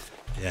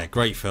 Yeah,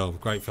 great film,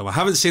 great film. I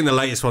haven't seen the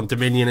latest one,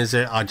 Dominion, is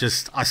it? I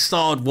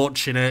started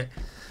watching it,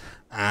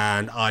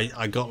 and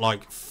I got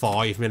like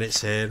 5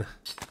 minutes in,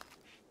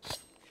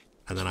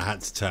 and then I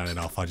had to turn it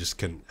off. I just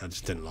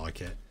didn't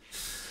like it.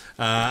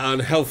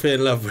 Unhealthy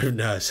in love with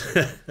Nurse.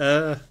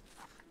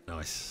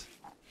 Nice.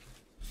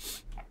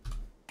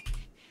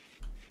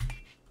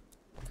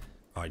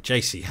 Alright,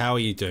 JC, how are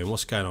you doing?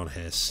 What's going on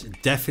here?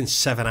 Death in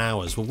 7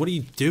 hours. Well, what are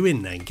you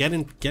doing then? Get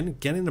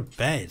into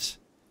bed.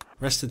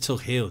 Rest until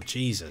healed.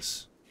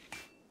 Jesus.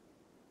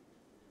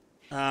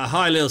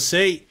 Hi, Lil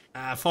C.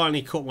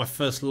 Finally caught my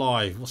first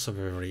live. What's up,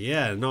 everybody?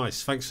 Yeah,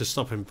 nice. Thanks for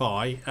stopping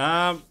by.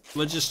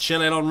 We're just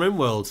chilling on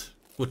RIMWORLD.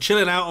 We're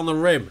chilling out on the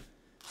Rim.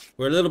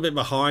 We're a little bit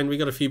behind. We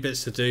got a few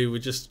bits to do. We're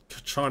just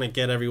trying to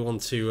get everyone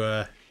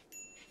to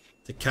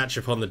catch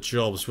up on the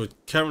jobs. We're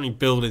currently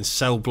building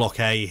cell block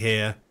A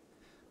here.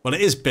 Well,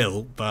 it is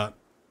built, but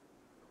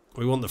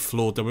we want the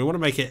floor done. We want to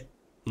make it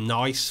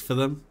nice for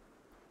them.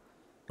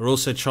 We're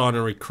also trying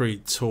to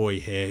recruit Toy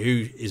here,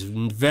 who is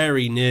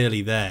very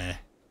nearly there.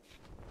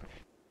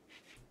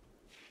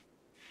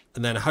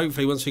 And then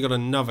hopefully once we've got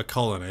another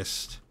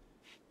colonist,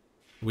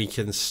 we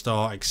can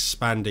start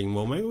expanding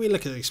more. Maybe we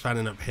look at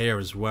expanding up here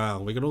as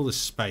well. We've got all this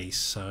space,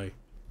 so...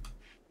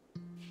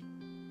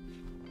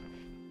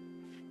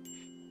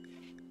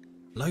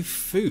 Low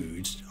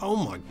food? Oh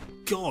my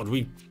god,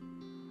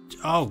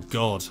 Oh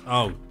god,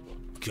 oh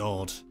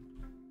god.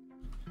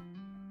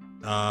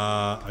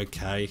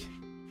 Okay.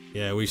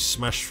 Yeah, we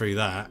smashed through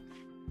that.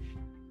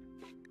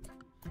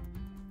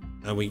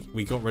 And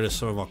we got rid of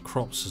some of our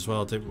crops as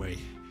well, didn't we?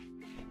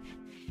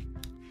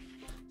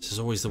 This is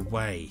always the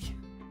way.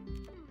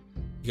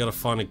 You gotta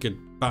find a good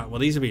well,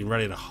 these have been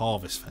ready to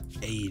harvest for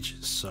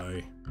ages,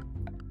 so...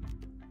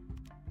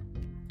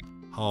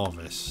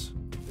 Harvest.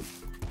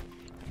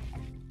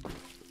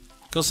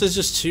 Because there's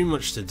just too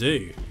much to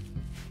do.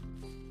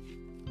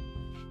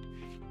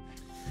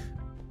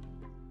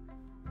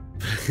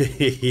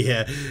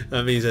 Yeah,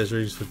 that means there's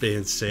rooms for B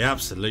and C,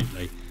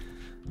 absolutely.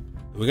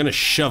 We're going to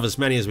shove as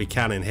many as we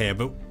can in here,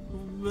 but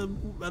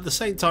at the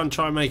same time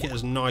try and make it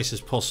as nice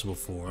as possible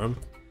for them.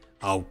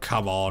 Oh,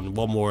 come on,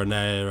 one more and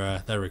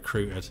they're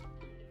recruited.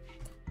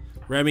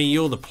 Remy,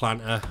 you're the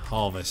planter.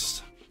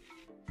 Harvest.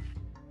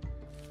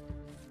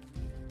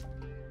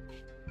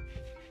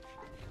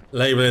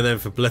 Labeling them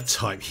for blood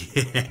type,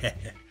 yeah.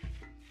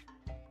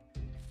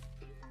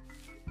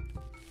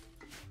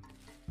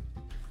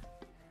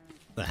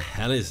 The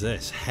hell is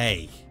this?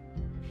 Hay.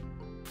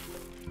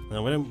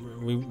 No,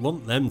 we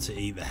want them to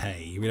eat the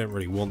hay. We don't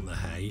really want the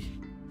hay.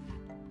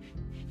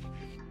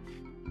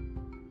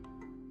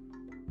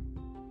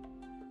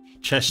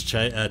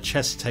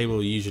 Chess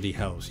table usually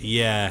helps.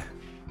 Yeah.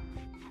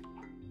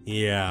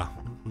 Yeah.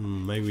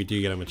 Maybe we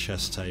do get them a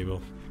chess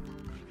table.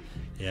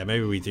 Yeah,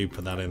 maybe we do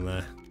put that in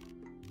there.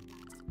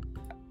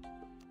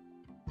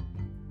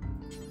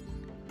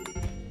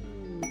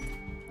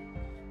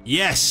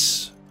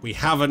 Yes! We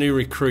have a new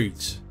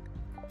recruit.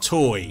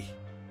 Toy.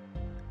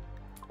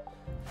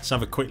 Let's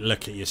have a quick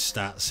look at your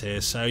stats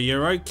here. So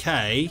you're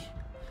okay.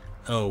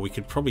 Oh, we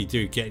could probably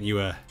do getting you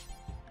a...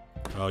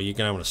 Oh, you're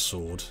going to have a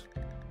sword.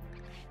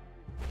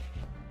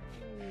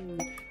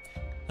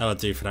 That'll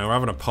do for now. We're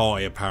having a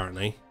party,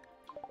 apparently.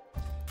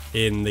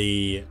 In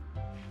the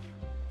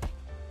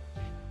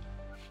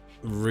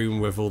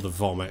room with all the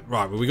vomit.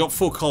 Right, well, we got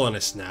 4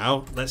 colonists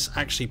now. Let's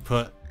actually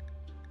put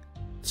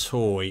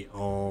Toy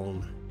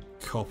on...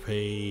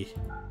 Copy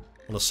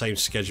on the same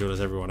schedule as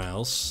everyone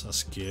else.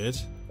 That's good.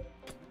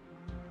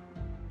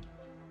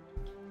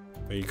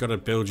 But you've got to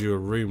build you a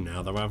room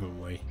now, though, haven't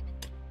we?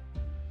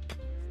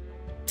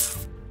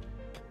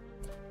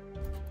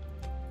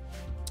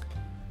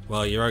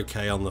 Well, you're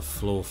okay on the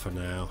floor for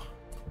now.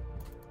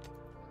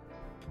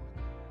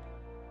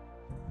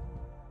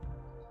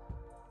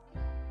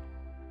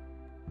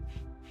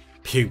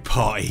 Puke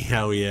party,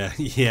 hell yeah,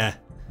 yeah.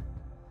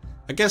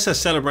 I guess they're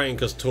celebrating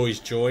because Toys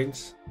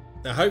joins.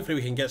 Now, hopefully,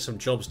 we can get some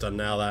jobs done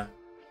now that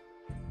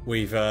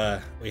we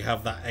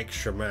have that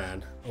extra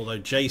man. Although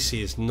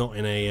JC is not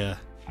in a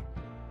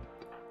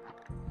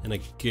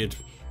good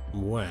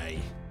way,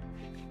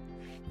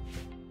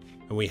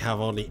 and we have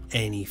hardly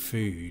any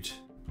food.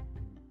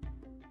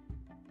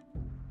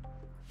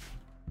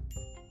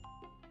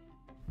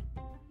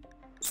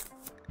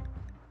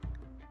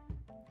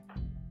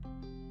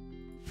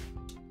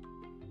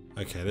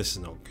 Okay, this is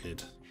not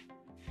good.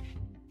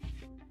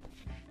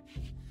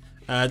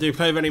 Do we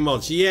play with any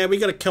mods? Yeah, we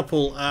got a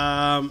couple.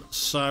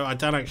 So I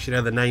don't actually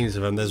know the names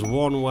of them. There's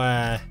one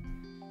where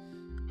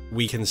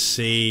we can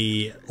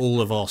see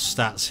all of our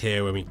stats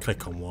here when we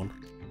click on one.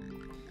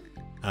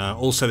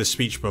 Also the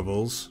speech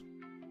bubbles.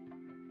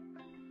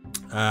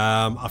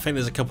 I think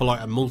there's a couple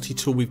like a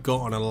multi-tool we've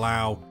got and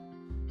allow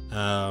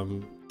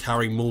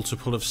carry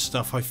multiple of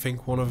stuff, I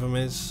think one of them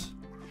is.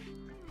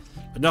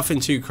 But nothing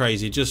too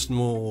crazy, just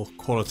more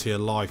quality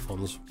of life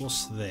ones.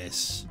 What's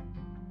this?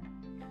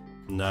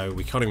 No,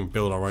 we can't even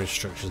build our own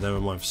structures, never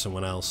mind for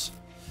someone else.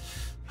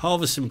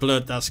 Harvesting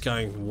blood, that's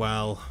going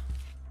well.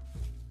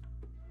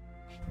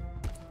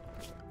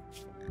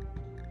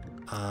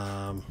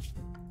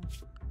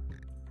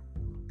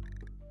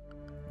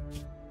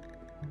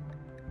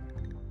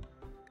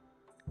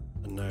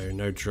 No,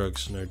 no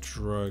drugs, no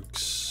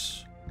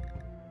drugs.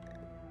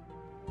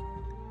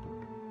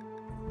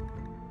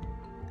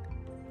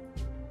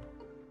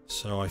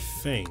 So I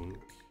think...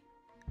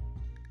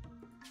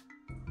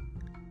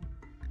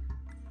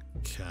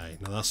 Okay,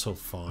 now that's all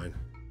fine.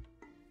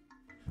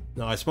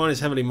 Nice, mine is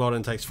heavily modded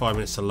and takes 5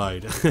 minutes to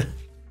load.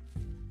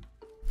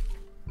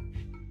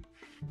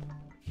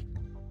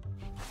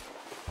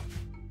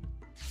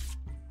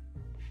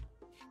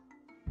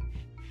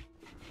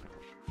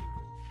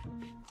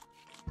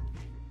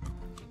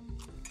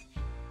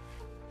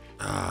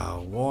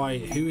 Why?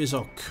 Who is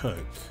our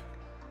cook?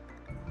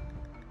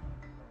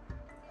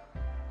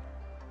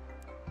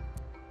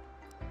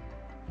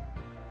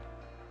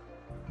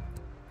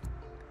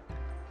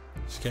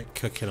 Let's get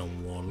cooking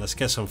on one. Let's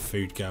get some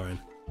food going.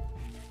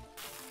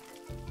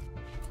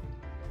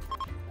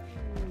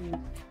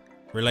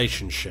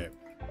 Relationship.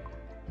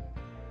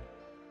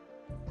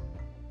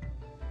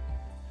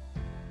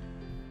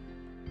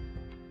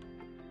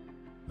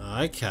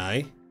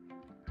 Okay.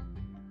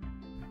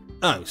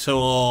 Oh,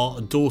 so our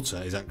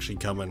daughter is actually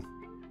coming.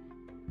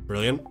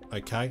 Brilliant.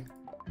 Okay.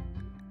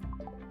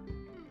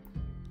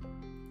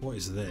 What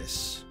is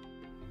this?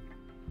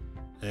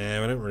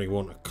 Yeah, we don't really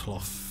want a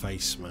cloth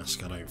face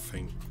mask, I don't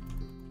think.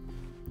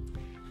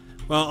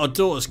 Well, our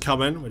daughter's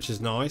coming, which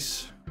is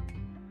nice.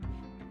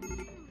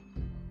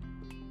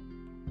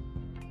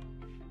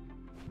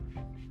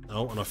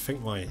 Oh, and I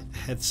think my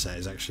headset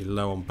is actually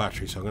low on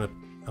battery, so I'm going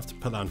to have to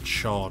put that on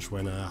charge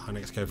when I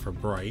next go for a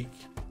break.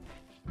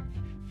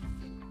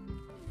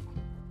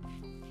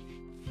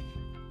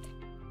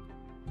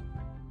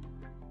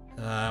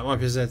 My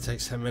PZ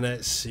takes 10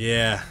 minutes.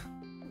 Yeah.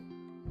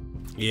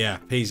 Yeah,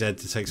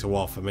 PZ takes a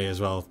while for me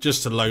as well,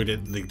 just to load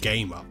the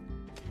game up.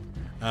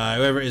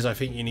 Whoever it is, I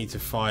think you need to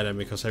fire them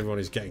because everyone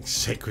is getting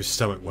sick with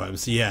stomach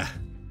worms. Yeah.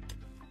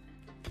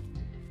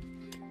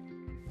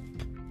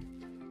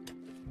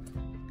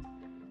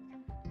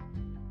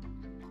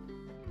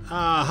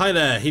 Hi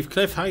there,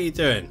 Heathcliff. How you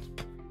doing?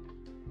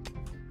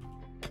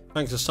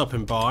 Thanks for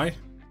stopping by.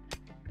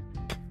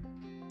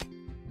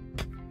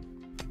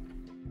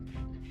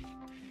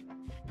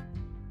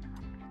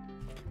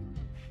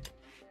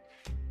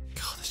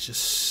 God, it's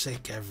just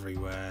sick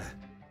everywhere.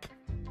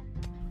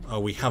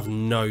 Oh, we have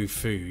no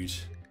food.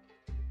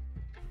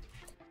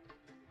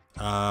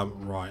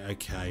 Right,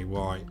 okay,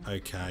 right,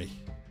 okay.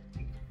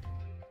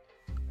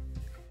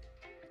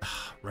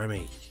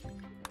 Remy,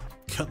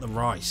 cut the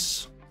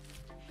rice.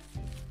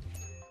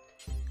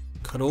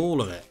 Cut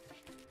all of it.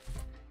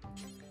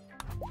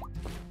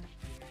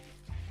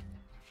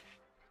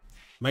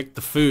 Make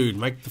the food,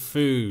 make the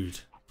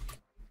food.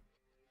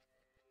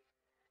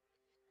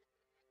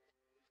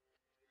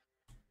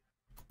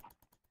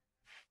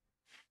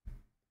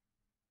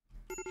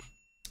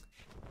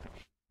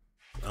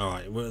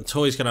 Alright, well,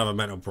 Toy's gonna have a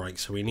mental break,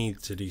 so we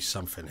need to do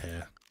something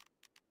here.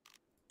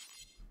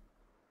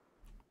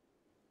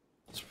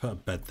 Let's put a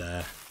bed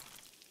there.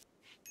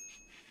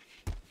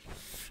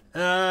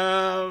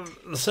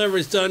 The server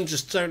is done,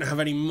 just don't have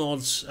any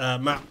mods,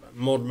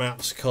 mod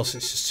maps, because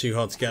it's just too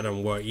hard to get them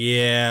to work.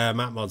 Yeah,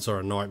 map mods are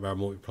a nightmare in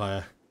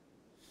multiplayer.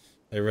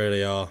 They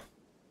really are.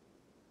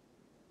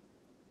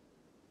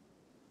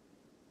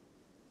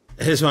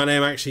 Is my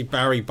name actually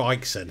Barry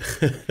Bikeson?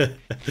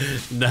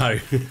 No.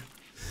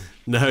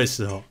 No, it's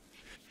not.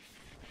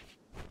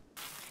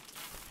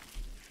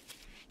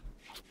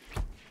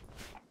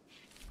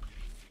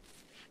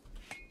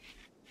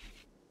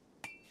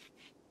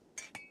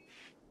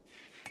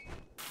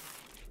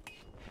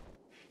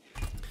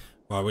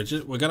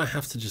 Right, we're gonna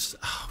have to just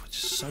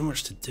just so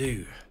much to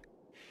do.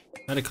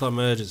 Medical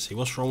emergency.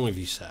 What's wrong with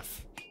you,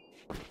 Seth?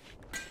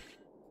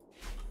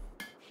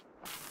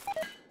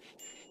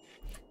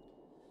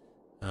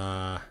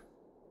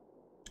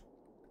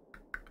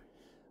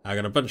 I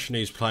got a bunch of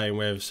news playing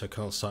with, so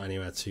can't start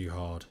anywhere too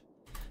hard.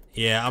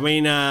 Yeah, I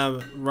mean,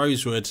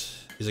 Rosewood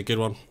is a good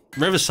one.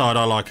 Riverside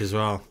I like as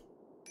well.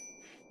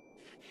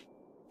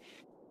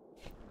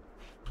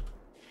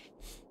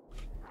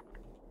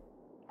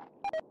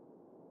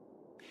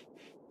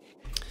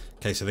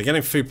 Okay, so they're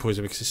getting food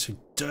poisoning because it's so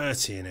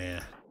dirty in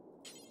here.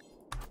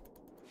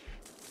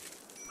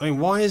 I mean,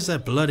 why is there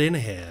blood in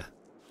here?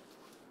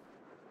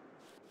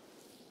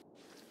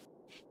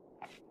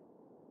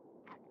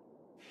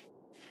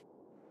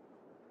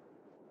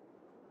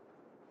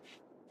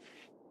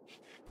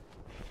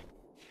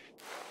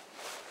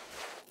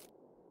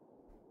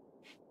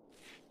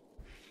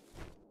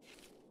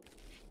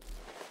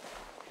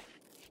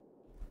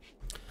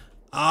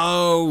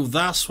 Oh,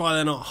 that's why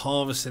they're not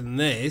harvesting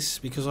this,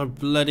 because I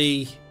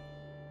bloody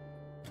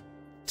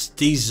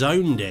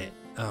de-zoned it.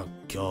 Oh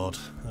god.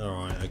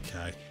 Alright,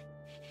 okay.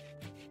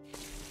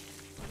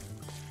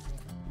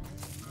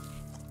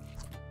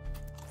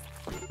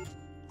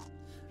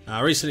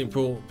 I recently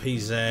bought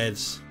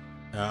PZs.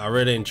 I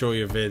really enjoy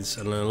your vids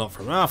and learn a lot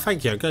from them. Oh,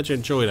 thank you. I'm glad you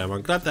enjoy them.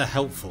 I'm glad they're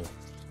helpful.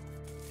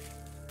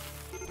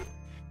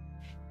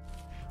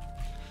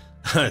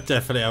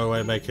 Definitely have a way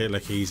to make it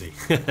look easy.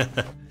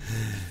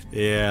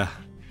 Yeah.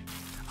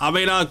 I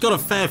mean, I've got a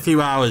fair few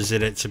hours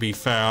in it, to be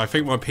fair. I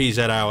think my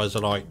PZ hours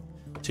are like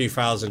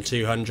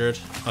 2,200,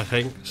 I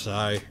think.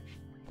 So,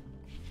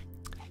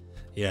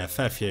 yeah,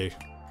 fair few.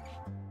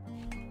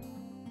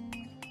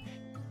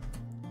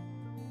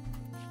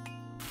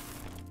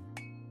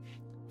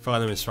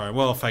 Find them inspiring.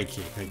 Well, thank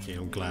you. Thank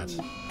you. I'm glad.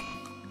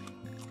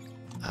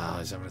 Ah,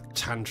 he's having a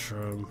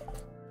tantrum.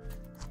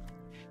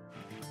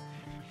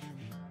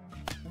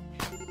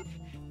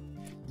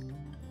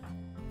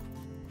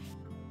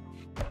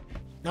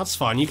 That's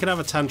fine. You can have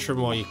a tantrum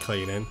while you're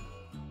cleaning.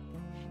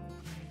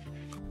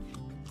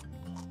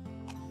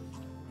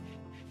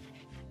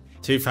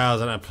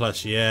 $2,000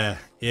 plus. Yeah.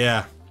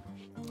 Yeah.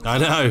 I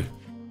know.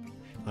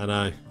 I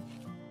know.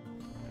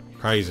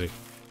 Crazy.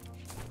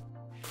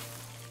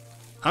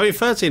 I mean,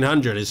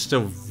 1,300 is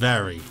still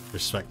very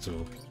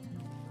respectable.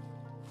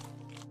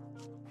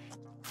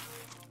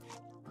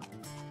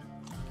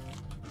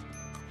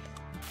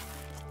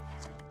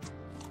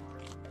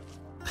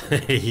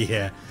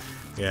 Yeah.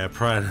 Yeah,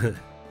 prime.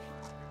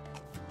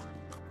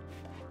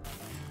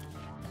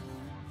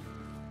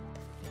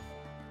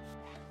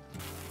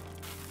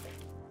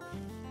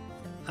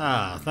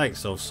 Ah,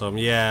 thanks, Awesome.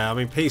 Yeah, I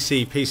mean,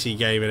 PC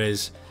gaming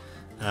is.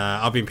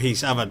 I've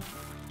had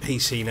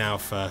PC now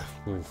for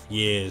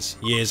years.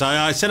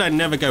 I said I'd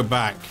never go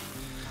back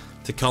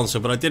to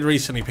console, but I did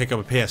recently pick up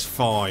a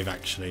PS5.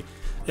 Actually,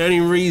 the only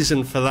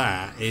reason for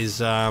that is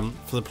for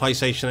the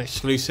PlayStation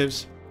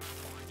exclusives.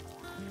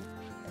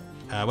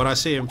 When I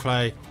see him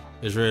play,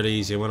 it's really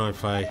easy. When I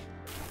play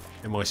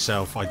it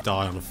myself, I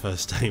die on the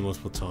first day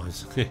multiple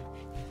times.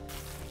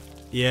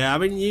 Yeah, I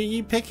mean,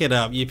 you pick it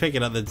up. You pick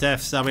it up. The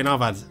deaths. I mean, I've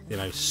had, you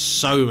know,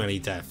 so many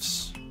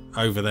deaths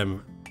over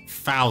them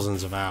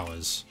thousands of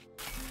hours.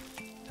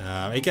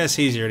 It gets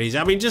easier and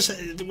easier. I mean,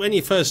 just when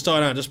you first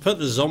start out, just put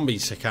the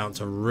zombies count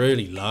to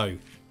really low,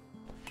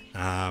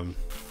 and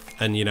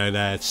you know,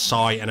 their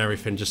sight and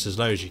everything just as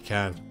low as you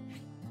can.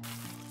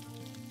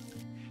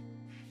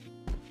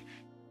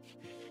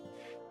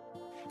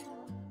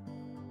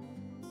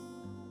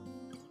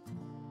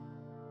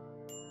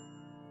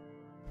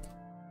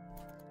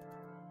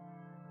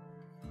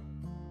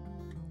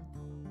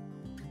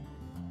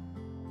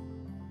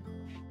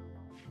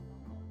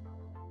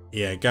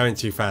 Yeah, going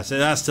too fast.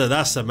 That's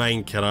the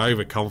main killer,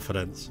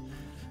 overconfidence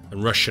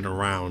and rushing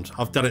around.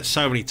 I've done it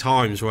so many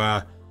times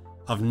where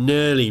I've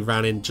nearly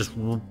ran in, just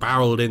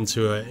barreled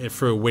into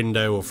through a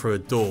window or through a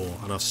door,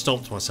 and I've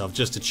stopped myself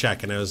just to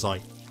check, and there was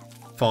like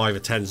 5 or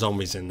 10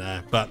 zombies in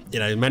there. But you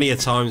know, many a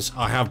times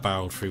I have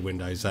barreled through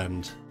windows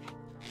and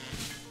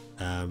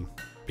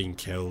been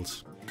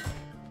killed.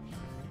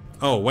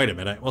 Oh, wait a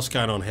minute, what's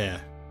going on here?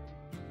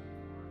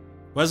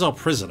 Where's our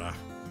prisoner?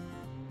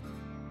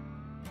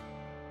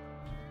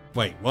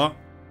 Wait, what?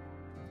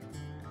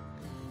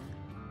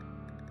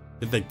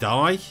 Did they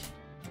die?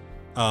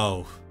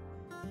 Oh.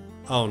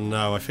 Oh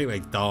no, I think they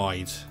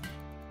died.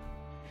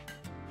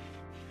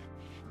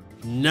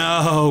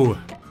 No!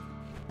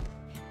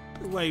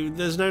 Wait,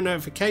 there's no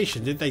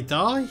notification. Did they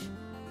die?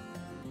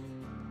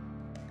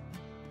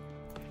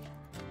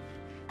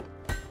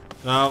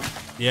 Oh,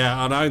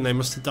 yeah, I know, they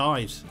must have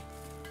died.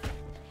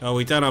 Oh,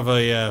 we don't have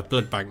a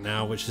blood bank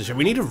now, which is...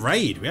 We need a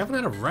raid. We haven't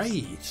had a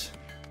raid.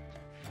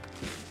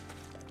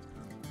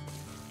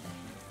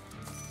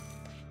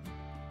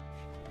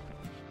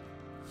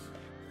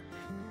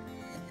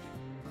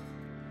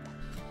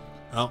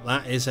 Oh,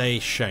 that is a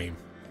shame.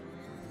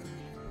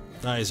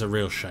 That is a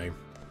real shame.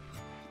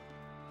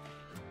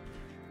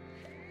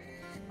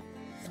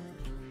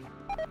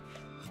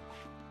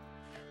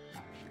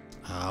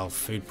 Oh,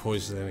 food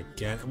poisoning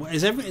again.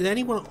 Is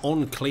anyone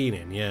on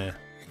cleaning? Yeah.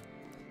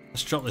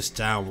 Let's drop this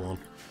down one.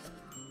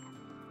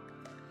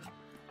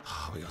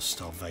 Oh, we got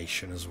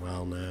starvation as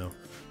well now.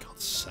 For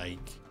God's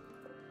sake.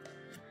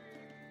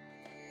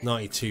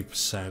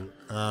 92%.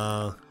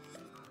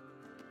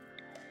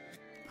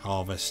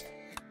 Harvest.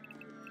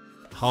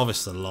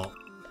 Harvest a lot.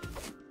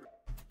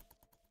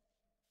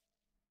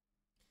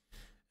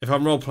 If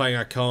I'm role-playing,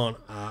 I can't.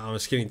 I'm a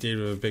skinny dude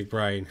with a big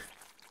brain.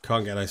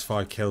 Can't get those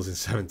 5 kills in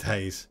 7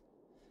 days.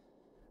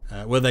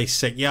 Were they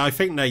sick? Yeah, I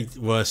think they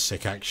were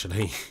sick,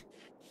 actually.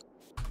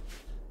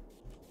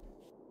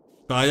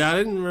 But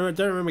I don't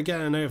remember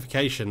getting a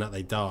notification that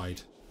they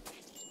died.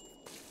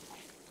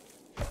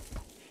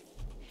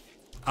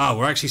 Oh,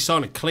 we're actually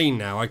starting to clean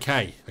now.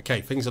 Okay,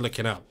 okay, things are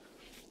looking up.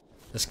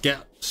 Let's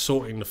get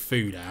sorting the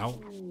food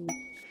out.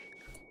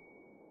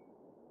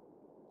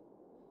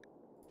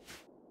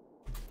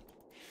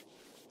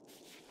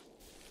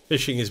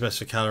 Fishing is best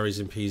for calories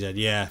in PZ.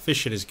 Yeah,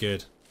 fishing is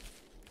good.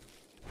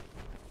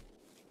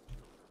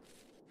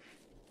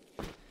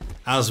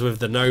 As with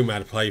the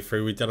Nomad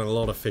playthrough, we've done a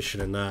lot of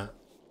fishing in that.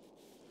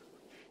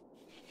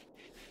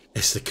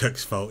 It's the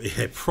cook's fault.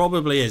 Yeah, it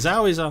probably is.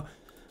 How is our...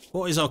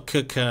 What is our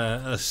cook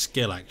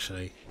skill,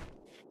 actually?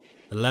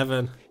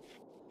 11.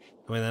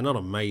 I mean, they're not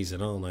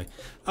amazing, are they?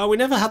 Oh, we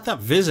never had that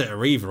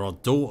visitor either, our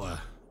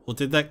daughter. Or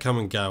did that come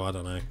and go? I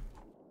don't know.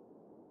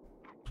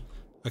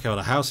 Okay, well,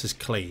 the house is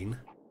clean.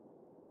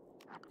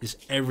 Is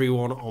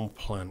everyone on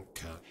plant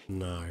cut?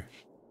 No.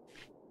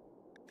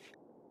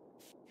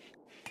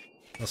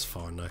 That's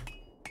fine, though.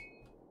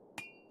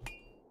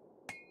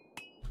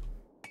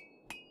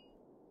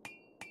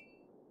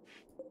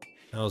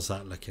 How's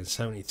that looking?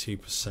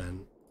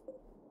 72%.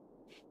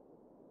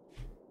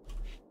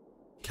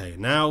 Okay,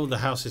 now the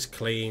house is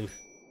clean.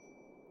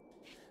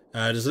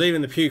 Does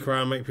leaving the puke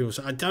around make people...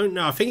 I don't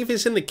know. I think if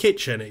it's in the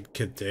kitchen, it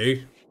could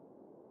do.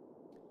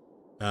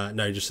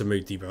 No, just a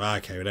mood debuff.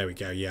 Okay, well, there we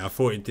go. Yeah, I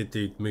thought it did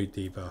do mood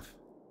debuff.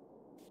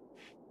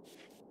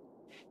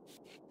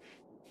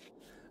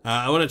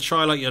 I want to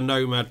try like your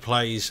Nomad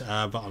plays,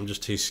 but I'm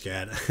just too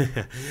scared.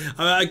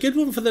 A good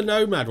one for the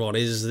Nomad one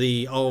is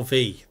the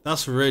RV.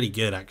 That's really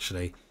good,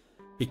 actually.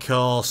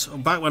 Because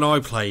back when I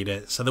played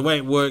it, so the way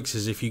it works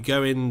is if you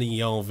go in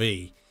the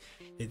RV,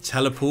 it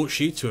teleports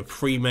you to a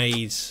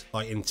pre-made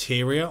like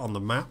interior on the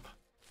map.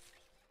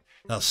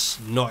 That's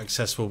not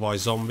accessible by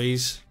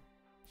zombies.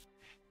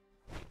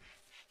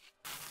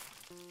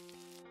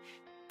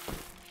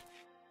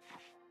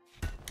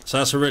 So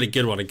that's a really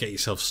good one to get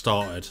yourself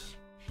started.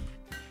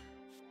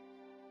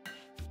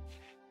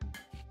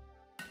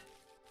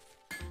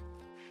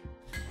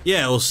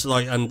 Yeah, also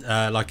like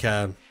like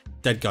a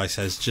dead guy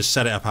says, just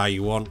set it up how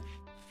you want.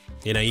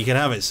 You know, you can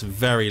have its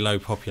very low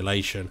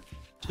population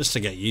just to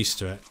get used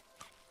to it.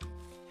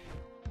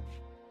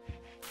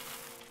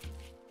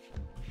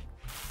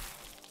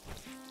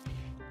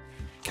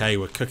 Okay,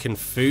 we're cooking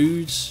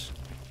foods.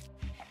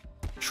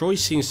 Troy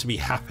seems to be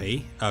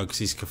happy. Oh, because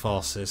he's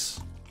catharsis.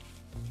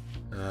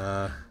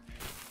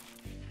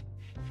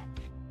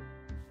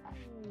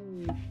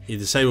 You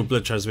disable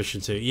blood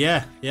transmission too.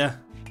 Yeah, yeah,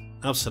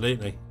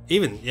 absolutely.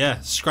 Even, yeah,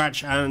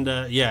 scratch and,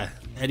 yeah,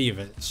 any of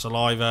it.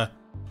 Saliva.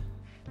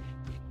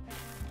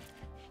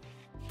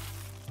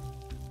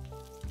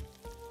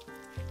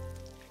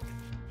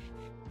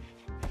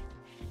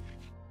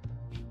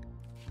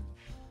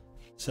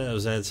 Set up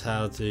Zeds,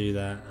 how to do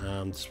that.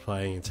 Just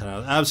playing in 10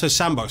 hours. So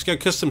sandbox, go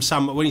custom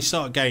sandbox. When you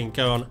start a game,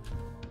 go on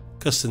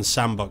custom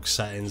sandbox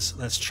settings.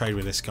 Let's trade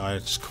with this guy. I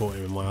just caught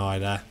him in my eye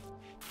there.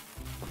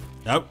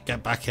 Nope,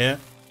 get back here.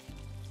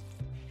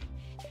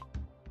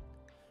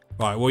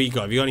 Right, what you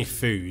got? Have you got any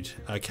food?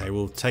 Okay,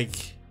 we'll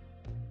take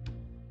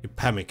your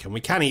pemmican. We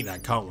can eat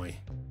that, can't we?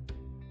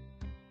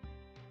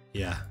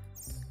 Yeah.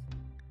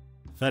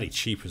 Very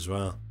cheap as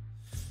well.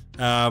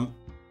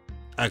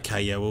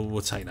 Okay, yeah,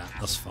 we'll take that.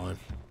 That's fine.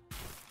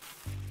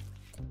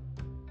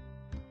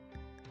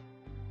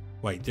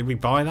 Wait, did we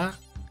buy that?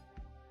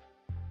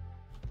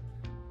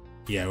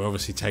 Yeah, we're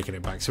obviously taking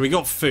it back. So we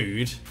got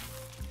food.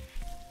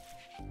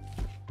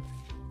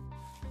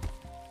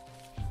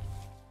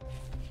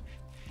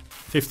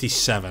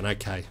 $57,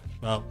 okay.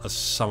 Well, that's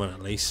something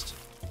at least.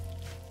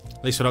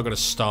 At least we're not going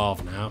to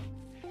starve now.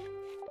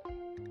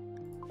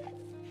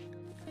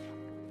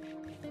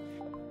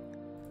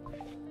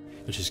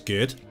 Which is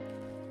good.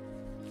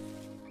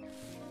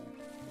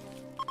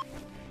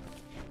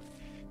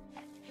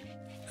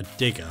 A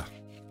digger.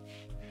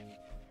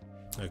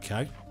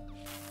 Okay.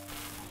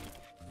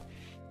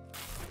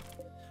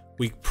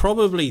 We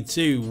probably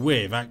do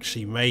with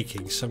actually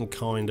making some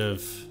kind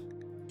of...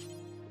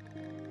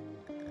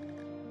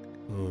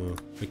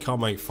 we can't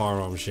make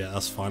firearms yet,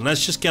 that's fine.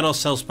 Let's just get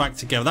ourselves back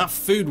together. That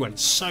food went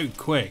so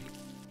quick.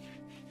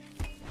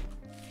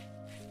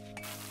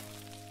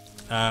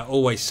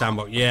 Always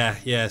sandbox. Yeah,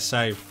 yeah,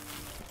 same.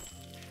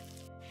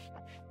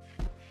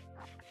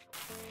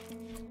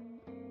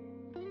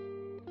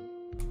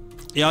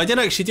 Yeah, I did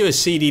actually do a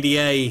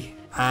CDDA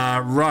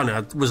run.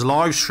 I was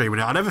live streaming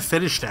it. I never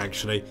finished it,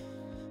 actually.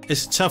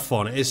 It's a tough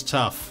one. It is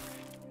tough.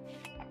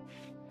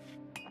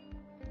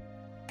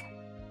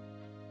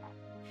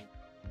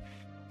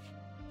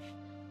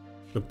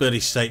 The bloody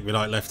steak we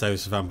like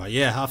leftovers of vampire.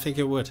 Yeah, I think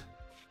it would.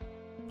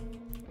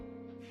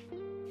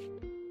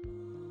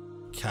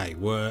 Okay,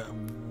 we're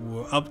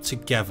up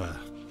together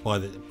by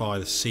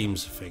the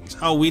seams of things.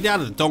 Oh, we had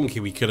a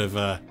donkey we could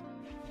have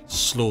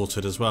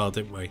slaughtered as well,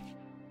 didn't we?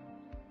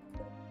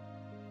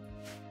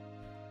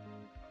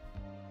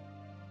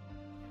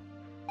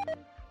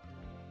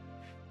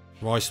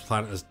 Rice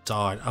plant has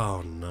died.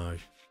 Oh no,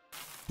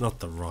 not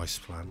the rice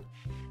plant.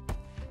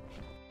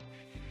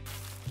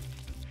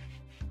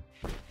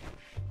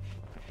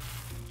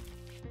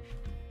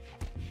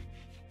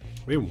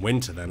 We're in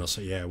winter then, or so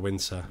yeah,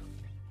 winter.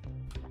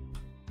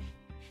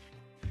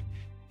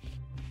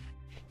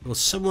 Will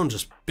someone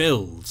just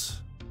build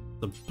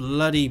the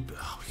bloody...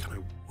 Oh, we got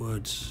no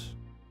wood.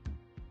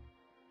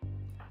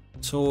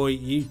 Toy,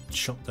 you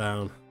chop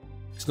down.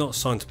 It's not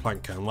assigned to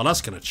plank cutting. Well,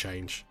 that's going to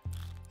change.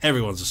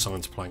 Everyone's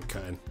assigned to plank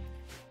cutting.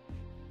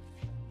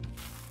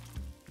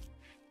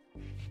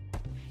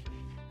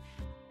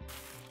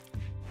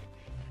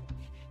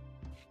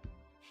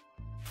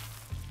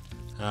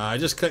 I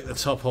just click the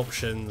top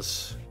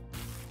options.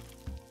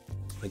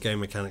 The game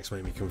mechanics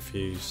make me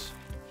confused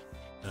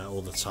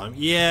all the time.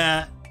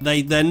 Yeah,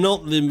 they're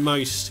not the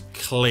most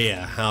clear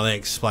how they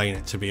explain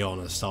it, to be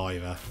honest,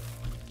 either.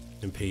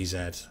 In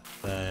PZ,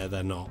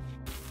 they're not.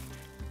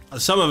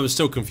 Some of them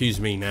still confuse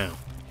me now.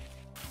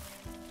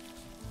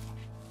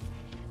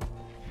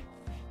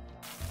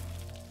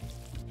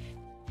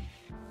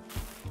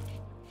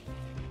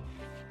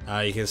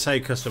 You can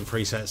save custom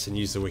presets and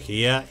use the wiki.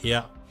 Yeah,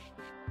 yeah.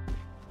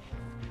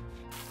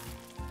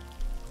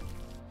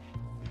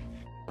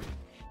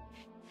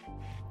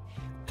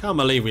 Can't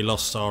believe we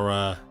lost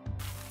our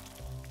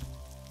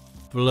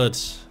blood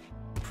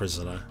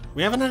prisoner.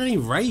 We haven't had any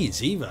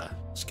raids either.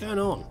 What's going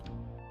on?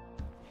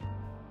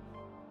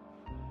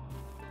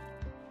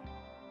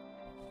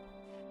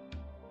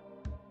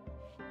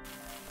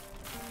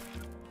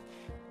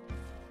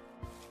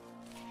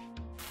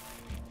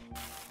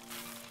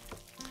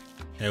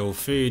 Yeah, well,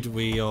 food,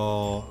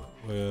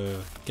 we're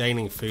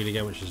gaining food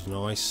again, which is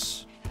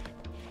nice.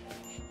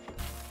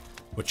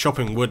 We're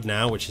chopping wood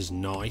now, which is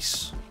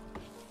nice.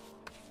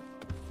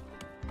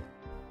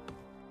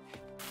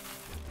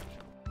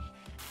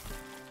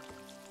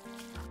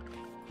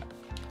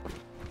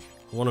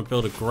 I want to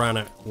build a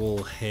granite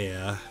wall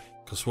here,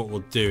 because what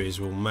we'll do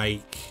is we'll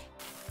make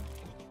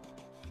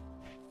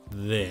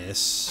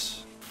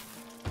this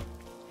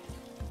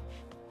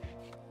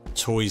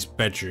Toy's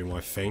bedroom,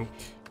 I think.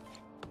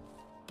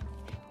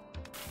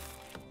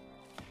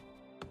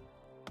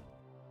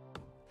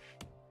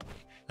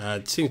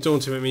 It seems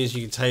daunting. It means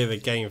you can tailor the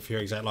game for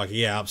your exact liking.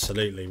 Yeah,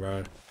 absolutely,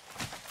 bro.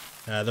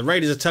 The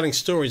raiders are telling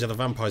stories of the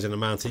vampires in the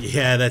mountain.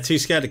 Yeah, they're too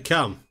scared to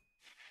come.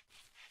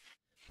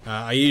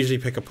 I usually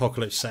pick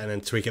Apocalypse set and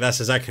then tweak it. That's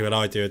exactly what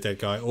I do, a dead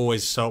guy.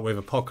 Always start with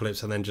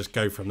Apocalypse and then just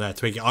go from there.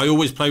 Tweak it. I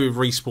always play with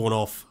respawn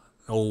off.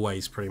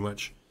 Always, pretty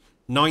much.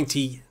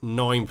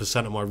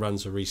 99% of my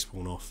runs are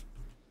respawn off.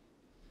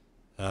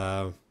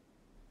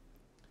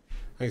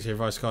 Thanks for your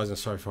advice, guys, and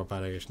sorry for our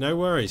bad English. No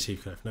worries,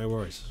 Heathcliff. No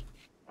worries.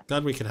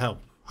 Glad we could help.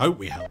 Hope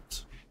we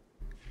helped.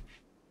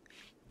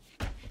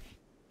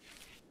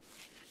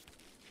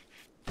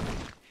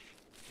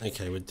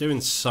 Okay, we're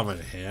doing something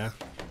here.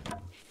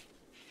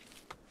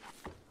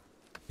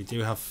 We do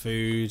have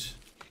food.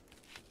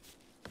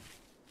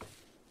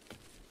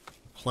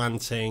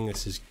 Planting,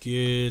 this is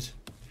good.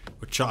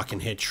 I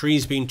can hear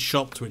trees being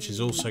chopped, which is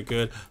also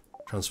good.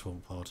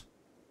 Transport pod.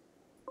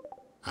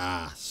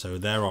 Ah, so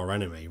they're our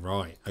enemy,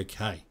 right,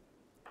 okay.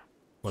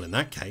 Well, in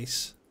that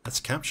case, let's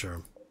capture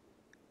him.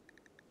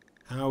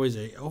 How is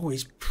he? Oh,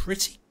 he's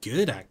pretty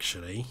good,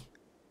 actually.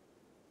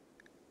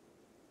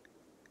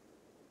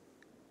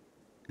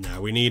 No,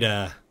 we need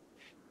a...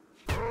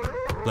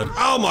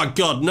 Oh my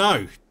god,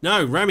 no!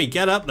 No, Remy,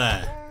 get up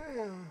there!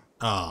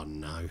 Oh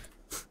no.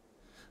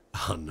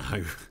 Oh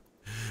no.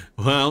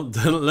 Well,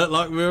 doesn't look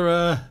like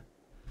we're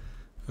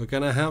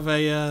gonna have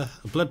a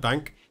blood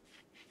bank.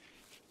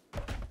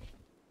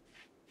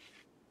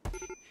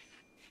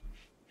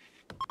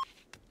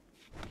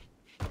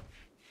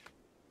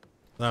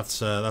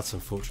 That's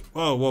unfortunate.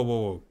 Whoa, whoa, whoa,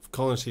 whoa.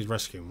 Colonies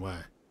rescuing,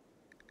 where?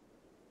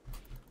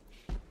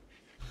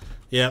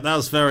 Yeah, that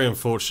was very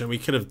unfortunate. We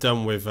could have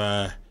done with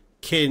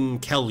Kin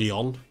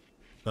Kellion,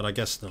 but I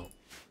guess not.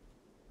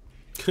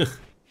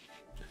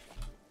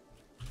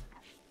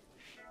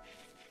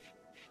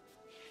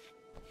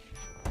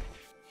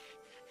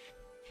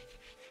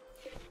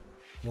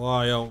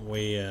 Why aren't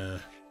we, I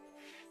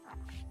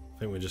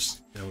think we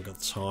just haven't got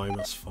time,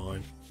 that's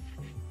fine.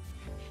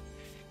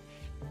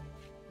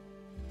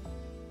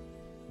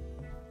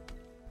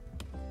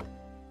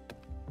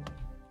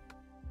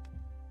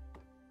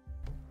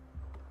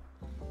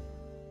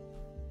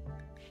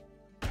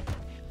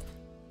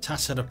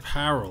 Tattered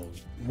apparel.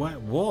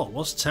 What?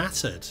 What's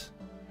tattered?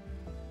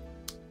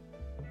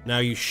 Now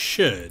you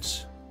should.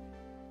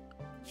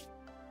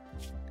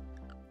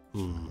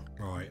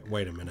 Right,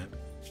 wait a minute.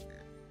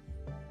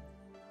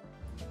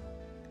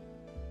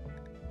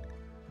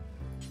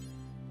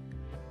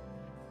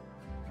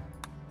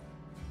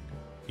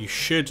 You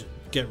should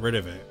get rid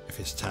of it if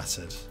it's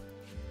tattered.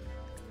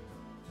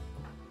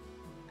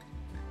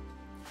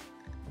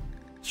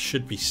 It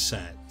should be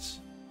set.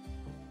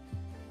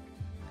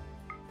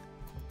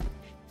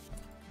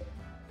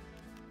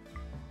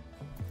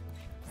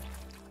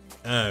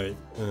 Oh,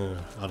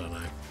 I don't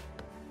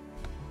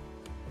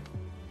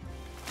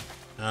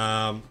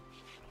know.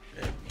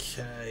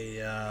 Okay,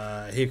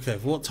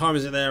 Heathcliff, what time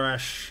is it there,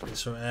 Ash?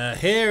 It's,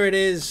 here it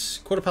is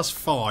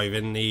 5:15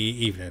 in the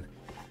evening.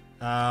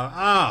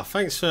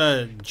 Thanks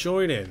for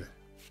joining.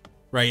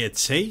 Rated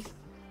T,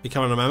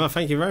 becoming a member,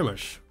 thank you very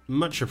much.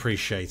 Much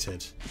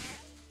appreciated.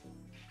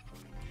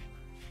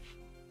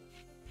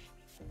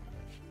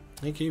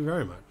 Thank you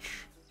very much.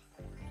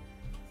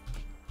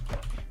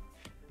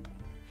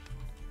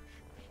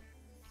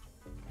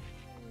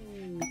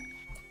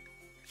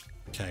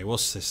 Okay,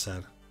 what's this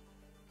then?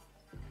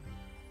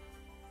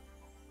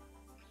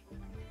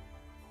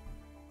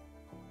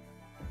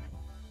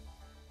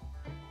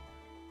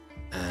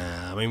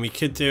 I mean, we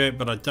could do it,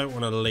 but I don't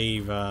want to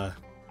leave. I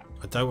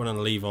I don't want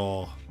to leave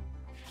our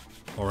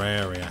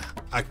area.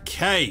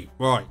 Okay,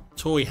 right.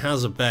 Toy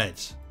has a bed.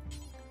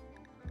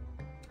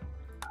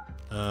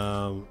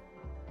 There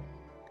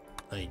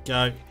you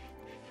go.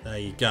 There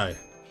you go.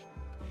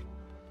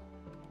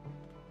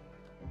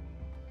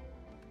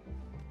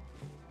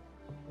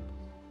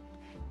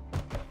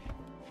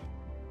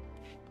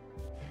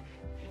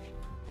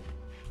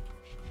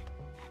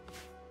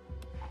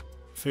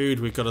 Food,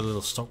 we've got a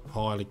little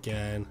stockpile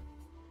again.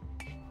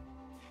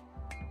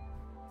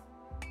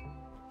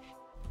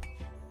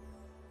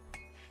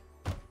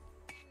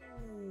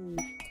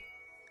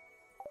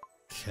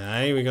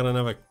 Okay, we got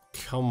another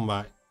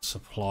combat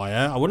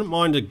supplier. I wouldn't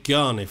mind a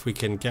gun if we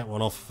can get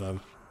one off of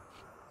them.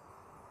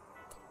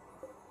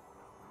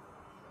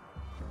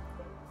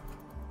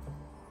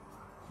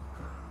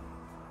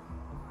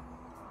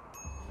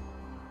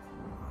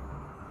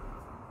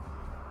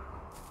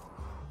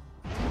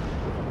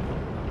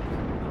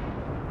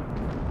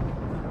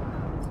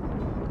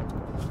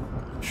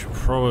 Should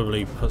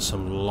probably put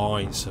some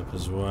lights up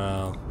as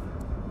well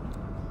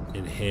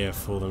in here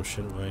for them,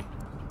 shouldn't we?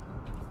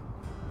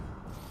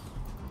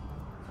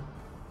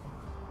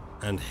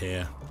 And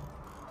here.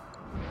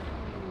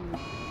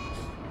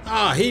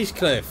 Ah,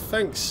 Heathcliff,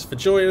 thanks for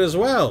joining as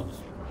well.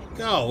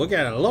 Oh, we're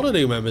getting a lot of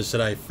new members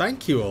today.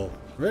 Thank you all.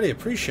 Really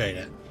appreciate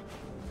it.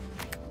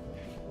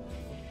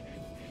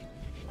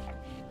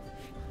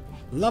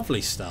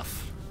 Lovely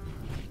stuff.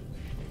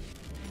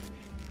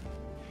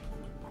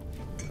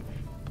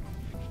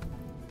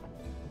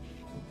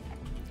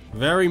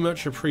 Very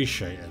much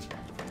appreciated.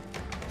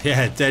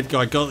 Yeah, dead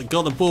guy got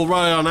the ball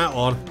rolling on that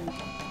one.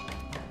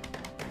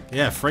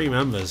 Yeah, 3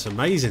 members.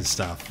 Amazing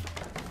stuff.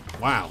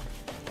 Wow.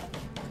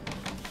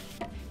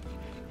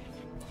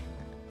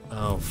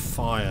 Oh,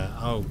 fire.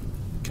 Oh.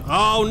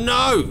 Oh,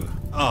 no!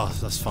 Oh,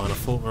 that's fine. I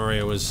thought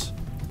Maria was...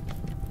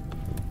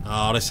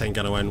 Oh, this ain't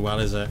gonna end well,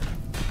 is it?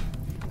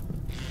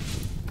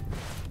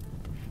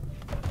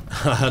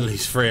 At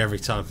least 3 every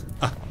time.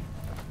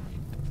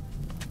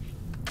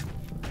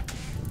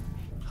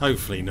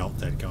 Hopefully not,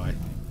 dead guy.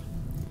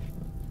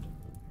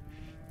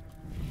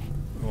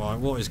 Right,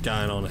 what is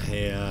going on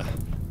here?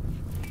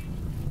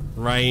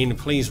 Rain,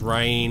 please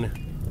rain.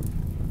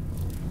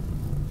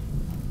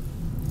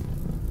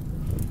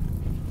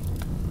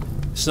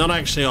 It's not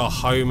actually our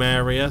home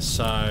area,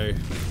 so...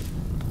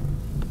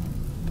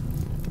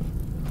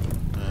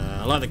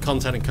 I like the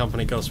content and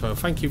company gospel.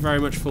 Thank you very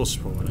much for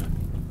supporting it.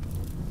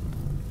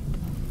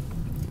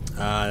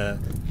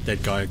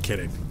 Dead guy,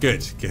 kidding.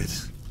 Good, good.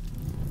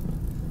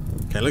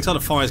 Okay, looks like the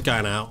fire's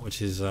going out,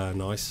 which is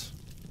nice.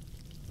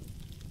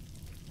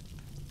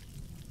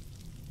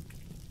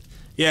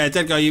 Yeah,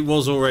 Dead Guy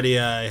was already,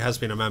 has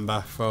been a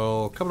member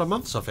for a couple of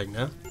months, I think,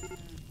 now.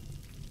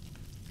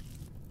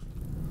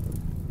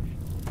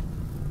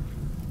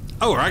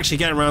 Oh, we're actually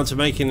getting around to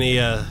making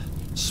the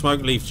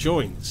smoke leaf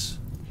joints.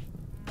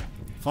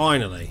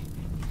 Finally.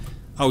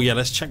 Oh yeah,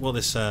 let's check what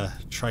this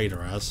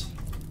trader has.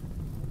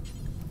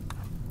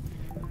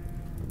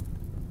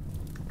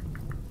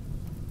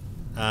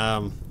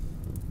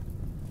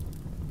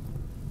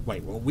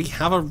 Wait, well, we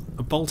have a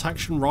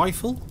bolt-action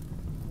rifle?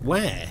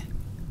 Where?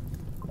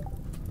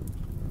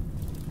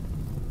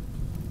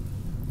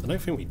 I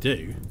don't think we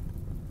do.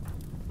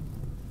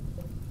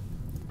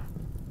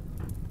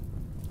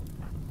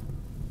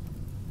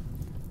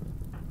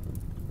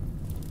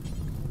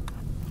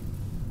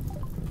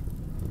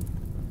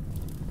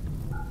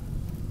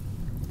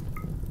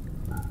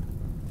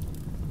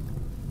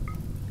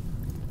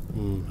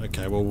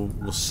 Okay, well,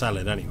 we'll sell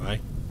it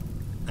anyway.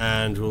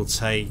 And we'll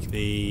take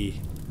the...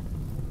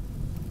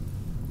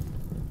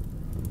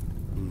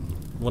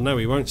 Well, no,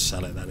 we won't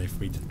sell it then if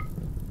we...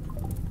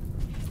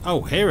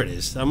 Oh, here it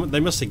is. They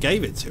must have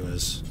gave it to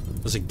us.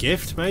 As a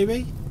gift,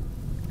 maybe?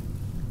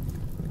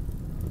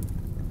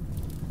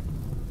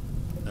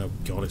 Oh,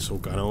 God, it's all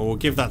going on. We'll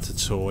give that to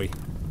Toy.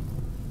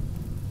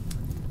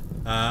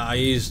 I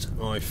used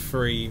my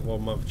free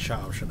 1-month chat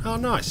option. Oh,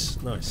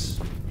 nice, nice.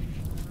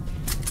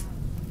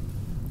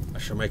 I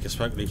shall make a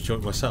smoke leaf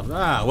joint myself.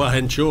 Ah, well,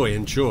 enjoy,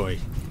 enjoy.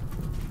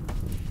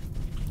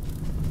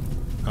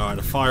 Alright,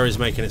 the fire is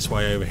making its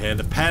way over here.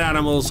 The pet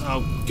animals,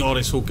 oh god,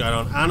 it's all going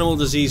on. Animal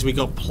disease, we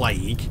got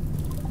plague.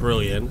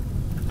 Brilliant.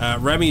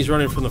 Remy's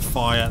running from the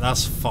fire,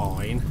 that's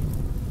fine.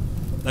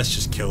 Let's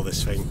just kill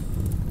this thing.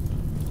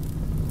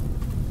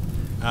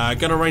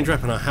 Got a range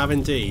weapon, I have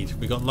indeed.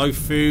 We got low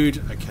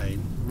food. Okay,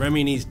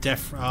 Remy needs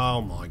death.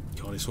 Oh my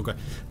god, it's all going.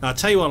 Now, I'll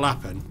tell you what'll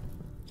happen.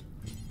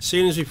 As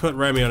soon as we put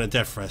Remy on a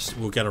death rest,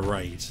 we'll get a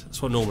raid.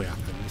 That's what normally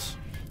happens.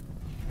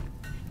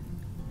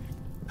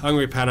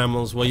 Hungry pet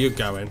animals, well, you're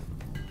going.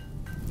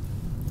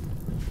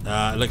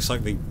 It looks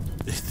like the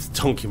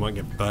donkey might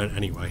get burnt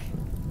anyway.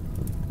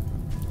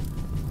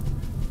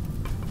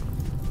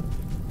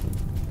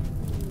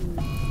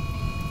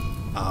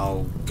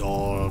 Oh,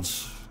 God.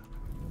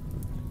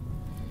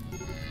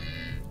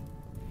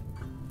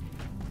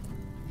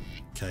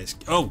 Okay,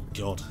 oh,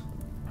 God.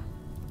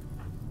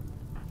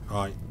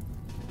 Right.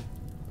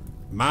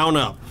 Mount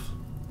up.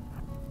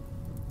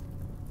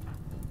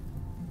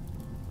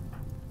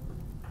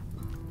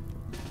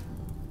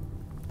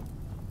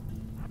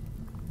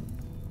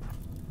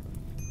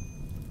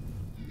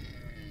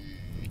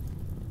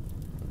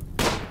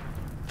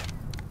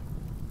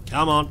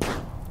 Come on.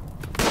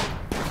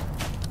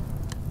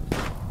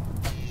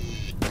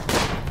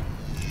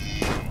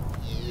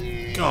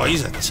 Oh,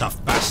 he's a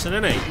tough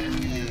bastard, isn't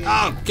he?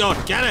 Oh,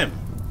 God, get him!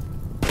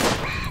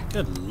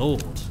 Good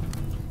Lord.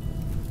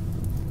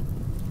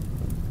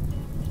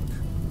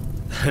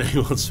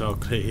 Anyone smell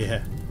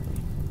clear,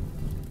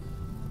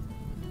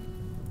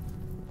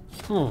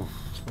 yeah.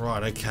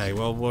 Right, okay,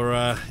 well, we're,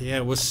 yeah,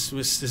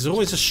 there's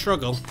always a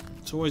struggle.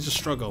 It's always a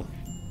struggle.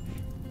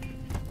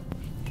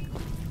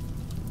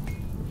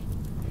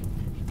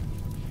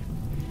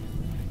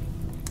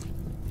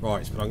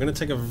 Right, but I'm going to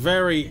take a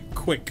very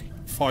quick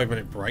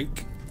 5-minute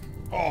break.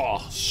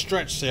 Oh,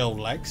 stretch the old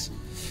legs.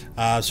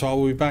 So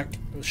I'll be back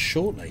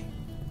shortly.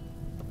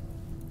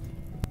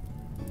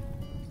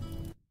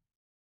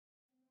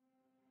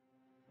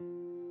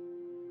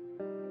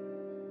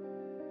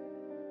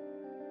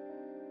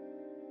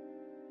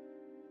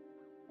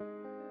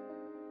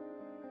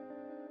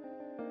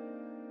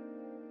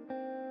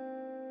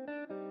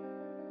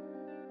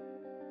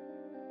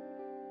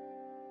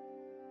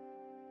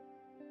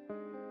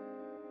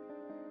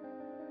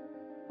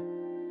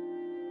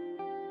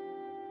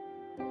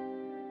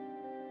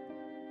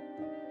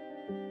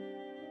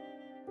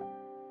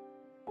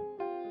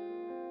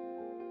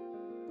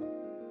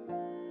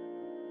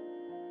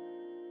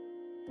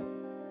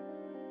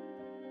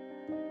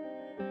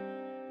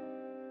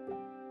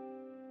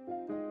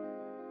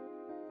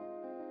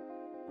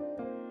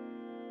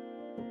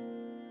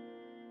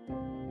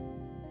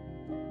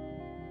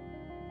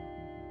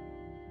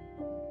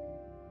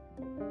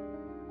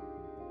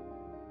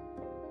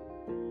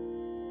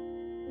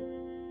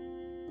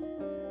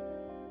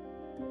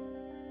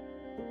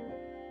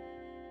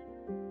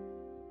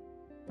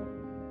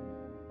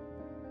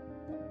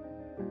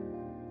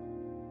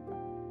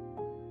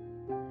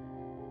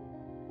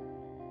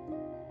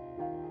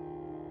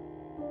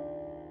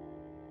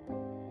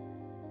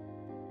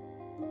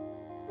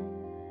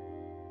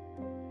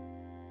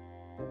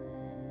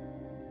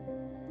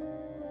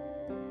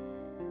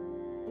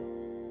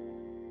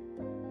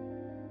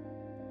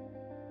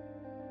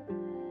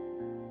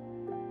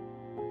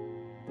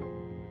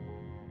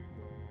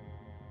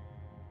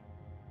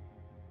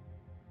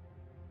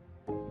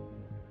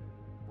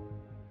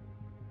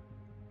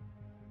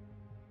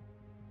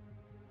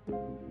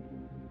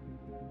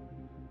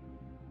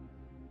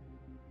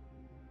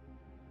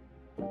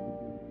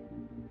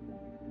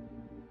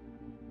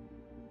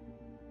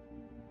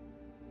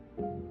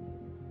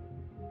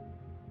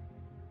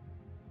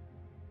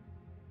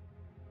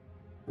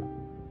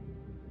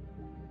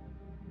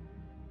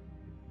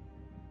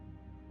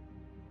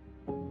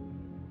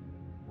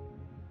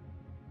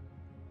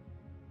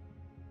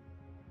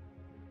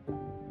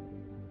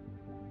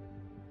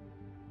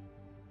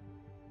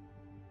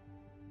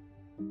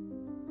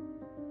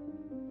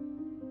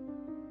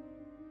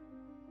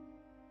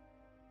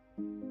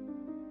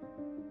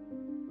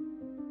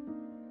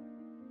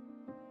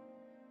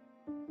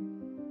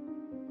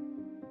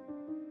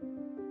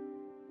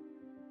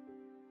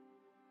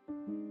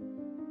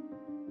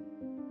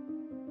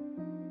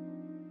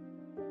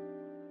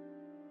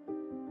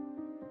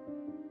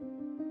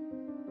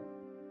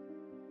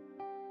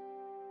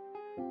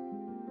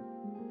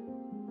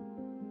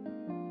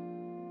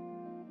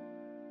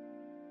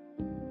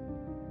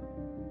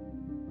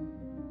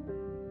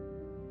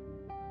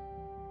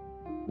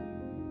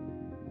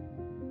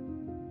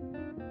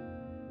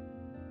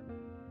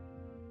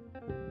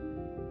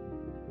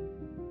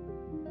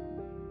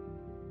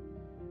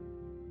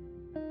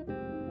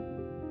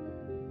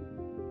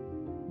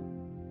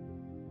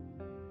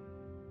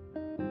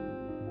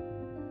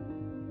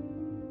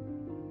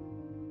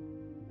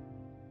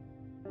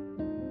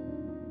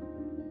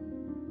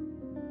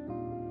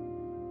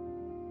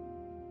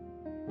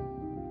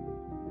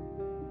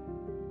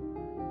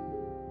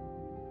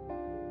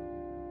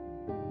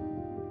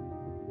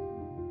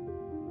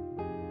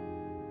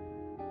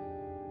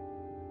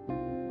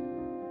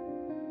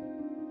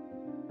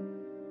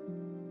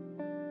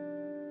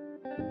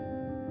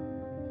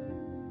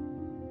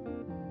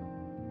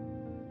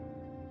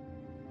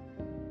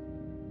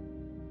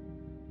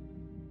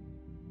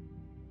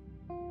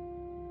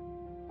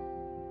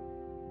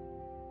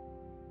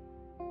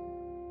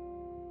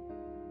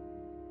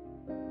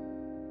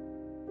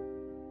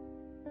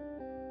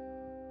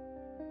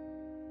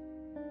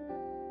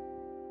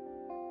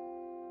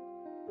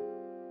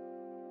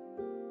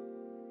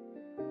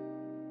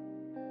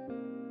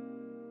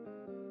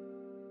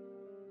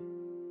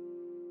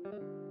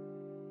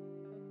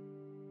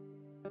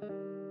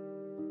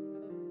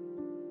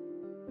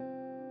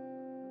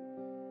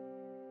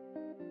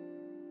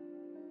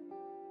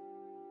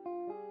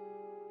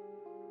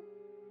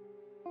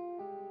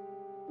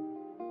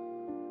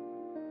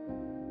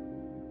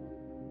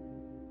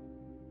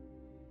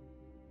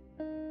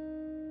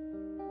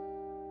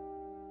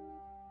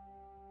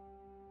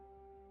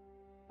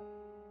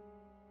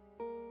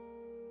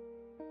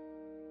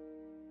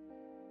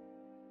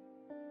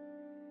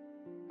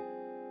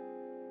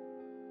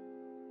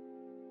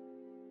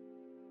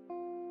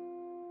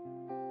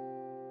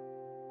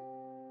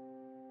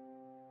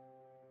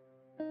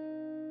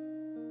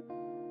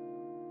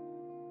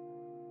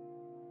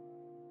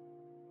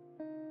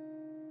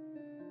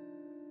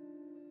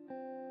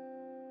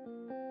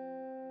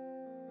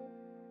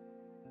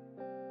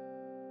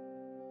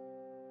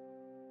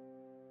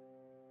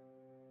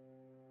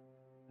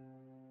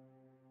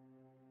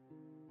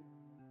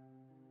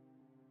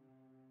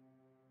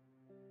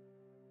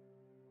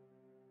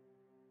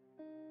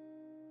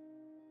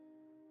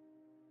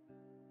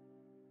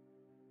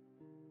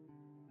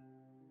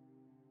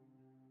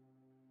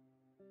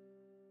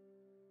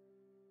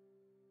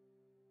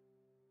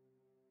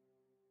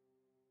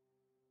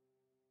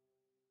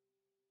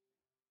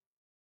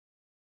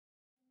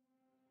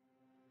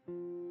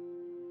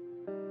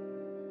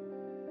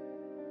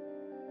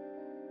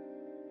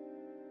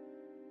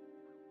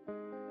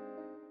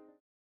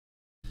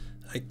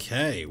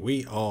 Okay,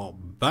 we are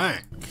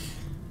back.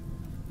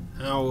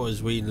 How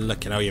was we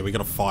looking? Oh yeah, we got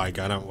a fire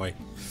going, haven't we?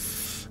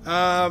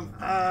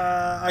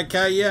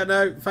 Okay, yeah,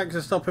 no, thanks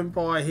for stopping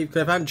by,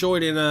 Heathcliff, and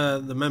joining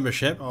the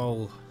membership.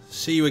 I'll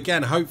see you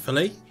again,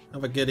 hopefully.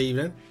 Have a good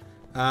evening.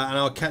 And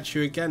I'll catch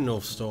you again,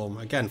 Northstorm.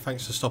 Again,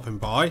 thanks for stopping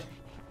by.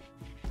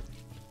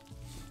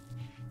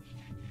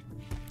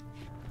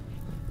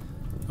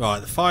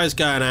 Right, the fire's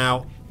going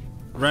out.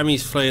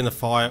 Remy's fleeing the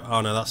fire. Oh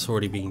no, that's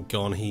already been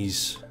gone.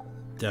 He's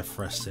death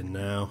resting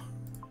now.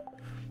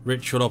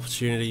 Ritual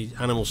opportunity.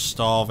 Animals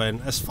starving.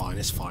 That's fine,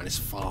 it's fine, it's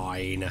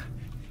fine.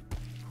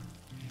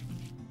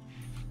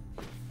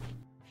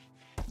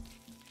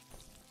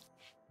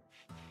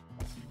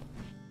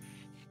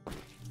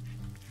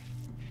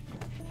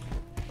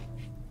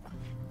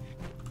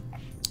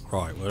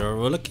 Right,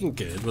 we're looking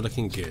good. We're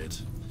looking good,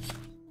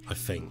 I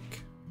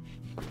think.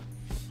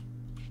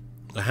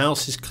 The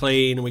house is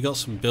clean, and we got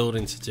some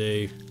building to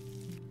do.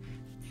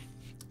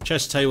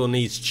 Chess table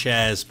needs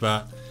chairs,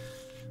 but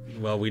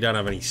well, we don't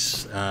have any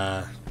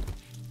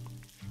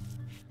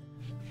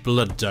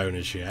blood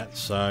donors yet,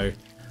 so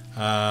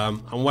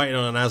I'm waiting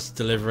on an as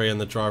delivery, and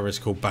the driver is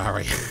called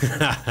Barry.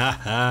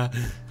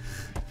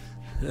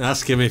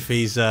 Ask him if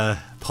he's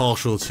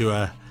partial to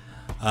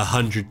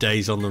 100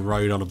 days on the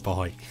road on a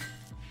bike.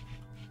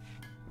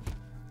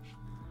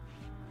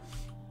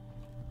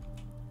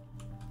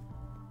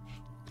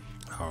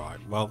 Alright,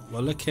 well, we're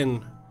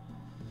looking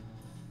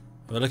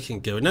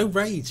good. No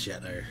raids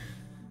yet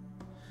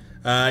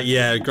though.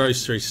 Yeah,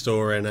 grocery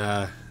store in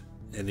the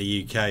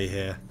UK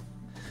here.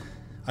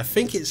 I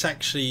think it's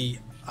actually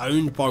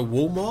owned by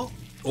Walmart,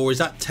 or is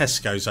that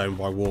Tesco's owned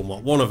by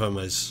Walmart? One of them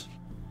is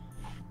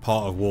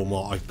part of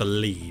Walmart, I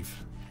believe.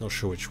 Not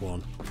sure which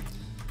one.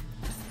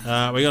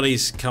 We got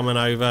these coming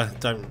over.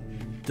 Don't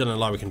look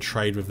like we can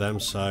trade with them,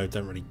 so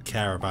don't really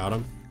care about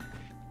them.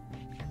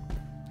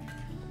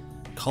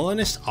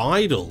 Colonist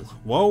idle.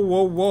 Whoa,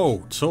 whoa,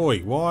 whoa, Toy.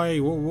 Why?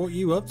 What are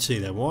you up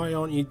to then? Why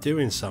aren't you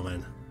doing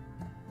something?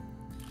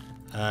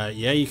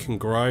 Yeah, you can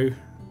grow.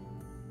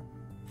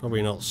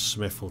 Probably not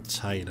Smith or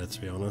Taylor,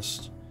 to be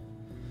honest.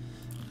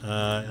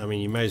 I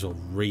mean, you may as well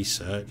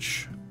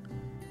research.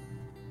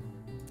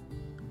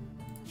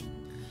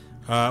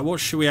 What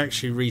should we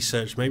actually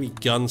research? Maybe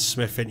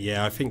gunsmithing?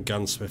 Yeah, I think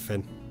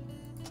gunsmithing.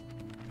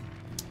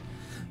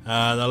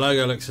 The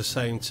logo looks the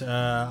same.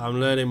 I'm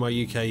learning my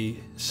UK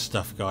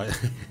stuff, guys.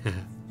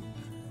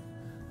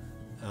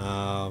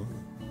 Logo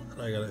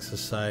looks the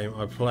same.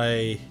 I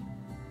play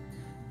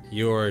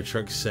Euro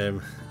Truck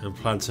Sim and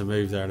plan to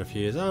move there in a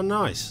few years. Oh,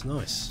 nice,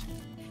 nice.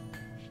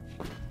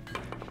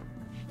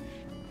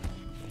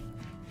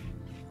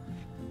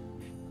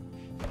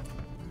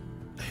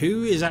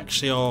 Who is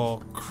actually our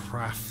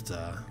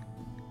crafter?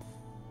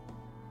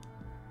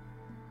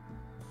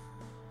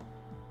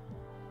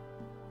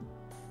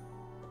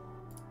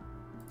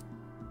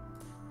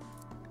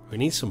 We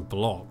need some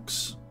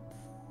blocks.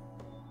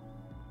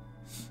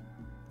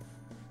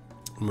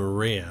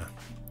 Maria.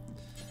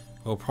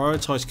 We'll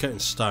prioritise cutting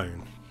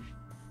stone.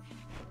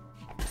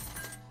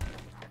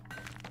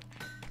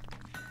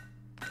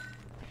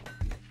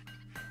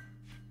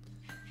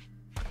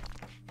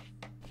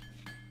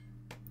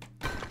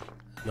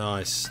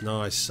 Nice,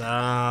 nice.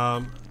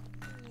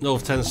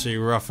 North tends to be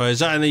rougher. Is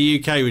that in the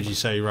UK, would you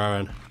say,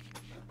 Rowan?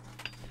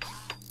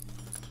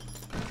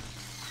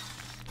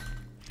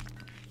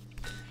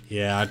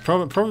 Yeah, I'd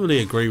probably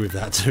agree with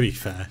that, to be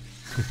fair.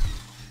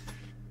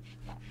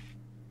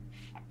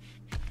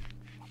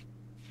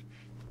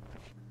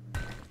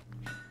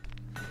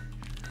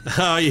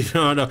 Oh, you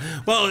know,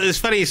 well, it's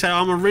funny you say.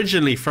 I'm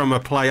originally from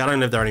a place. I don't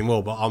live there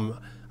anymore, but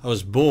I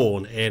was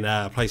born in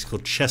a place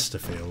called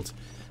Chesterfield,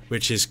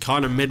 which is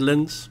kind of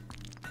Midlands.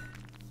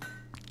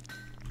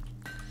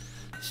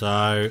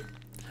 So,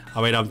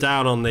 I mean, I'm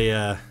down on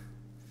the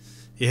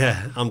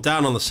I'm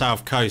down on the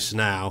south coast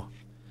now.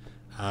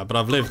 But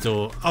I've lived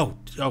all... Oh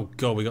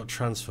god, we got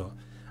transport.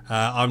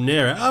 I'm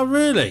near it. Oh,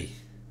 really?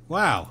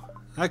 Wow.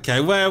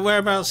 Okay,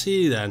 whereabouts are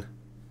you then?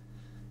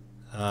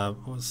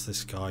 What's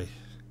this guy?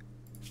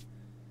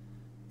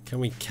 Can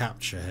we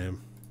capture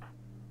him?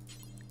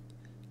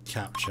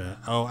 Capture.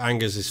 Oh,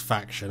 angers his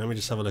faction. Let me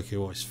just have a look at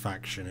what his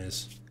faction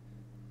is.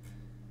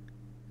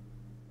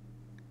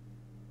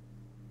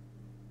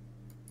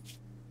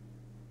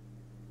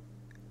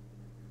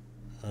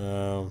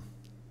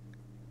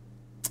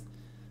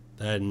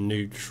 They're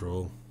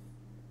neutral.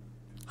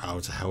 Oh,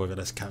 to hell with it,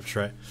 let's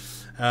capture it.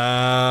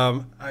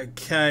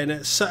 Okay, and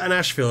it's Sutton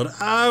Ashfield.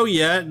 Oh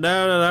yeah,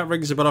 no, that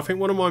rings a bell. I think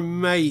one of my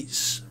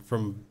mates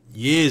from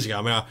years ago,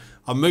 I mean,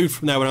 I moved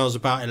from there when I was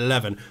about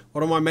 11.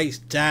 One of my mates'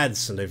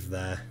 dads lived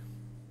there.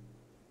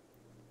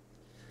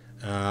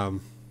 Got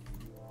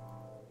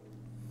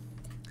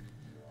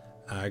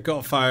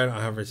a phone,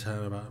 I have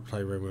returned about to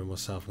play RIMWORLD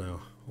myself now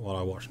while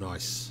I watch.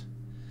 Nice.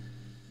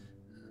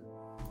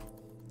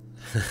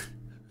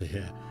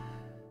 Yeah.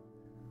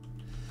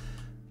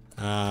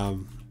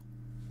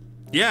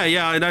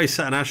 Yeah, I know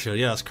Sutton Ashfield.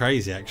 Yeah, that's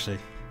crazy actually.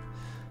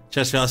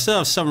 Chesterfield. I still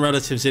have some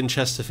relatives in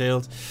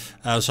Chesterfield.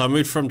 So I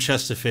moved from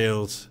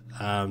Chesterfield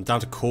down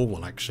to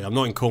Cornwall, actually. I'm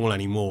not in Cornwall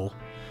anymore.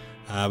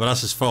 But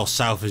that's as far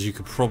south as you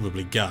could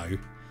probably go.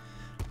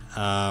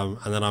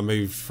 And then I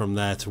moved from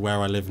there to where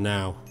I live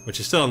now, which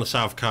is still on the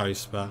south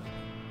coast, but...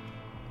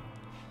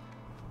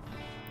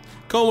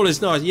 Cornwall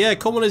is nice. Yeah,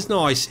 Cornwall is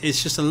nice.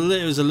 It's just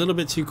it was a little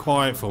bit too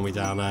quiet for me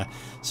down there.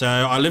 So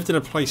I lived in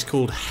a place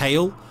called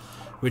Hale,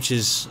 which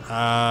is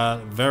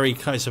very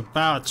close. It's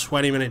about a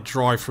 20-minute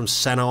drive from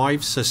St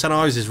Ives. So St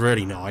Ives is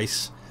really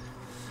nice.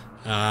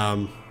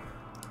 But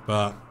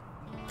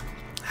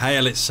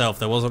Hale itself,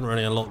 there wasn't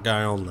really a lot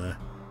going on there.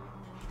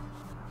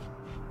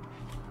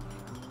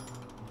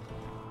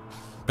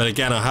 But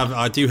again,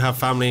 I do have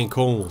family in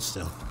Cornwall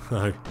still.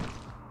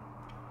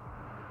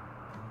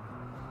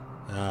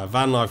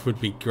 Van life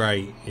would be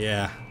great,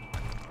 yeah.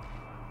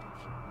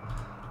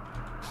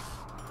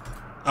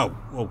 Oh,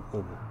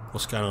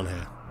 what's going on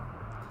here?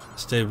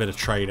 Let's do a bit of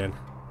trading.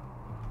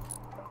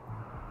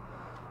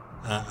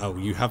 Oh,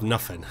 you have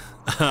nothing.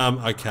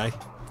 Okay.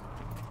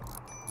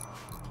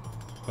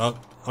 Well,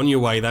 on your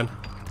way then.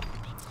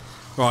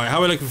 Right, how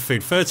are we looking for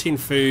food? 13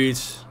 food.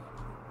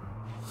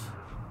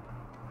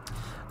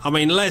 I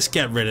mean, let's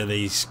get rid of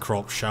these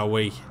crops, shall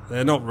we?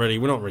 We're not really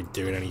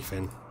doing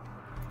anything.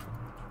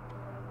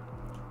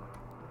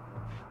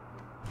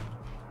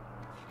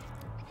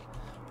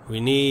 We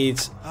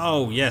need...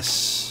 Oh,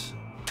 yes.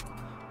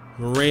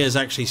 Maria's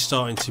actually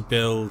starting to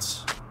build...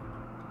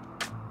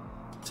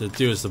 to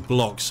do as the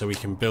blocks so we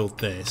can build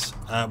this.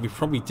 We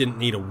probably didn't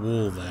need a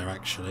wall there,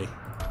 actually.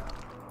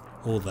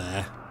 Or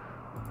there.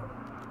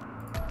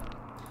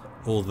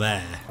 Or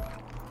there.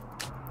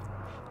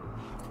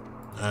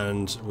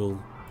 And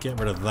we'll get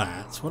rid of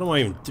that. What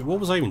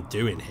was I even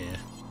doing here?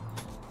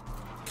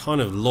 What kind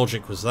of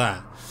logic was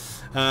that?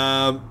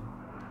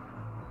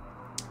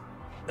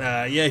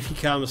 Yeah, if you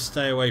can,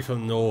 stay away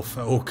from north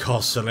at all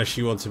costs unless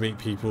you want to meet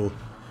people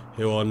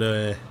who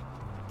are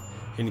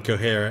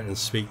incoherent and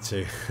speak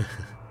to.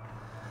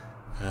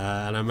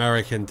 An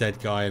American dead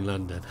guy in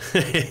London.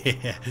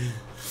 Yeah.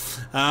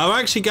 I'm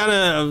actually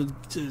gonna...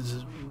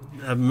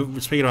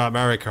 speaking about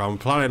America, I'm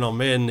planning on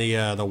me and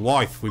the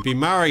wife. We've been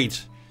married...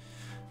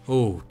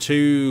 Oh, a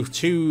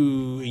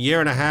year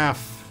and a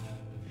half.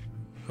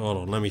 Hold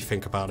on, let me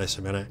think about this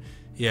a minute.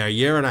 Yeah, a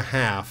year and a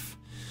half.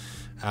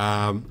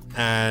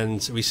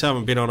 And we still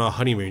haven't been on our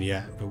honeymoon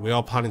yet, but we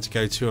are planning to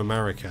go to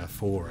America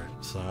for it.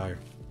 So,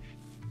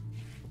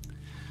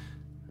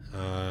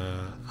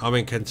 I'm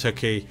in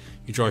Kentucky.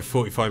 You drive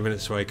 45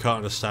 minutes away. Can't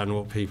understand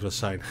what people are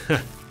saying.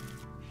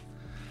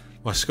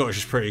 My Scottish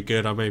is pretty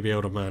good. I may be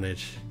able to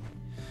manage.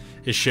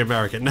 Is she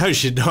American? No,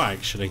 she's not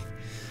actually.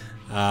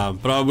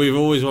 But we've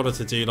always wanted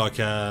to do like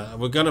a...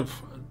 We're gonna...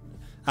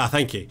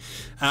 thank you.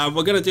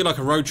 We're gonna do like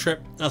a road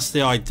trip. That's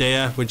the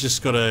idea. We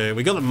just gotta...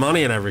 We got the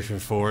money and everything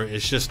for it.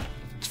 It's just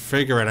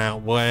figuring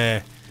out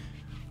where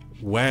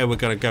we're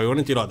gonna go. We want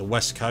to do like the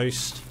West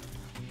Coast.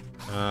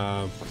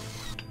 But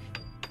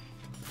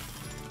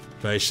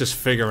it's just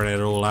figuring it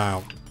all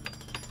out.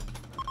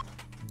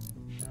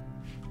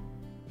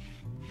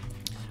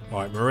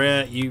 Right,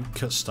 Maria, you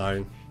cut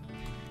stone.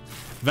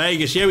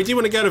 Vegas, yeah, we do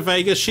want to go to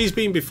Vegas. She's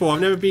been before.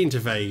 I've never been to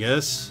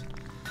Vegas.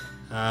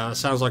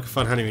 Sounds like a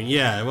fun honeymoon.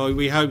 Yeah, well,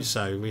 we hope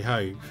so. We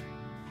hope.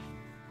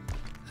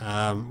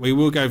 We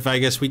will go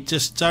Vegas. We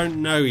just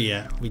don't know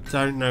yet. We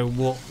don't know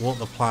what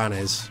the plan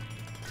is.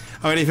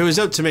 I mean, if it was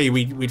up to me,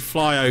 we'd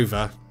fly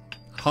over,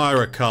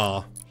 hire a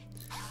car,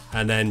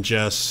 and then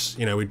just,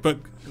 you know, we'd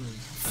book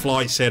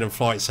flights in and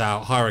flights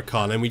out, hire a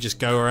car, and then we just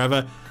go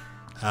wherever,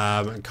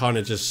 and kind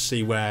of just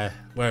see where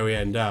we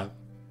end up.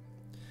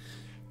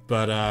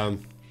 But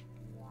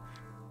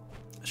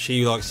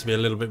she likes to be a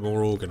little bit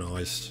more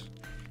organised,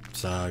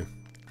 so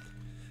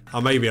I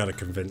may be able to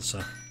convince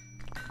her.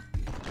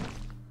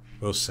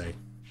 We'll see.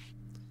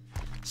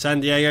 San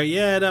Diego,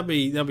 yeah, that'd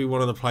be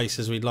one of the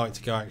places we'd like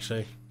to go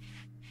actually.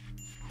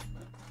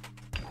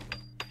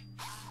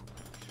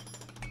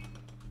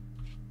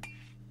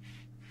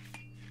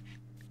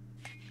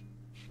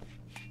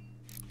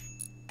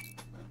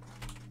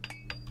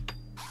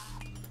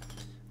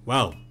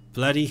 Well,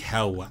 bloody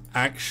hell, we're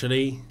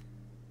actually...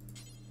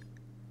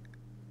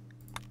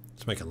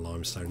 Let's make a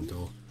limestone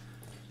door.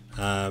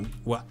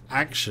 We're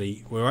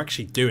actually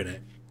doing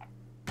it.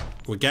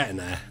 We're getting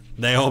there.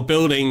 They are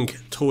building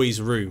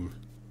Toy's room.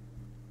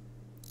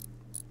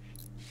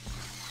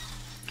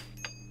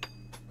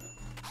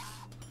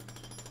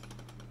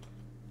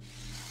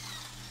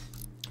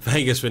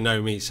 Vegas with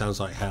no meat sounds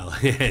like hell.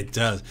 Yeah, it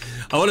does.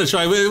 I want to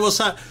try. What's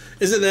that?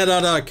 Isn't there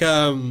that like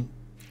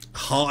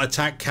heart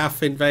attack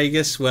cafe in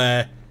Vegas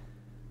where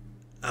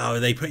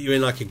they put you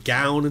in like a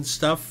gown and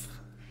stuff?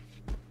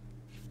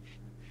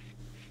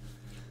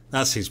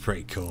 That seems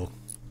pretty cool.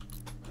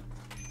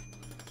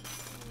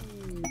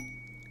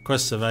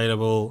 Quests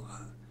available.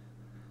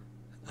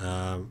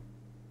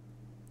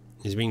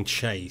 He's being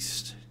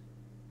chased.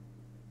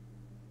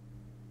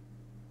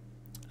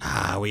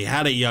 We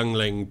had a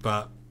youngling,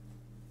 but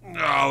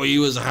he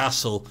was a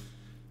hassle.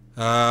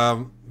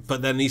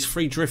 But then these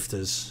three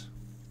drifters.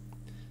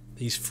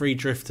 These free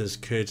drifters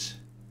could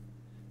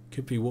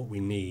be what we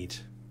need.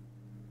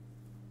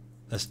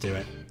 Let's do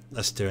it.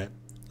 Let's do it.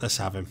 Let's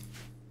have him.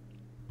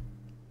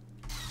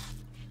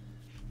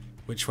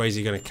 Which way is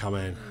he going to come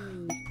in?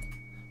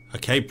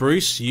 Okay,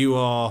 Bruce, you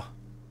are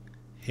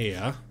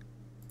here.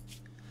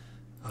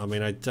 I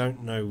mean, I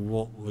don't know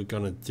what we're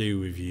going to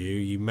do with you.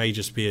 You may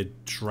just be a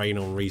drain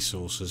on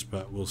resources,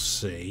 but we'll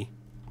see.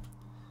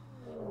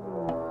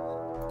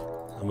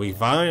 And we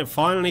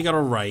finally got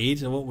a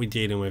raid. And what are we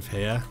dealing with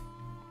here?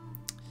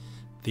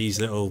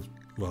 These little,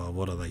 well,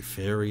 what are they?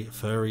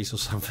 Furries or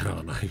something? I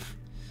don't know.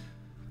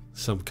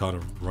 Some kind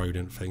of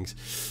rodent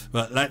things.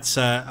 But let's,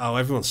 oh,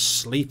 everyone's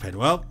sleeping.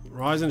 Well,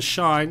 rise and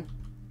shine.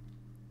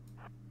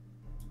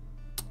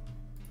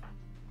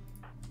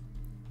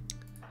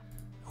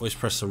 Always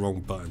press the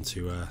wrong button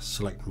to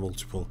select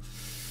multiple.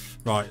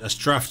 Right, let's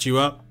draft you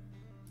up.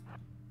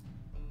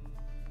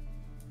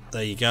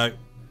 There you go.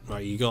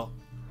 Right, you got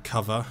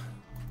cover.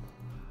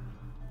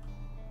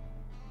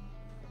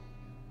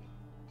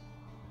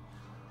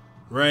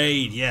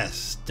 Raid,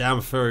 yes.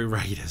 Damn furry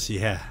raiders,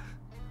 yeah.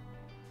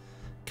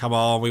 Come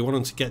on, we want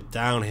them to get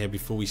down here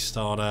before we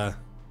start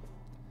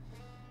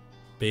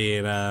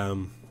being,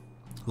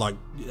 like,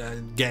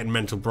 getting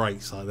mental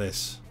breaks like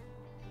this.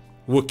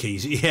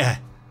 Wookiees, yeah.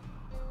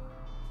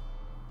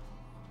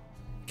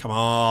 Come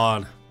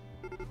on.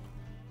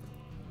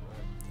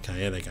 Okay,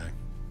 here they go.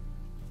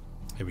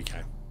 Here we go.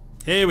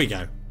 Here we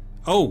go.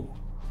 Oh.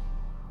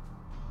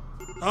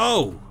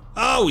 Oh.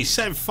 Oh, he's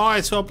setting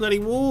fire to our bloody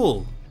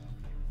wall.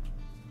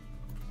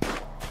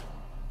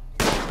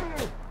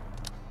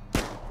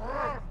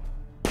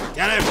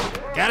 Get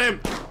him! Get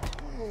him!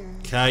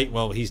 Okay,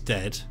 well, he's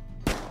dead.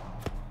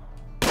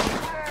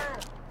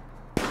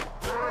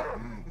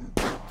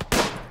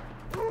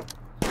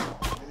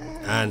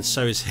 And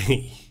so is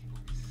he.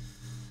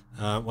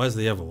 Where's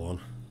the other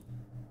one?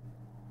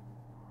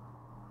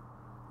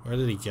 Where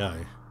did he go?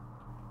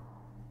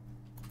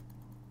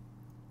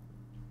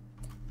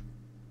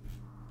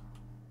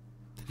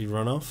 Did he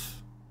run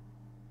off?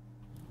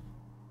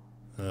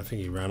 I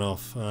think he ran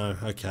off.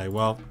 Okay,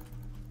 well.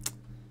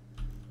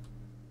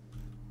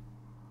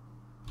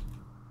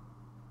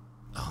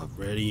 Oh,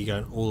 really? You're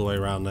going all the way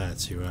around there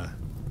to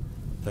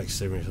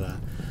extinguish that?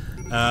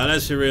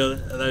 Let's be real,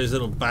 those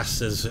little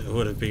bastards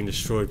would have been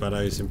destroyed by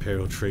those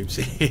Imperial troops.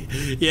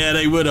 Yeah,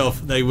 they would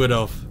have. They would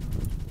have.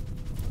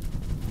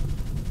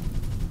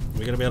 Are we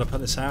going to be able to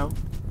put this out?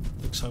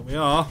 Looks like we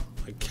are.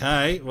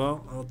 Okay,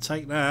 well, I'll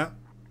take that.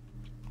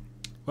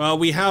 Well,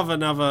 we have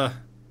another...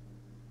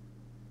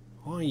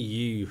 Why are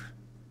you...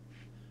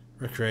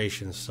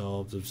 Recreation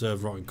solved.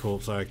 Observe rotten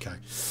corpse. Okay.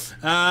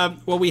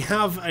 Well, we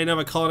have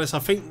another colonist. I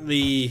think the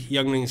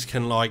younglings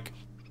can, like,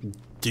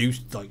 do,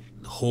 like,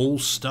 haul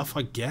stuff,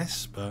 I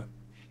guess, but...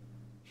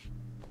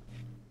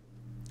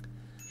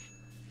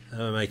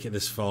 Never make it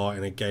this far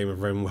in a game of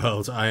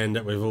RIMWORLD. I end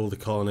up with all the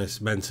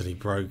colonists mentally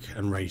broke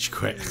and rage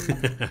quit.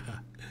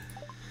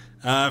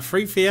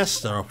 Free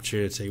Fiesta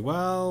opportunity.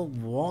 Well,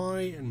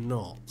 why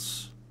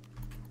not?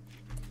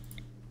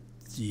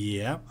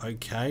 Yeah,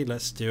 okay,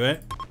 let's do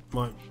it.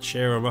 Might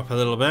cheer them up a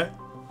little bit.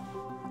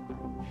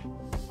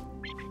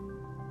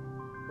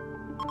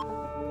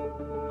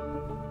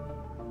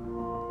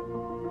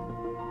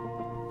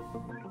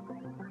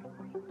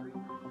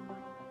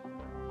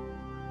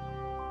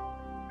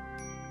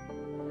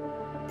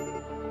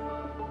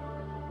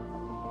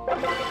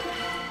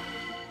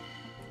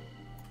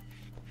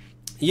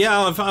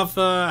 Yeah, I've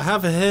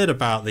heard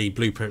about the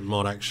blueprint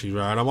mod actually,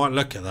 Ryan. I might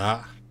look at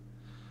that.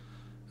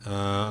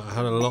 I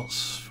had a lot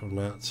from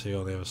that too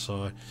on the other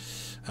side.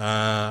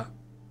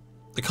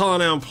 The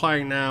colony I'm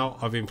playing now,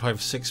 I've been playing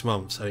for 6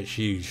 months and it's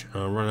huge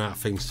and I'm running out of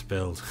things to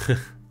build.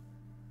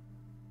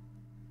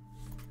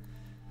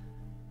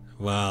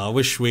 Well, I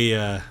wish we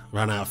ran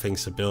out of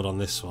things to build on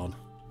this one.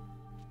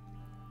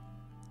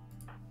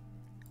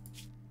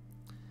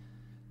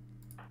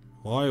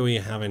 Why are we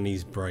having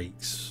these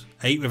breaks?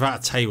 8 without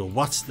a table.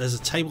 What? There's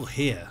a table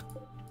here.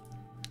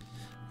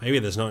 Maybe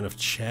there's not enough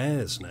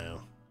chairs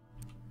now.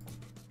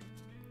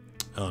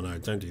 Oh no,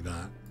 don't do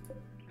that.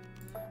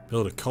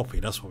 Build a copy,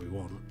 that's what we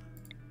want.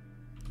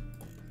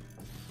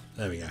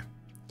 There we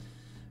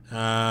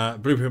go.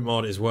 Blueprint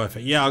mod is worth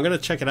it. Yeah, I'm going to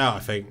check it out, I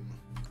think.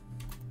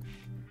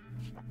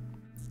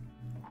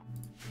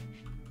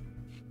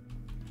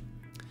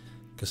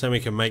 Because then we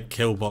can make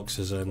kill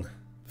boxes and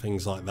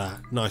things like that.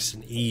 Nice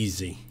and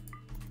easy.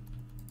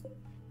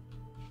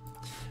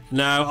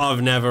 No,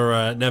 I've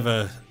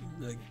never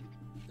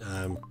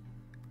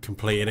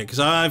completed it. Because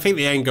I think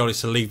the end goal is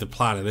to leave the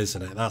planet,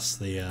 isn't it? That's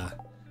the...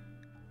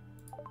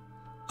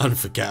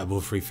 unforgettable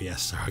free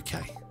Fiesta,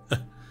 okay.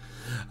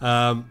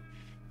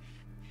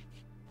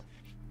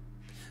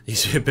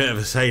 Used to be a bit of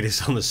a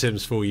sadist on The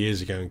Sims 4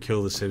 years ago and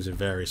kill the Sims in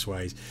various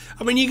ways.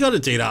 I mean, you got to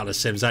do that on The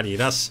Sims, haven't you?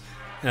 That's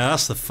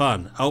the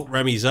fun. Oh,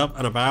 Remy's up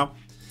and about.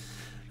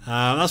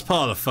 That's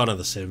part of the fun of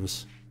The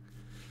Sims.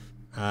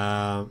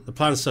 The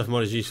plan stuff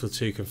mod is useful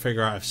too. Can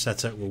figure out if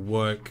setup will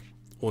work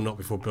or not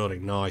before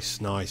building. Nice,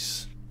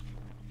 nice.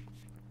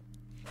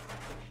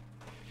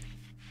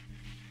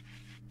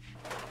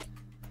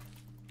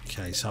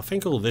 Okay, so I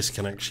think all this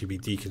can actually be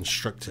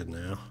deconstructed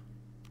now.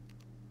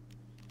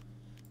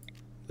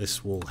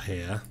 This wall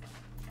here.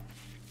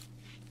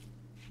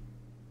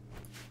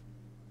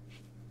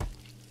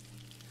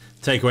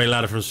 Take away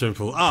ladder from swimming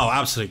pool. Oh,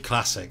 absolute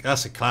classic.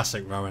 That's a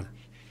classic, Rowan.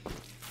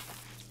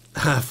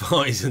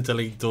 Parties and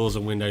delete doors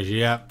and windows.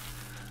 Yep.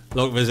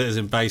 Lock visitors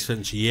in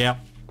basements. Yep.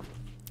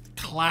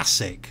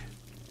 Classic.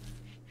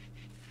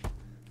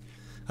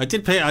 I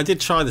did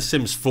try The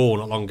Sims 4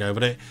 not long ago,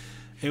 but it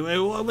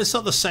was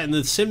not the same.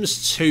 The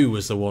Sims 2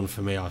 was the one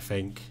for me, I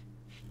think.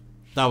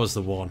 That was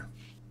the one.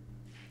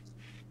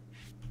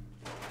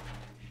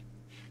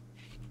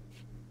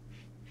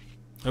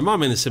 It might have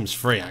been The Sims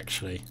 3,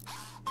 actually.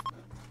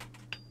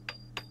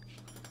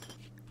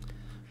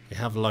 We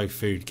have low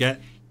food.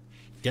 Get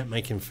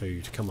making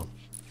food. Come on.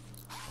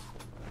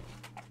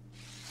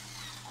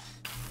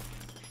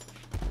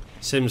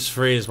 Sims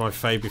 3 is my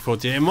favourite before.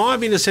 It might have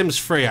been The Sims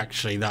 3,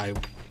 actually, though.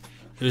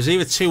 It was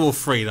either 2 or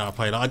 3 that I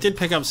played. I did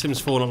pick up Sims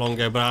 4 not long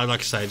ago, but like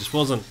I say, it just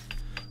wasn't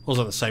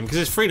the same. Because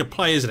it's free to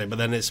play, isn't it? But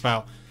then it's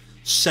about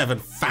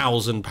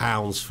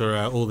 £7,000 for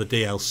all the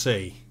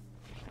DLC.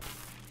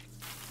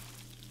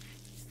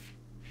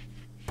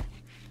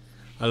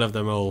 I love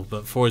them all,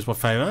 but 4 is my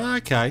favourite.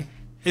 Okay.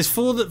 It's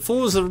 4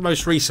 is the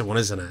most recent one,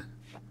 isn't it?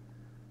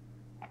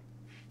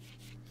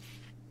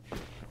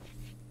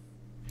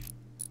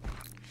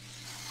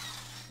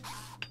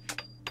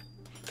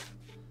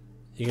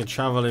 You can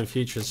travel in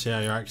future and see how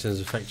your actions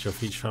affect your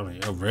future family.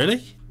 Oh,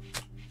 really?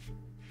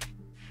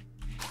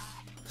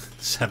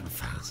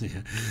 7,000,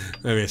 yeah.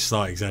 Maybe a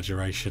slight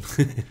exaggeration.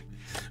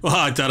 Well,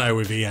 I don't know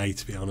with EA,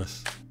 to be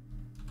honest.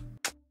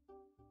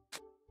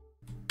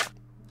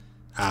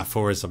 Ah,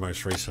 4 is the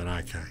most recent,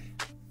 okay.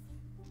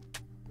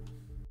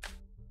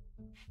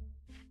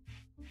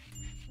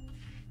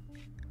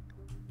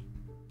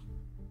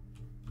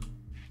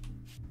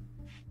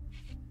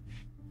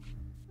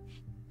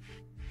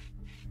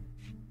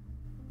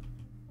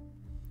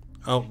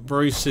 Oh,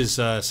 Bruce is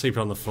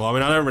sleeping on the floor. I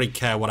mean, I don't really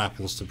care what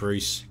happens to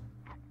Bruce.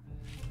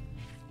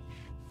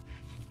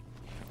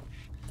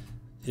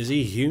 Is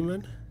he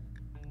human?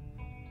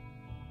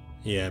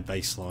 Yeah,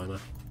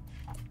 baseliner.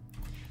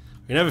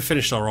 We never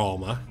finished our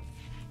armor.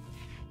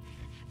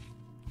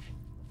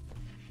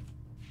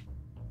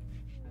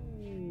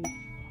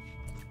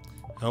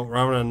 Oh, we're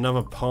having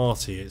another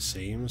party, it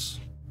seems.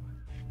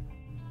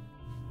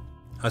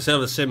 I still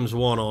have The Sims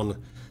 1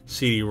 on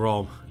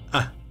CD-ROM.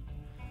 Ah.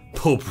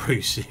 Poor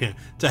Bruce, yeah.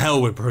 To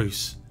hell with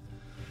Bruce.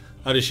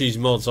 I just use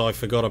mods I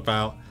forgot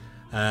about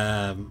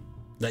that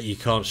you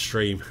can't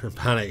stream.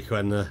 Panic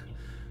when the...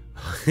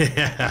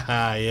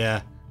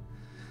 yeah.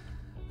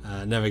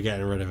 Never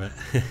getting rid of it.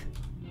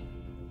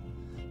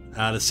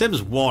 The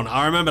Sims 1,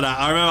 I remember that.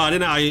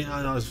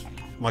 I was,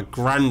 my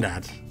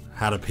granddad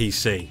had a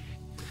PC.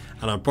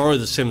 And I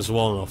borrowed The Sims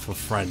 1 off a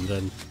friend.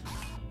 And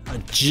the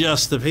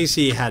PC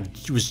he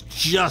had was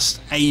just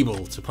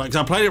able to play.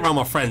 Because I played it around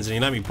my friends and he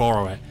let me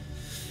borrow it.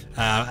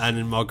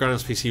 And my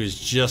granddad's PC was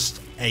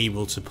just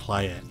able to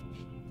play it.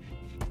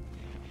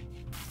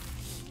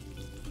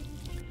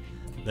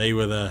 They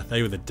were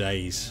the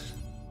days.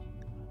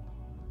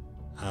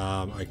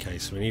 Okay,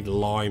 so we need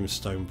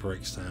limestone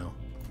bricks now.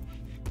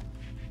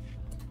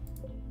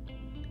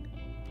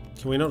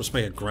 Can we not just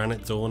make a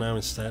granite door now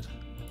instead?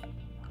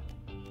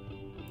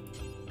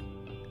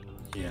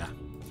 Yeah.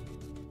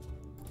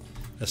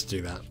 Let's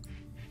do that.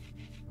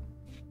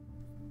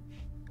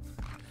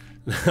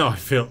 Now I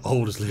feel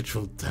old as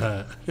literal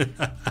dirt.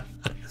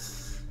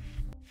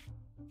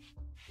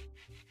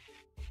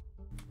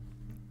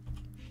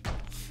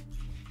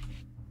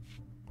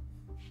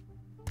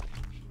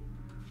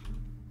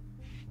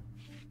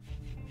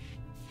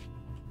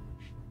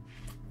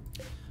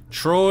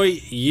 Troy,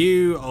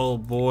 you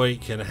old boy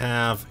can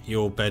have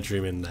your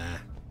bedroom in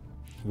there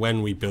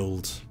when we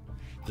build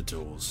the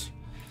doors.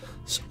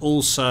 Let's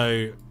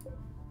also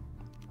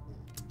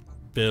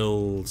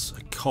build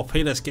a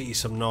copy. Let's get you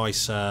some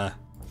nice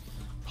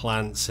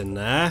plants in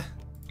there.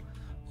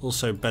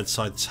 Also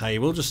bedside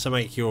table just to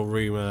make your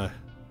room a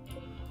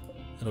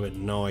little bit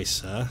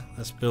nicer.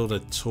 Let's build a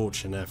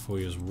torch in there for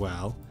you as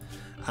well.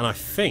 And I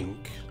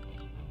think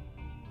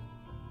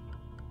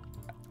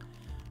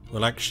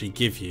we'll actually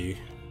give you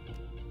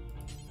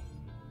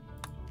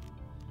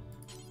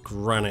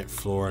granite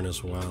flooring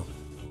as well.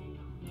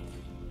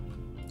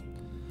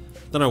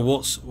 Don't know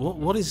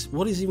what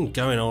is even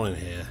going on in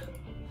here.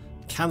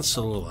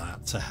 Cancel all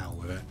that, to hell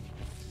with it.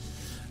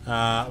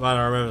 Man,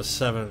 I remember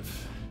 7th.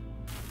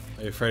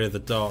 Are you afraid of the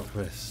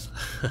darkness?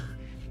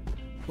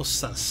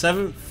 What's that?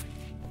 7th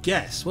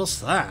guess? What's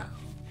that?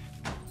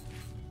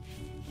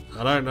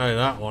 I don't know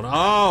that one.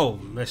 Oh,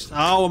 missed.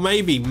 Oh,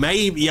 maybe.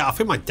 Yeah, I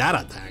think my dad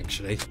had that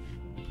actually. Is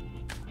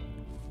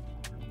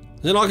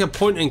it like a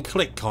point and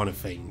click kind of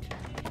thing?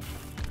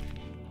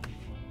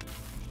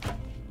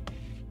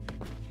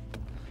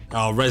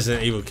 Oh,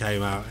 Resident Evil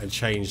came out and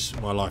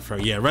changed my life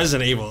forever. Yeah,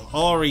 Resident Evil.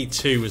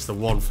 RE2 was the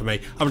one for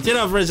me. I did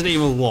have Resident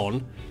Evil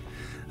 1.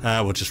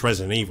 Well, just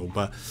Resident Evil,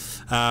 but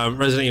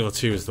Resident Evil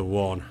 2 is the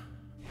one.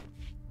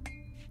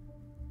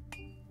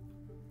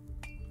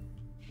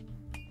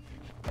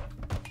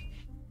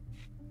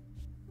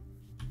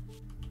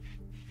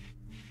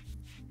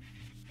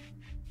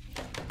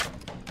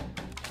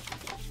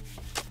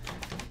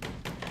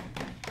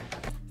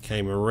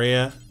 Okay,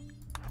 Maria.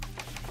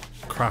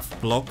 Craft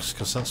blocks,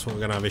 because that's what we're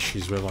going to have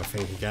issues with, I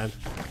think, again.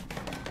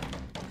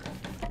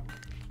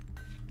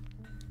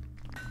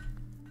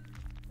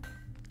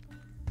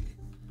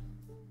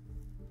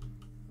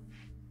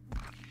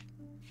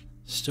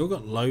 Still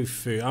got low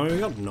food. I mean, we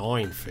got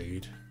 9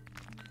 food.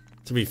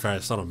 To be fair,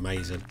 it's not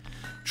amazing.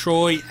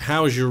 Troy,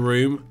 how's your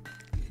room?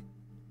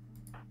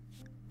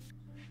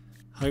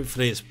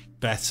 Hopefully it's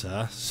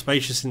better.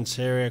 Spacious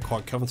interior,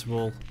 quite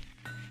comfortable.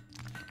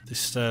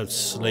 Disturbed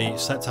sleep.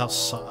 Slept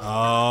outside.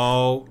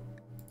 Oh.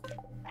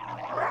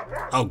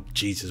 Oh,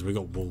 Jesus, we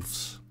got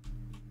wolves.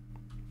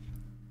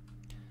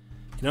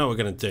 You know what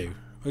we're going to do?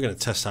 We're going to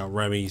test out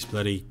Remy's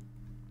bloody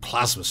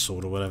plasma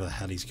sword or whatever the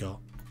hell he's got.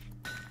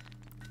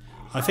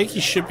 I think he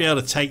should be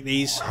able to take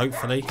these,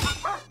 hopefully.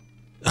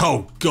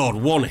 Oh, God,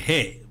 1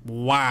 hit.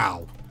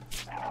 Wow.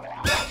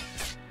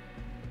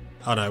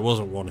 Oh, no, it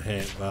wasn't 1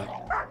 hit, but...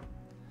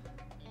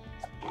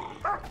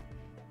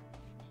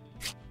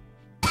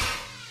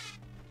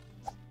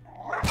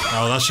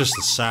 Oh, that's just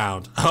the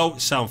sound. Oh,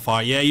 sound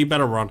fire. Yeah, you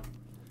better run.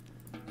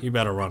 You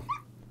better run.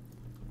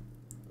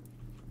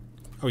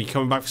 Oh, you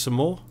coming back for some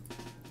more?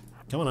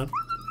 Come on,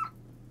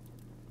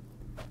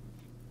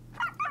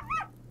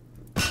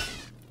 then.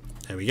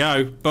 There we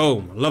go.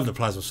 Boom. I love the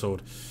plasma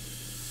sword.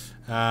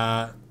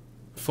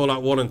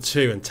 Fallout 1 and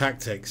 2 and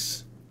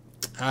tactics.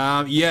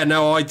 Yeah,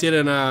 no, I did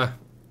an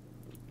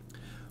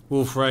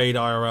Wolf Raid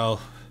IRL.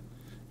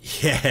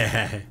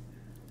 Yeah.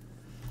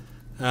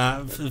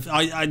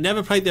 I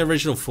never played the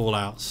original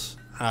Fallouts.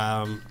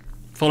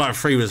 Fallout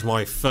 3 was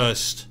my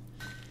first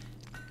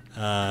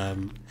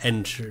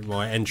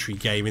entry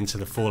game into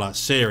the Fallout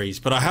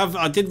series, but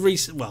I did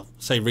recently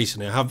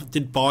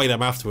did buy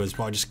them afterwards,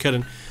 but I just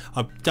couldn't.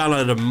 I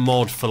downloaded a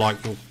mod for like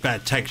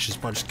better textures,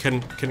 but I just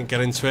couldn't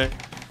get into it.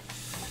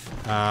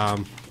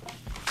 But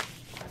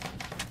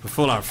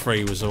Fallout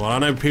 3 was the one. I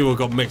know people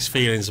got mixed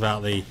feelings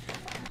about the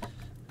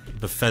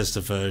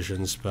Bethesda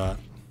versions, but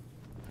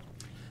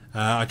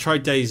I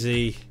tried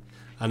Daisy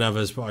and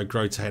others, but I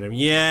grew to hate them.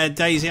 Yeah,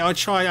 Daisy,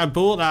 I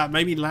bought that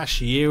maybe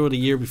last year or the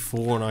year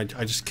before, and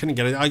I just couldn't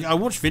get it. I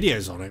watched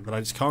videos on it, but I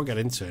just can't get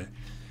into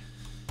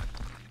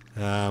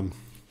it.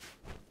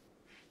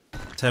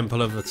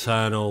 Temple of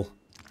Eternal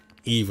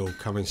Evil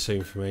coming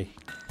soon for me.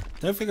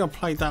 Don't think I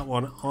played that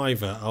one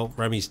either. Oh,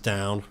 Remy's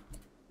down.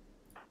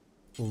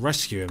 We'll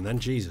rescue him then,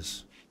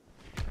 Jesus.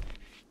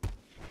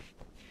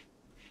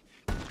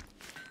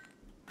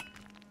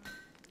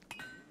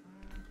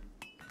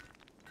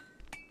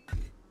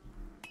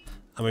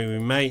 I mean, we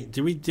may...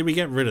 Did we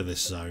get rid of this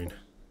zone?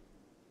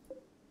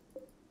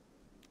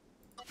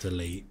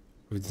 Delete.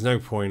 There's no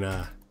point...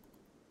 I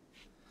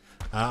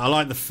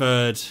like the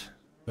third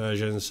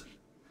versions.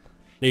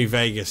 New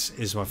Vegas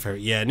is my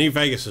favourite. Yeah, New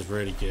Vegas was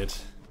really good.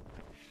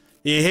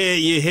 You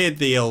hear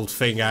the old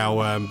thing,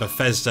 how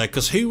Bethesda...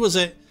 Because who was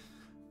it?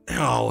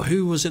 Oh,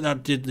 who was it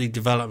that did the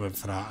development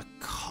for that?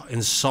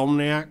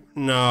 Insomniac?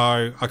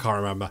 No, I can't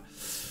remember.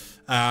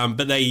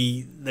 But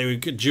they were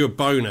due a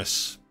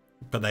bonus...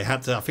 But they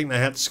had to, I think they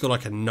had to score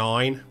like a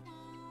 9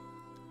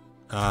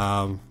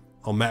 on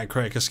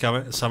Metacritic or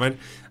something,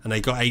 and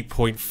they got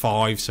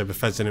 8.5, so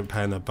Bethesda didn't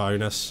pay in their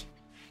bonus.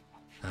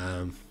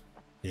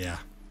 Yeah.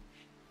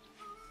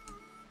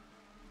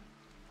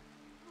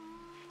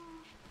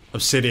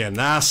 Obsidian,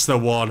 that's the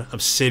one.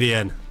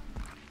 Obsidian.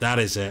 That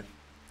is it.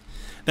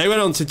 They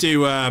went on to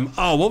do,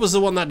 oh, what was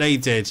the one that they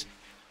did?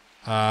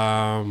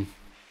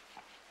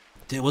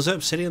 Was it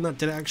Obsidian that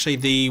did it actually?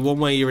 The one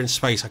where you're in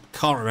space. I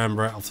can't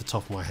remember it off the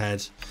top of my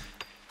head.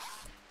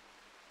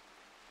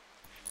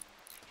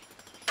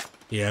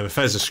 Yeah,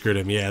 Bethesda screwed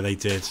him. Yeah, they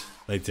did.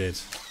 They did.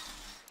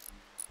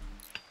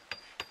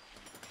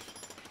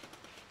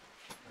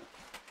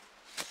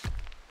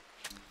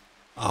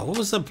 Oh, what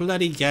was the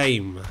bloody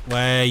game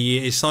where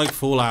it's like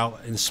Fallout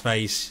in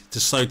space?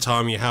 To slow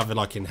time, you have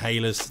like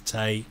inhalers to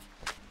take.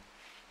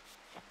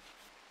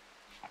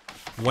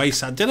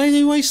 Wasteland. Did I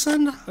do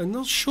Wasteland? I'm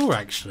not sure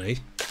actually.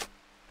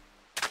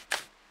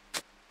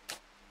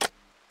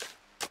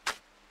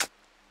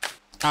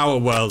 Our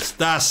Worlds.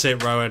 That's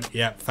it, Rowan.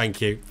 Yep,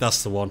 thank you.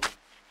 That's the one.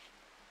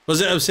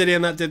 Was it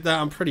Obsidian that did that?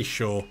 I'm pretty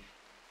sure.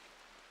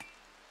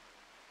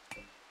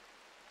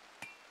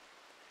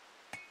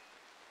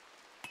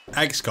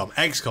 XCOM.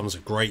 XCOM's a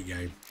great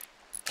game.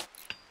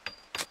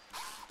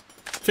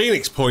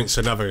 Phoenix Point's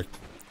another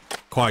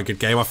quite a good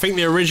game. I think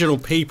the original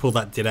people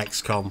that did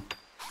XCOM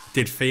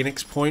did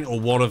Phoenix Point,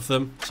 or one of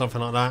them, something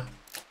like that.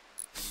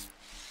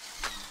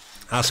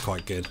 That's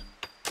quite good.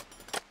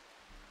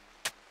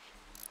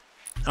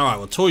 Alright,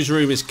 well, Toys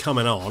Room is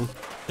coming on.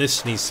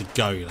 This needs to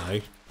go,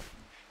 though.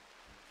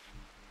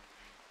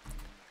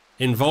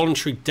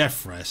 Involuntary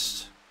death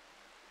rest.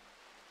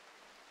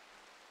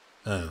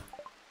 Oh.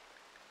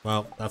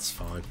 Well, that's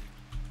fine.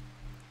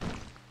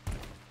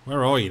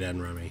 Where are you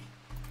then, Remy?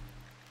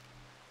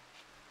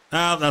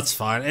 Oh, that's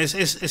fine.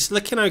 It's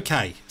looking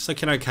okay. It's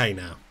looking okay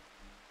now.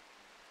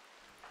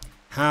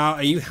 How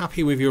are you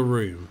happy with your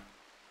room?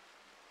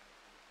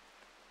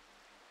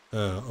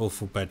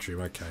 Awful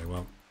bedroom. Okay,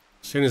 well,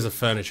 As soon as the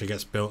furniture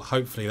gets built,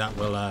 hopefully that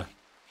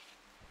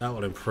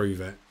will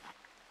improve it.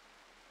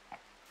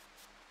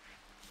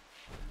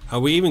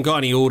 Have we even got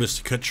any orders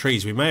to cut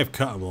trees? We may have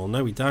cut them all.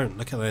 No, we don't.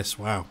 Look at this.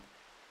 Wow.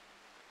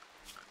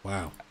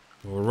 Wow.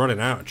 Well, we're running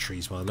out of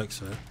trees by the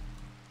looks of it.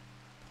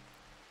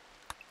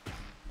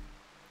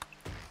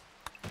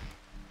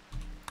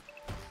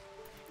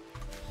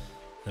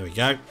 There we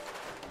go.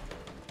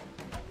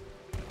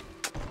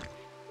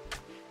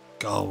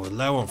 God, we're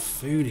low on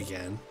food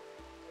again.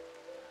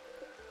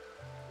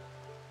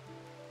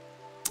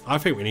 I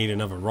think we need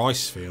another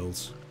rice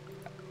fields.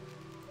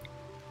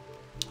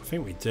 I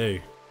think we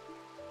do.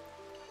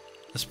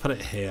 Let's put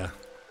it here.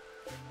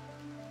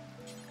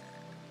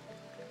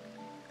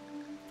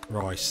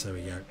 Rice, there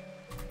we go.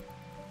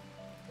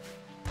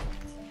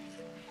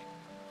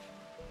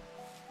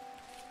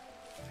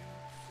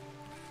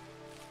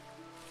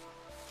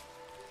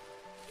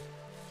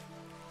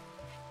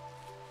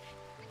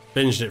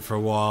 Binged it for a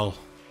while.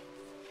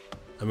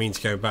 I mean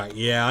to go back.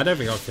 Yeah, I don't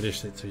think I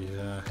finished it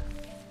to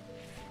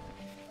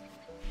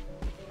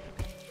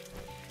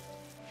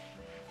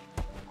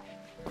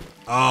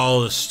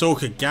Oh, the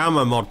Stalker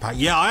Gamma mod pack.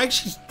 Yeah, I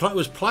actually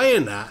was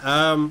playing that.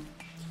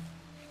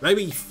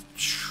 Maybe,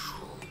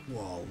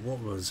 well, what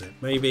was it?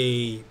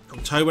 Maybe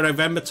October,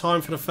 November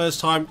time for the first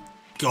time.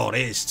 God,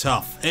 it is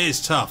tough. It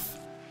is tough.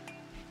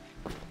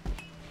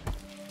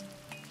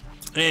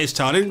 It is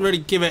tough. I didn't really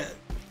give it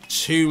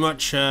too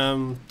much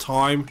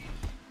time.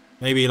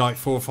 Maybe like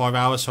 4 or 5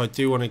 hours. So I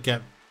do want to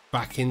get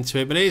back into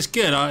it. But it is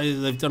good.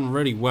 They've done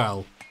really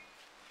well.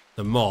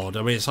 The mod.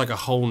 I mean, it's like a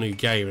whole new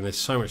game, and there's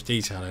so much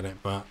detail in it.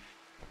 But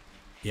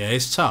yeah,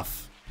 it's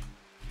tough.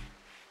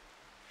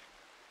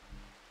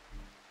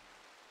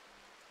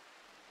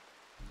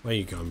 Where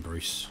you going,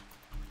 Bruce?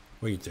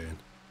 What are you doing?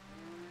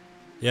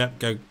 Yep,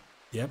 go.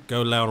 Yep,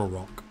 go lay on a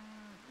rock.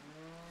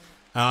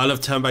 I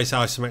love turn-based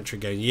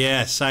isometric games.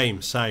 Yeah, same.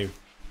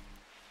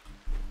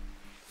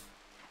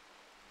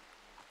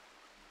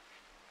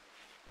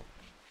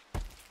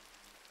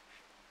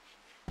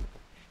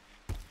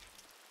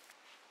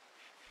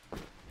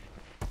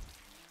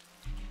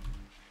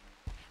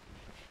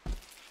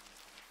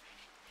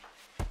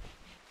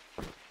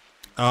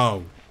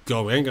 Oh,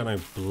 God, we ain't got no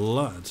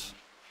blood.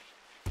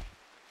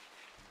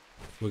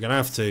 We're gonna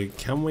have to.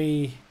 Can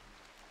we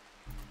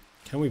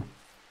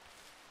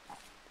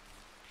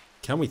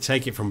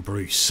take it from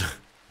Bruce?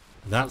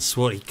 That's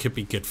what he could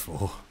be good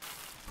for.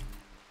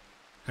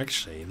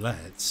 Actually,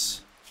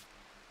 let's.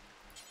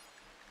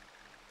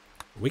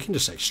 We can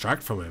just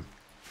extract from him.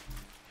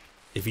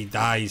 If he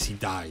dies, he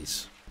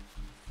dies.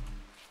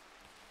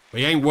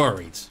 We ain't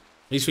worried.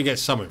 At least we get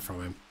something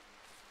from him.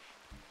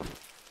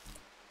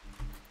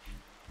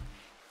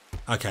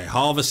 Okay,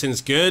 harvesting's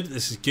good.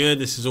 This is good.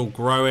 This is all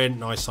growing.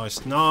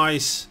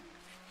 Nice.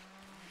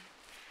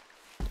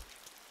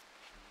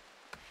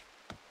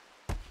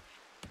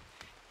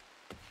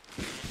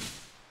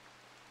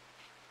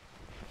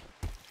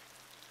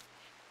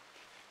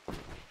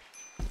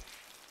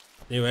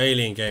 New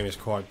Alien game is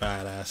quite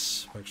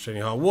badass.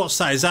 Extremely hard. What's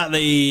that? Is that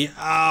the...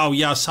 Oh,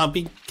 yes. I've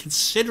been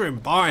considering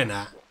buying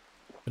that.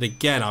 But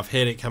again, I've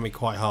heard it can be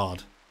quite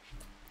hard.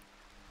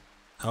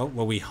 Oh,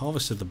 well, we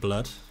harvested the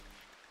blood.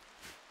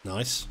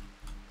 Nice.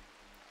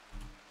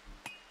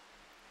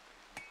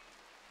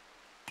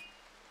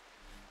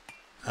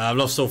 I've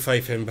lost all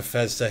faith in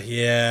Bethesda.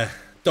 Yeah.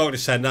 Dark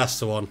Descent, that's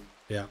the one.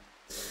 Yeah.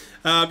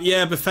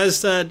 Yeah,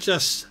 Bethesda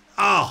just...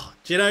 Oh,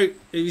 do you know, have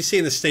you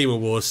seen the Steam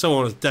Awards?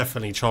 Someone was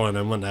definitely trolling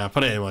them one day. I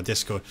put it in my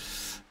Discord.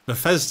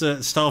 Bethesda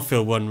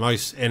Starfield won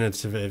most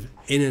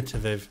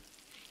innovative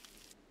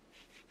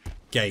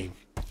game.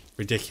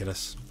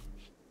 Ridiculous.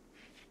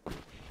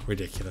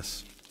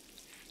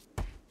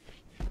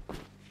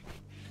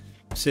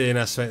 Obsidian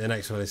estimate the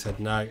next one. They said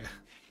no.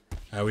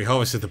 We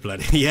harvested the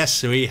blood.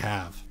 Yes, we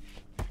have.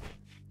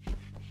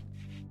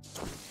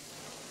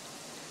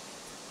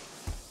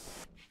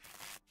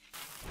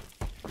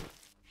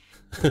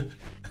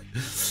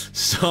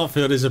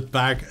 Starfield is a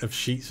bag of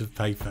sheets of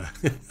paper.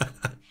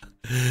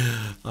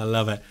 I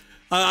love it.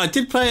 I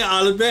did play it,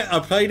 I'll admit. I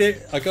played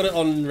it. I got it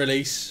on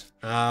release.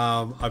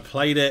 I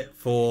played it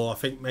for, I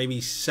think,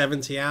 maybe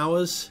 70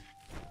 hours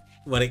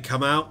when it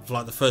came out for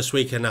like the first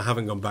week, and I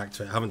haven't gone back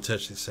to it. I haven't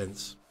touched it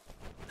since.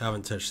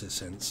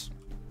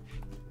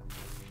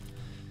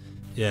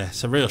 Yeah,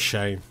 it's a real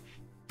shame.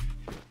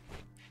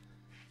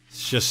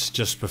 It's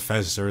just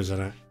Bethesda, isn't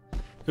it?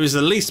 It was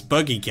the least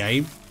buggy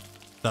game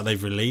that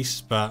they've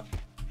released, but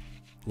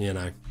you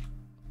know,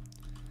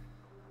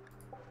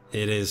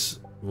 it is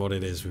what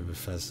it is with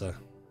Bethesda.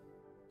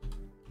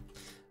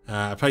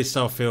 I played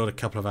Starfield a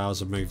couple of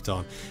hours and moved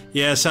on.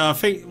 Yeah, so I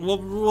think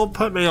what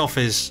put me off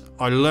is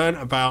I learned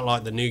about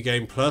like the New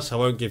Game Plus. I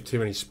won't give too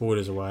many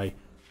spoilers away.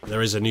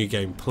 There is a New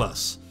Game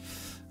Plus.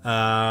 So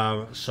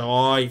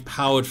I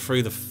powered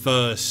through the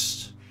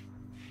first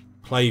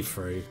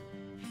playthrough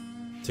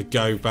to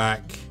go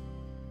back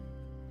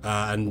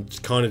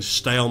and kind of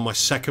stay on my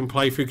second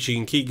playthrough, because you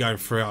can keep going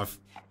through it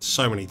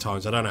so many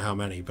times. I don't know how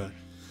many, but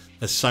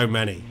there's so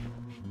many.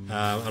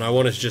 And I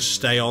wanted to just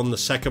stay on the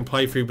second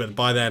playthrough, but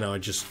by then I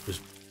just was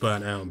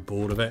burnt out and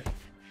bored of it.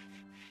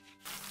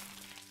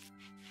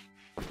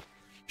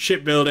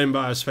 Shipbuilding, but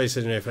I was space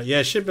engineer.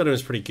 Yeah, shipbuilding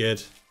was pretty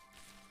good.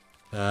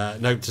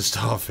 Note to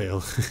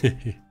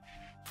Starfield.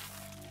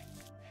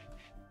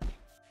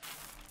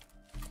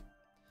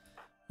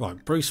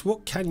 Right, Bruce,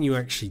 what can you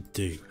actually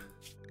do?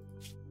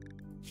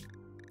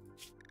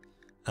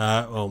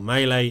 Well,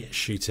 melee,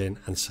 shooting,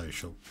 and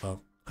social.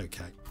 Well,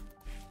 okay.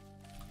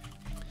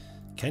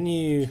 Can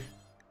you...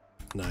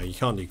 No, you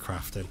can't do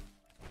crafting.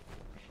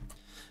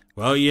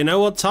 Well, you know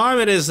what time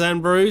it is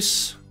then,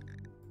 Bruce.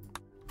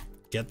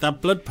 Get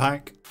that blood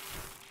pack.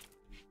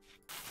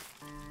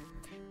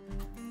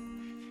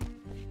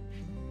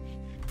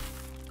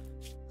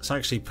 Let's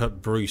actually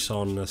put Bruce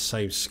on the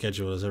same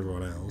schedule as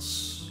everyone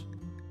else.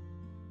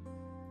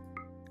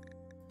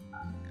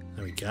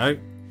 There we go. I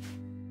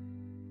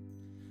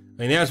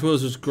mean, the Outer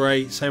Worlds was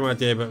great. Same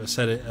idea, but I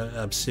said it,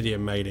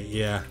 Obsidian made it,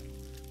 yeah.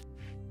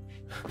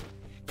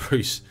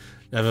 Bruce.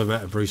 Never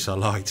met a Bruce I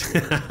liked.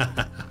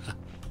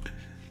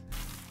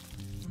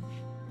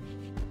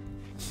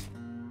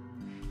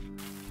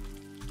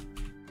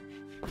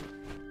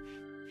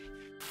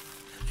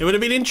 It would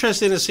have been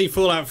interesting to see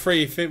Fallout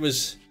 3 if it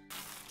was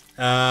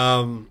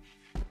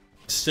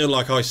still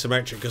like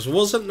isometric, because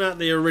wasn't that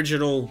the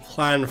original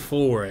plan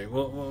for it?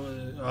 What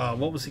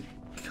was the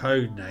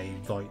code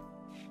name? Like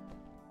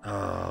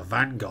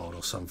Vanguard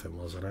or something,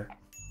 wasn't it?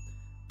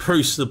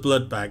 Bruce the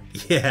blood bag.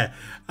 Yeah,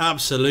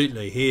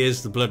 absolutely. He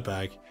is the blood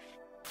bag.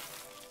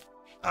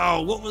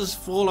 Oh, what was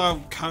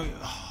Fallout code?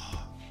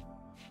 Oh.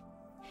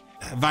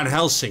 Van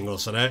Helsing,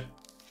 wasn't it?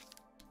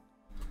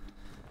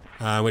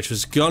 Which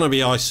was gonna be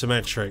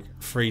isometric,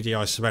 3D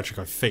isometric,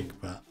 I think,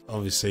 but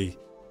obviously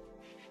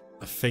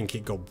I think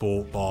it got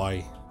bought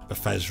by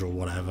Bethesda or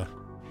whatever.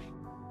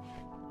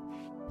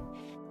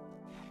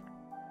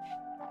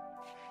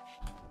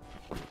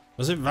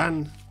 Was it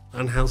Van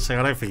Helsing?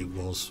 I don't think it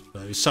was,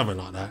 but it was something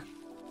like that.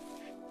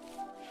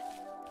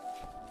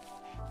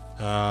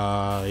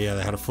 Yeah,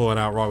 they had a falling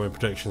out right when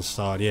production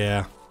started,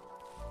 yeah.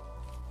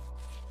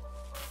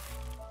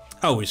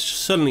 Oh, it's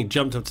suddenly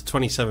jumped up to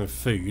 27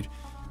 food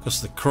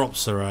because the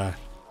crops are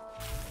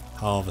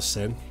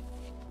harvesting.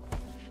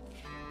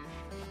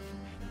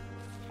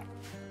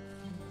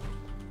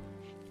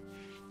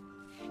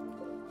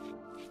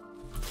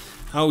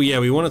 Oh yeah,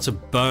 we wanted to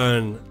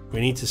burn.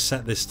 We need to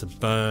set this to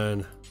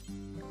burn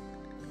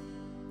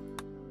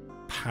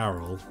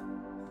apparel.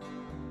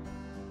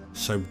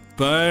 So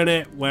burn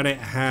it when it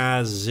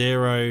has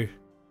 0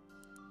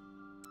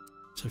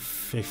 to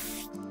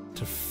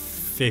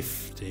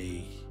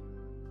 50.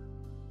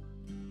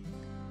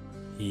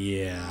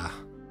 Yeah.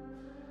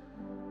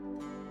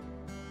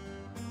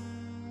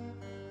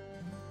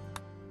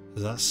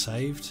 Is that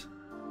saved?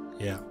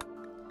 Yeah.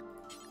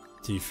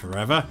 Do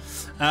forever.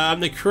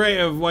 The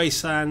creator of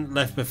Wasteland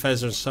left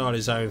Bethesda and started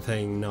his own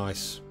thing.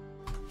 Nice.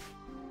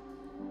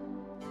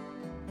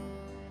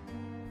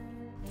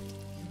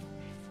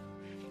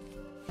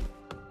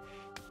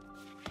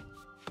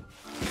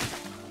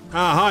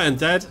 Ah, hi,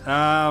 Undead.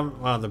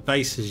 Well, the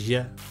base is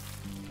yet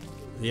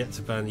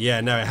to burn.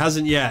 Yeah, no, it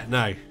hasn't yet.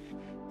 No,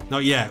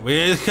 not yet.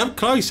 We've come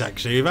close,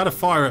 actually. We've had a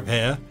fire up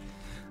here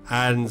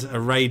and a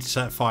raid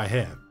set fire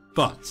here,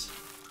 but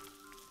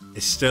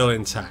it's still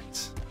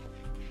intact.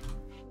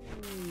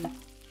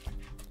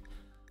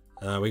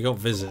 We got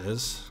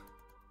visitors.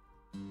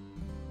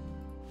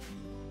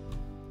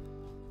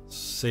 Let's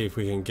see if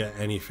we can get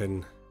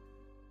anything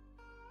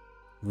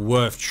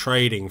worth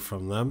trading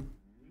from them.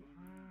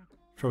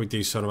 Probably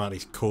do something about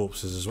these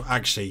corpses as well.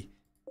 Actually,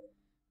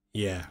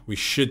 yeah, we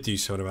should do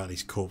something about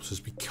these corpses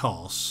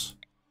because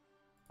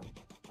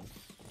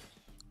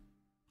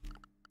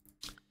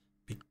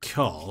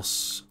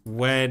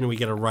when we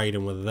get a raid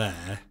and we're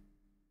there,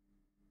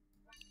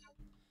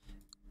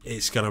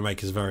 it's going to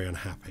make us very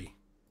unhappy.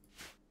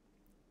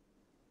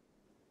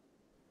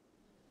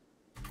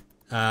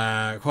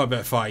 Quite a bit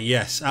of fire,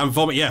 yes. And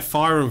vomit, yeah,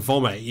 fire and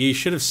vomit. You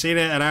should have seen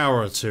it an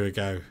hour or two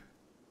ago,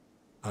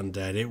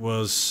 Undead. It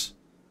was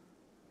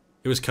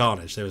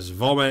carnage. There was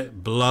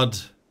vomit, blood,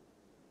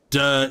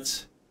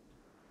 dirt.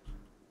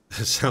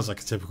 It sounds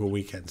like a typical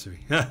weekend to me.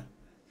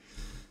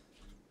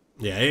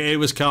 Yeah, it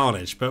was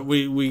carnage, but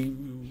we're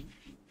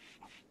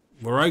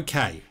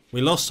okay.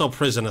 We lost our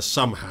prisoner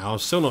somehow. I'm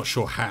still not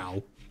sure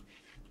how.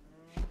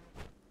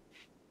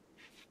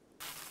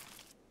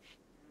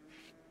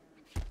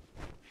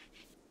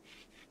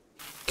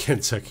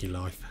 Kentucky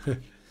life.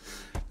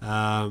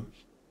 Yeah,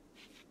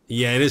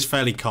 it is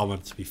fairly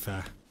common, to be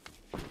fair.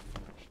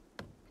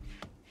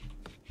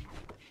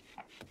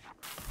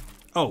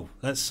 Oh,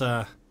 let's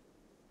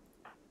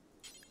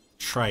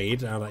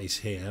trade now that he's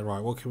here.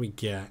 Right, what can we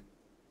get?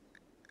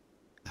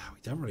 Oh, we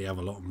don't really have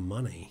a lot of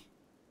money.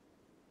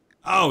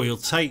 Oh, he'll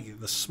take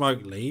the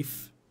smoke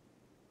leaf.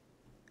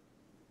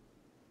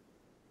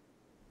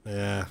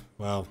 Yeah,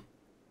 well.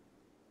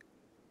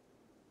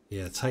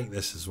 Yeah, take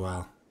this as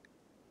well.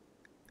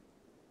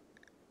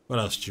 What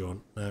else do you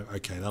want? No,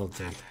 okay, that'll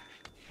do.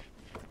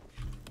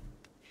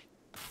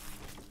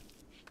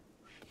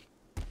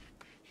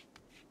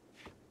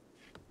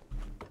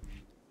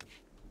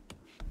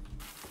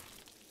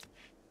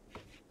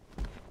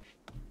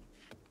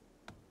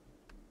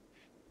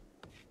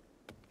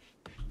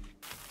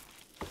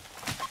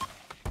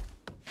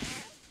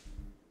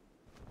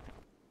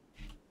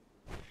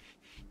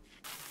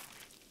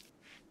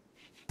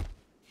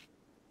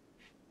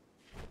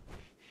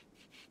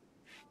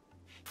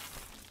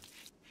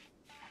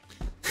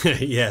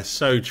 Yeah,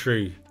 so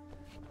true.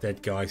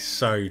 Dead guy,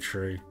 so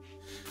true.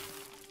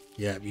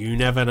 Yeah, you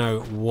never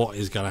know what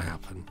is going to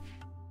happen.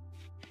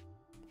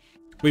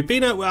 We've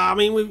been, well, I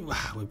mean,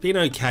 we've been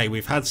okay.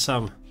 We've had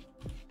some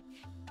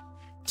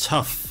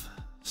tough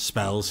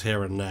spells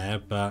here and there,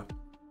 but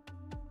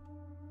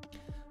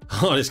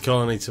hardest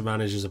colony to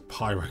manage is a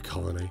pyro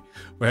colony,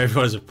 where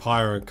everyone's a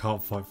pyro and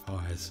can't fight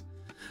fires.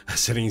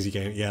 That's an easy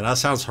game. Yeah, that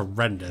sounds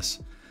horrendous.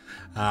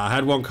 I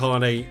had one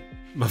colony,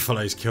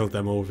 buffaloes killed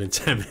them all within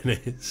 10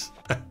 minutes.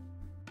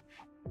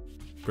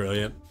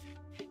 Brilliant.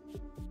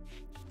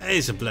 It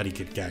is a bloody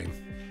good game.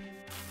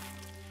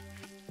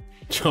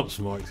 Drops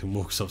mics and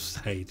walks off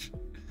stage.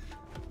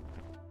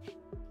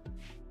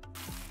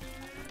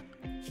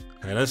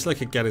 Okay, let's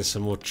look at getting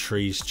some more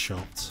trees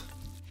chopped.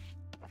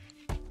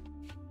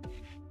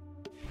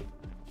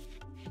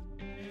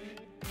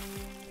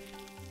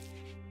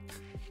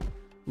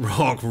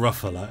 Rock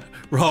Ruffalo.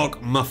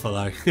 Rock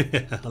Muffalo.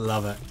 I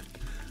love it.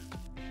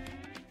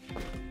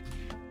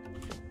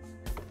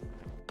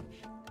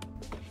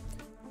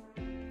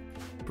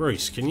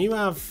 Bruce, can you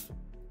have...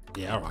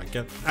 Yeah, alright.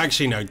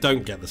 Actually, no,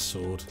 don't get the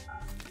sword.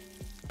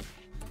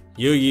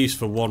 You're used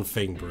for one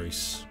thing,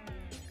 Bruce.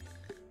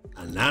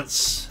 And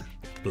that's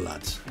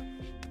blood.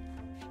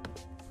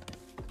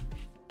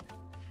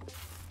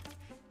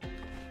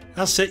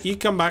 That's it. You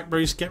come back,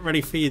 Bruce. Get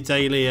ready for your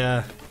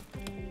daily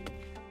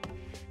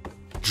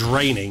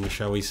draining,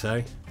 shall we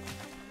say.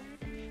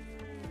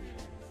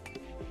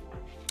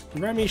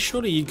 Remy,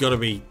 surely you got to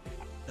be...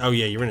 Oh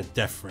yeah, you're in a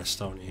death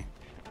rest, aren't you?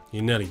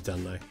 You're nearly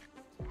done though.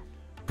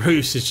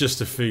 Bruce is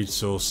just a food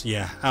source.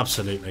 Yeah,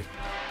 absolutely.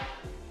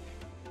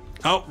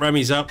 Oh,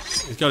 Remy's up.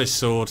 He's got his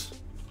sword.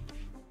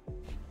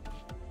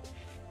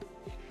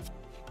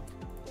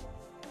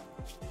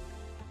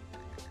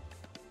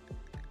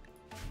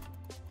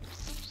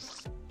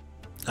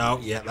 Oh,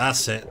 yeah,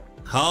 that's it.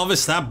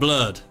 Harvest that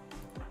blood.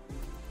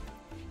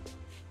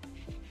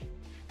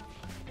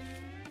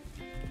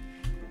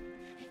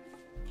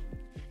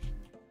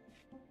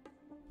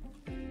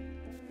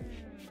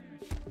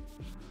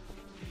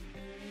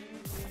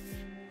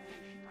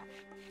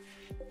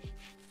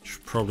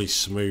 Should probably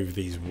smooth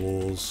these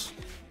walls.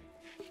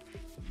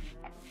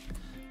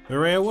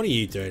 Maria, what are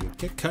you doing?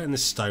 Get cutting the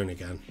stone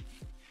again.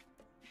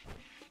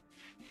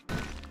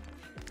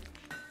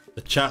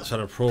 The chat said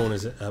a pawn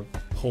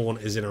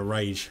is in a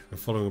rage and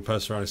following a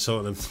person around and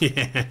sorting them.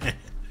 Yeah.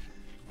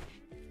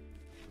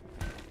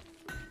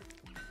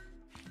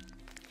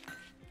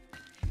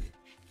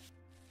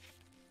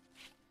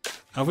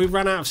 Have we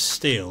run out of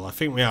steel? I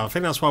think we are. I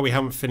think that's why we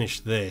haven't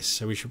finished this.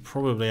 So we should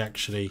probably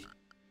actually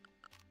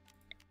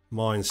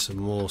mine some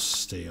more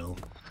steel.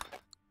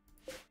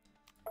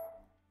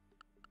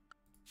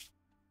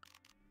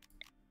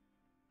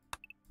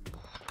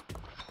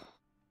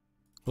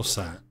 What's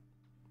that?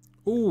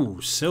 Ooh,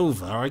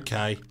 silver,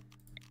 okay.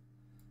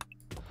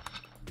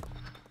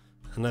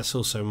 And let's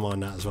also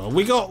mine that as well.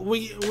 We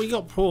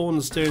got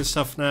prawns doing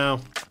stuff now.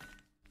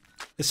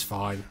 It's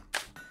fine.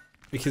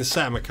 We can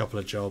set them a couple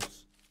of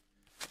jobs.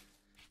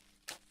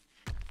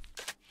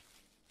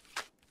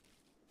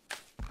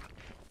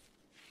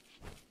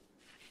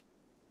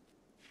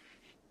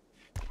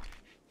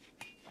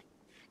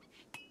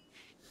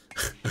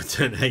 I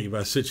don't hate you,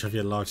 but I switch off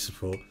your life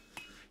support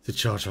to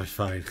charge my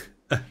phone.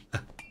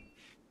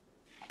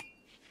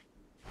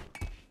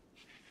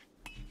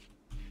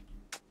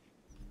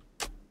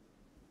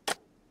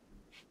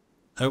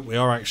 Oh, we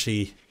are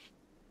actually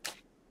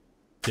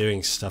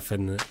doing stuff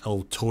in the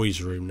old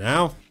toys room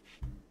now.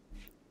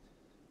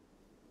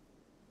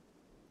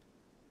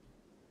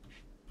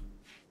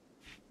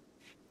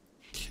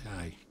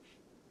 Okay.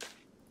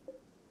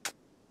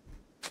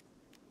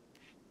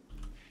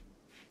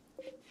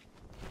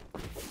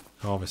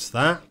 Harvest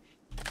that.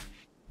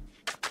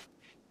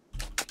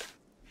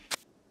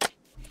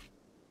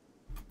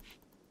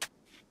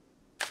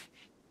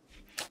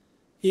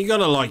 You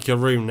gotta like your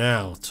room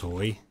now,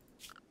 toy.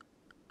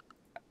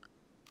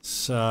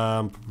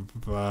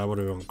 What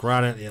do we want?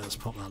 Granite. Yeah, let's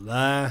pop that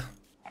there.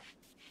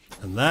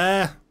 And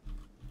there.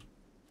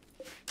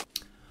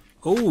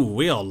 Oh,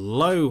 we are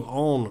low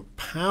on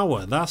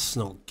power. That's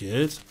not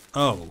good.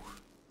 Oh.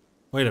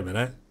 Wait a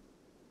minute.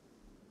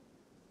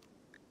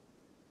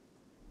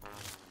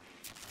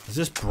 Is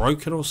this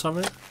broken or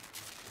something?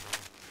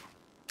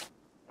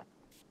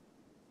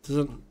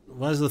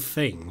 Where's the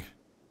thing?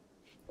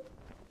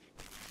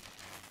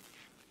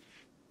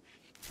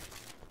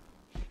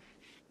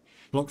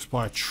 Blocked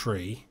by a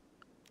tree.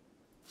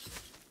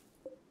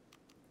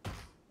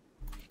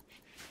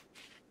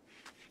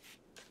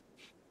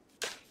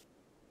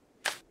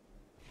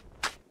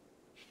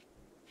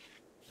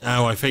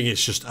 Oh, I think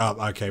it's just up.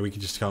 Okay, we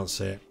just can't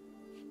see it.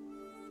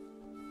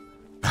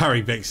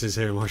 Barry Bix is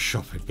here in my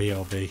shop at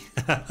BRB.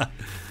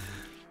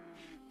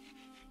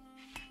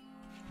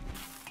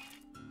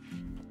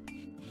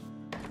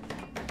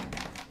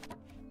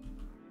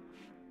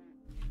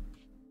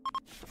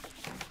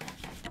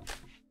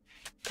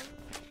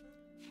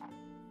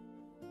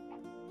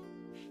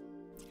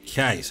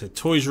 Okay, so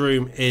toys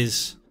room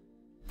is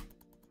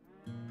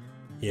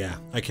Yeah,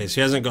 okay, so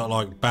he hasn't got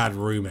like bad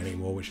room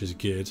anymore, which is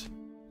good.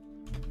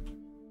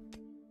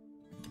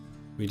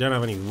 We don't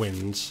have any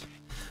winds.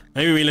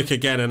 Maybe we look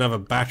again another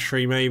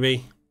battery,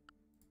 maybe.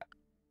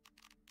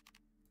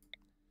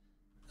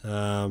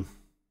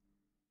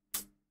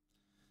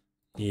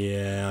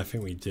 Yeah, I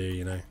think we do,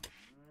 you know.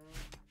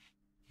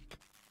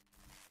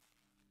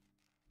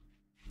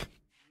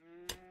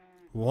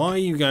 Why are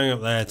you going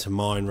up there to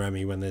mine,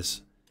 Remy, when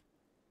there's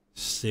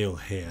steel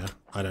here?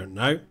 I don't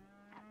know.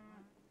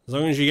 As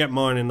long as you get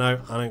mining,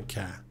 though, I don't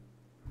care.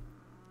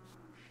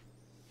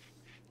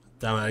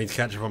 Damn it, I need to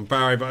catch up on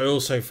Barry, but I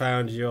also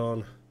found you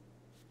on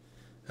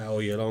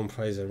all your long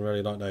plays and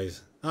really like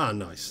those. Ah,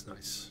 nice,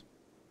 nice.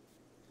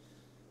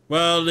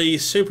 Well, the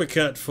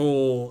supercut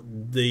for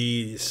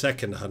the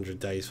second 100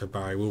 days for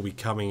Barry will be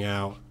coming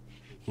out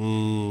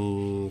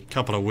a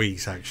couple of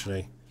weeks,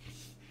 actually.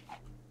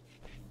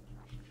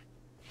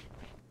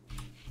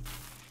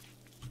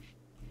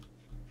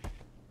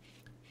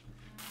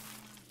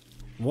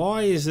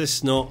 Why is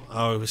this not...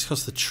 Oh, it's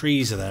because the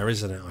trees are there,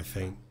 isn't it, I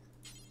think?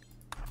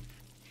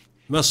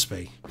 Must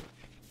be.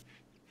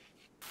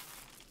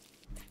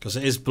 Because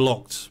it is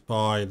blocked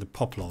by the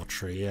poplar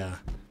tree, yeah.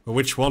 But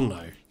which one,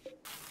 though?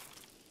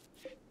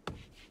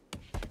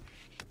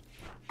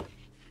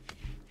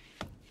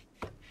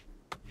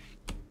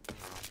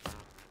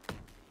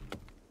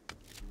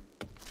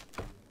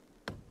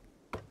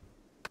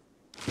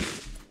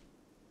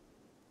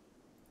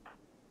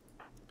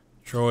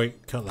 Troy,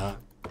 cut that.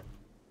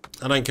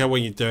 I don't care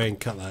what you're doing,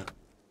 cut that.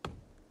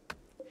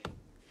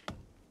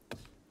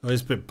 Oh,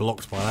 it's a bit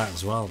blocked by that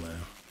as well now.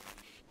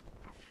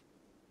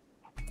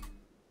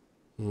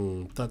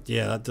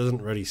 That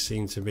doesn't really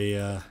seem to be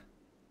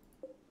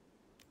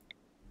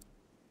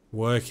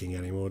working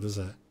anymore, does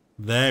it?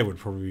 There would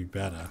probably be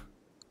better.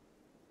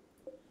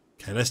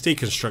 Okay, let's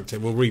deconstruct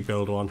it. We'll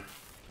rebuild one.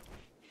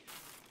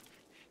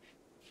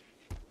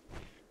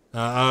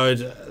 I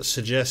would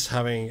suggest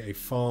having a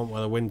farm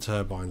where the wind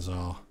turbines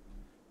are.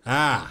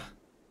 Ah!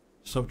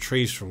 Stop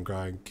trees from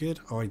growing.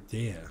 Good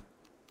idea.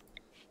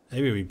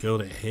 Maybe we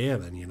build it here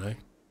then, you know.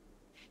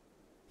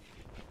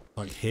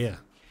 Like here.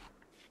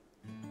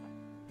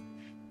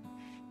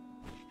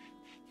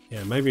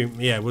 Yeah, maybe,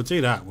 yeah, we'll do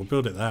that. We'll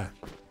build it there.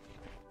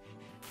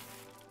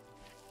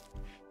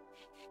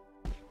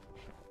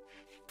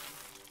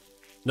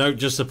 No,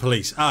 just the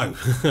police. Oh.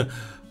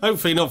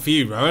 Hopefully not for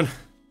you, Rowan.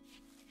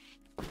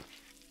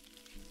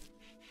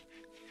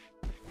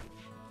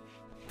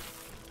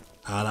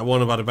 Ah, that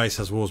one about the base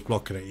has walls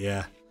blocking it,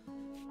 yeah.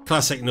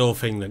 Classic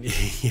North England,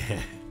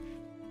 yeah.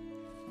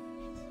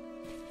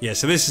 Yeah,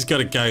 so this has got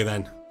to go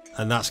then.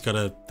 And that's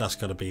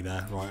gotta be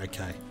there. Right,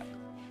 okay.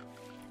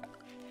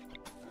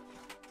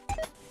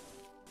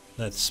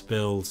 Let's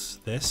build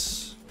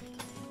this.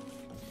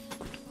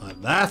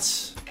 Like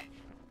that.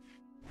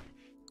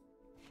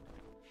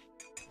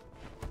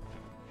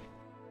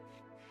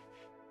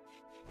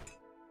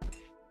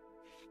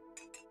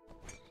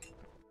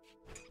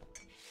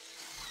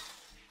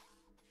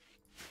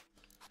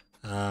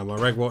 My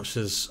reg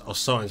watchers are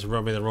starting to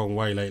rub me the wrong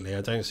way lately.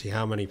 I don't see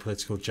how many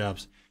political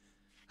jabs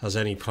has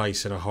any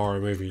place in a horror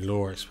movie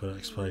lore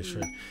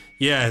explanation.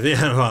 Yeah,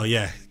 well,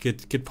 yeah,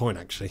 good point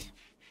actually.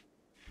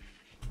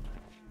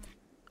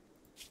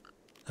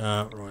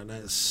 Right,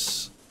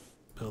 let's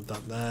build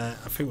that there.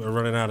 I think we're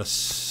running out of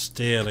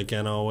steel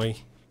again, are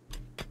we?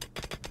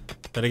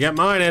 Better get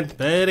mining.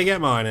 Better get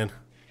mining.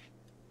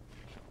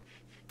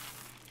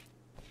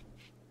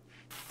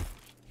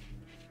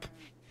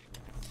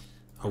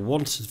 I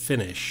want to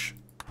finish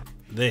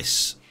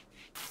this.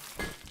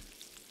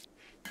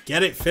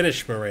 Get it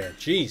finished, Maria.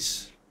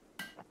 Jeez.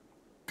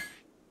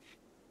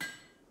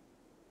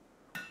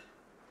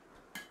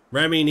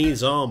 Remy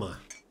needs armor.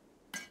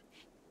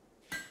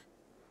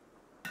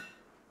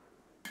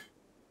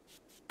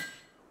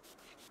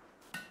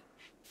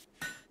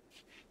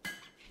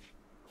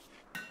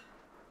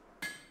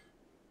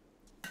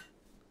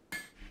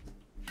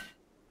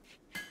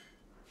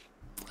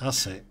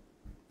 That's it.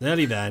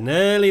 Nearly there,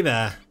 nearly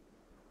there.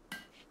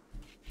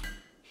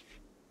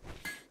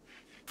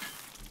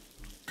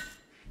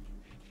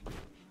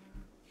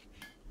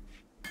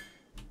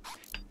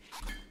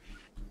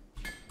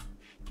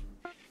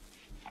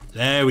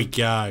 There we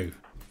go.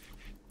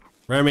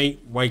 Remy,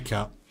 wake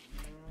up.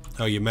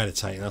 Oh, you're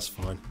meditating, that's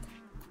fine.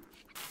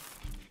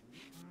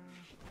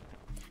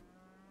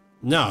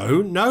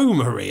 No, no,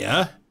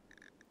 Maria.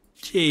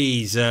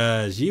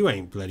 Jesus, you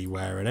ain't bloody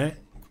wearing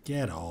it.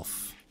 Get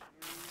off.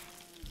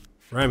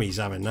 Remy's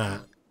having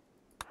that.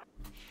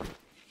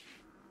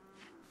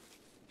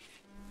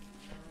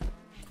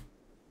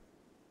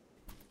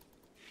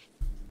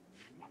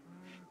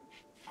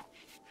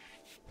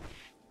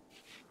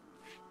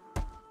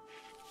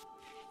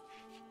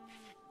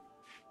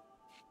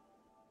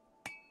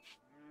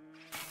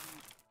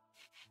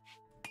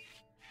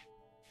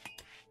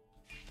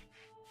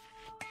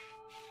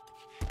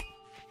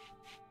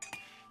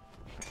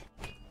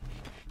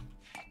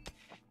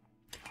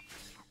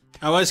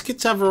 Oh, well, it's good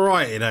to have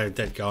variety, though,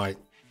 dead guy.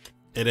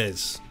 It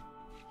is.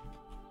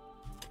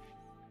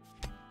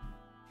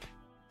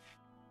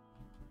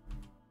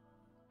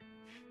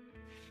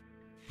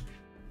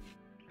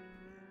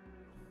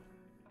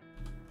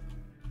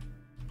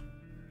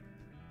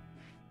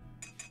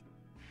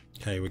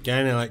 Okay, we're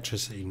gaining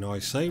electricity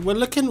nicely. We're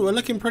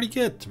looking pretty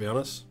good, to be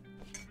honest.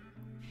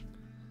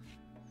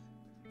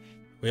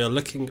 We are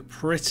looking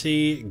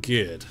pretty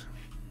good.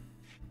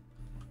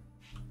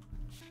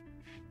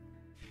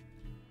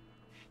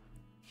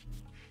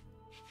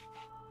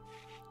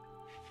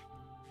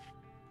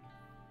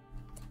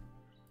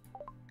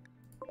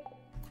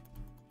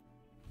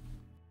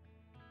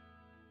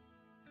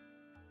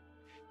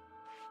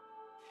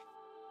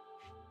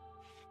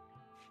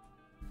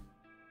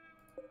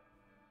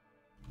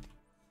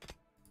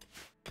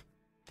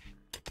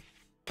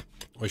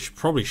 We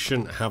probably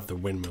shouldn't have the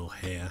windmill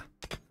here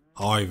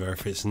either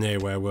if it's near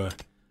where we're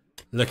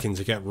looking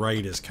to get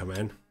raiders come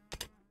in.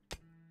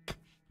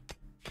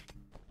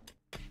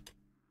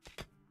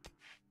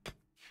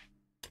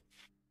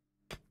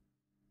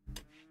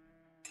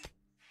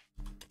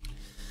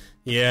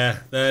 Yeah,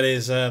 that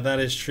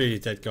is true,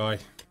 dead guy.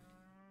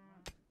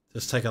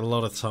 Just take a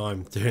lot of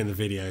time doing the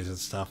videos and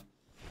stuff.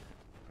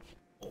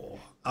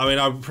 I mean,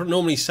 I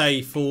normally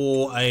say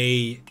for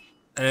an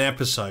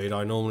episode,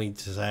 I normally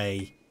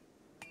say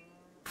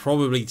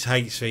probably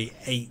takes me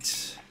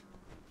 8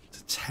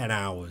 to 10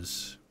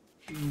 hours,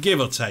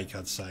 give or take,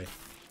 I'd say,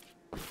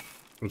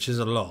 which is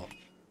a lot.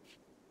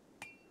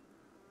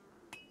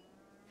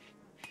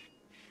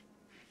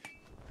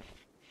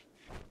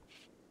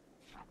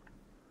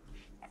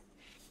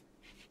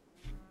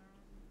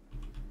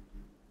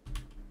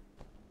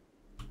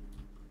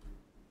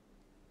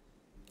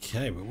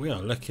 Okay, but we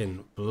are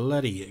looking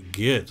bloody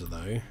good,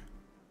 though.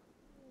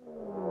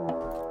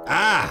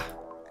 Ah!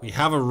 We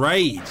have a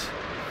raid.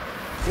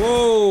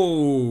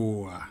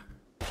 Whoa!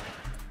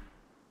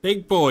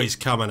 Big boys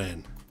coming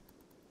in.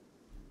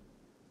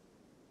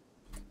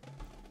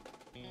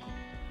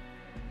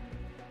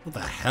 What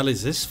the hell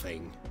is this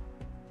thing?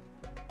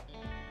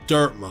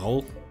 Dirt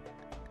mole.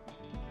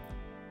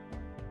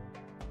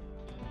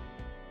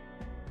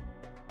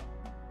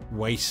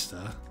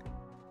 Waster.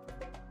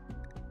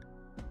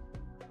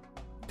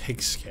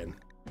 Pigskin.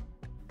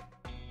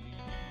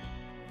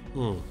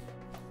 Look,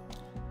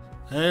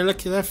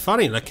 they're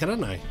funny looking,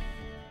 aren't they?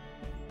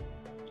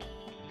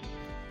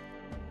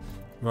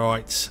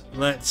 Right,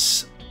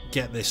 let's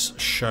get this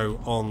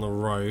show on the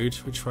road.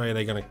 Which way are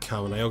they going to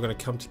come? Are they all going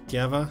to come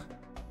together?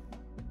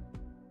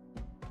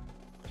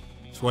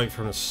 Let's wait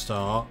for them to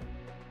start.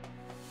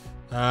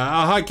 Oh,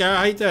 hi Garrett,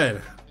 how you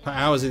doing? Put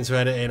hours into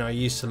editing. I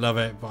used to love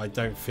it, but I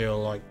don't feel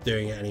like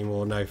doing it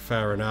anymore. No,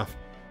 fair enough.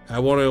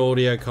 One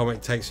audio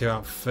comic takes me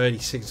about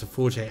 36 to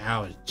 48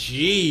 hours.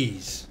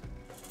 Jeez.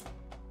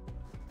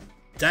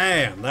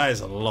 Damn, that is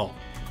a lot.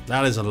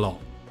 That is a lot.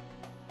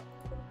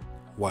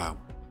 Wow.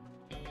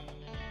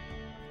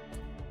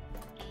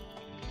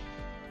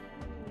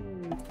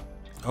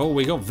 Oh,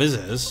 we got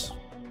visitors.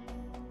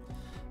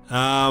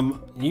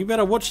 You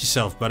better watch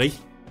yourself, buddy.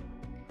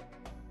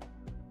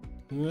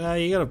 Well,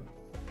 you got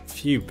a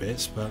few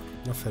bits, but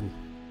nothing.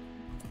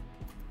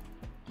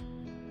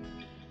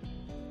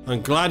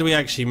 I'm glad we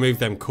actually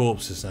moved them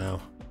corpses now.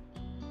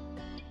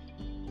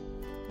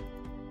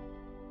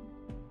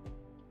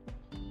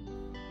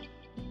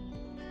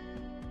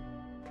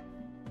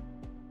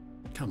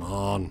 Come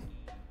on.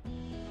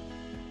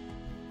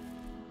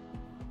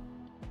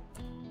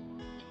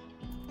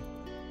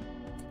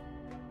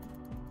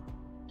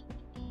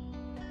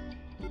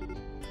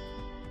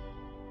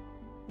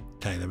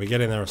 Okay, they're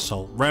beginning their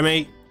assault.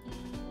 Remy,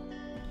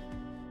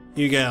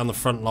 you get on the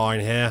front line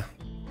here.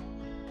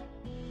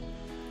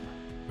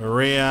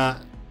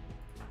 Maria.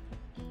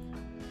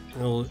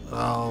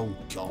 Oh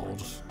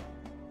God.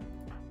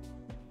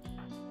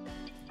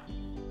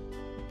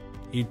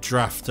 You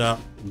draft up.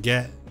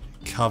 Get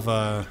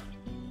cover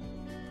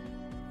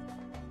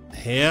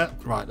here.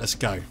 Right, let's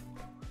go.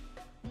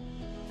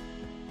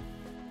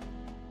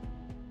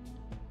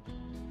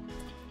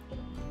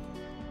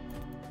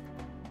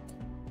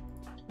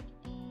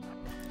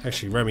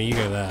 Actually, Remy, you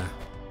go there.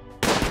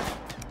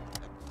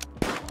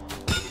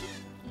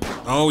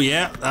 Oh,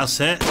 yeah, that's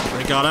it.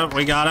 We got him,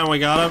 we got him, we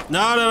got him.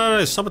 No, no, no,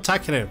 no, stop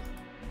attacking him.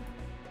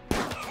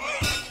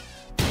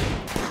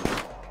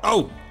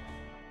 Oh!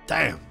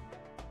 Damn.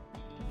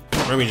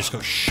 Remy just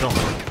got shot.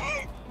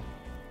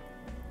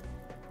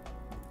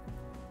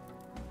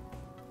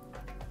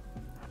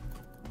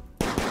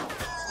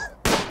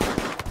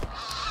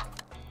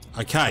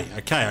 Okay,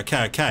 okay,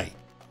 okay, okay.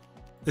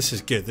 This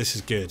is good, this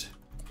is good.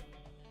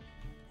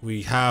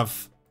 We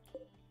have...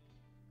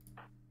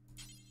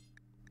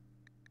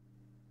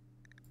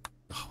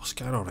 Oh, what's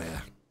going on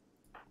here?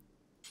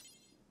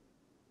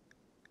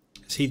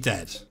 Is he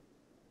dead?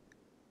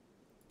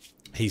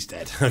 He's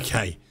dead,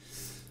 okay.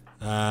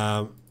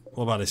 What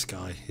about this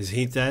guy? Is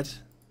he dead?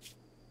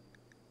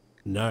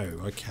 No,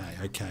 okay,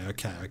 okay,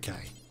 okay,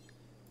 okay.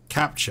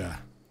 Capture.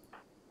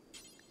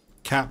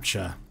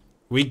 Capture.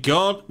 We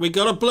got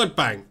a blood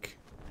bank.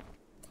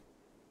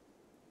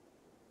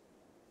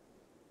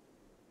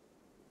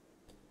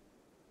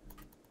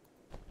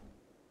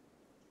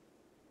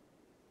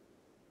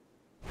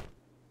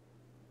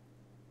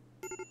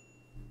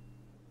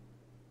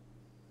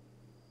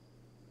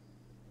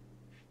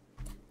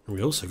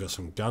 We also got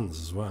some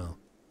guns as well.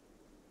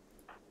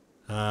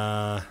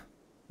 Let's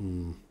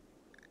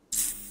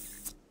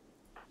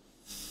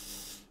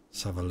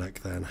have a look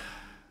then.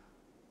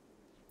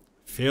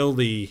 Feel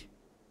the...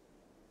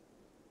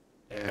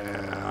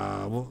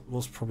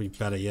 what's probably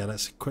better? Yeah,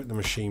 let's equip the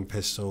machine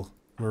pistol.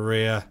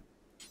 Maria,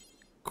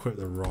 equip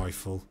the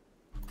rifle.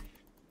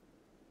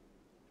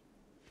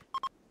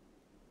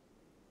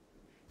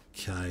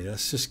 Okay,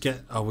 let's just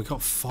get... Oh, we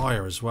got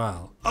fire as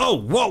well. Oh,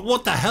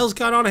 what the hell's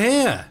going on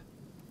here?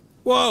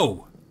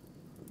 Whoa!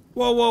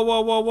 Whoa, whoa,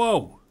 whoa, whoa,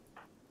 whoa!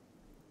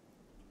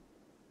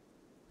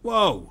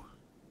 Whoa!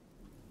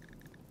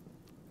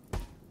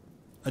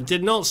 I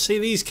did not see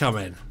these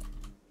coming.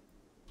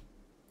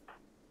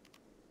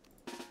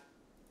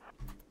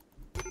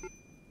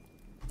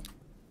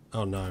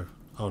 Oh no.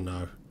 Oh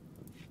no.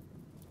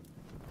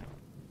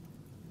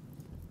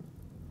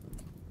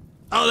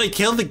 Oh, they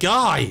killed the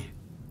guy!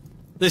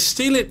 They're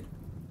stealing...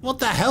 What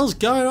the hell's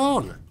going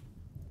on?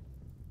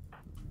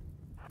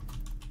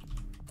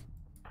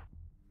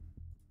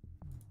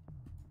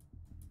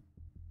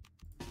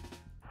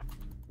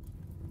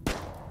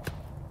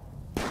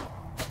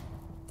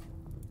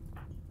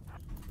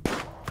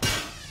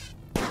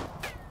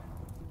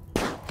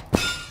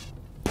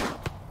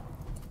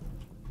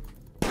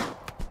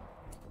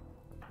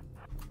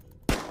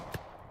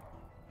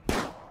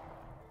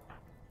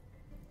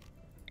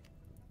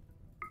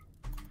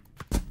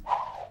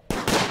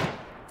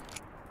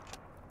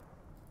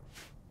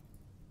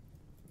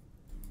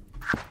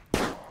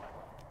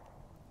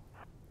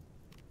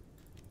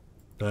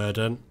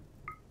 Burden.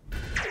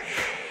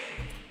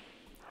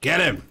 Get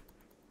him!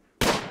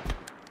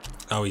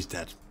 Oh, he's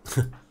dead.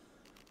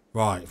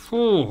 Right.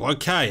 Ooh,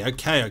 okay.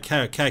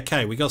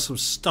 We got some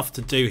stuff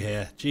to do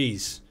here.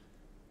 Jeez.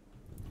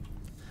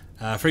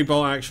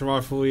 3-bolt action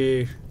rifle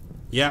you.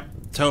 Yep.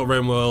 Total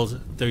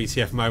RIMWORLD.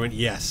 WTF moment.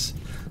 Yes.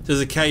 Does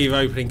a cave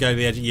opening go to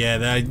the edge? Yeah,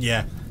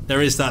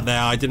 there is that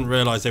there. I didn't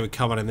realise they would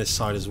come on in this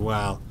side as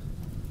well.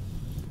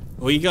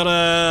 We got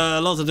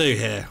a lot to do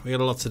here. We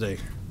got a lot to do.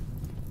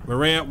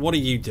 Maria, what are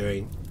you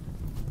doing?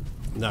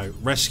 No,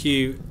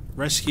 rescue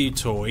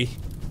toy.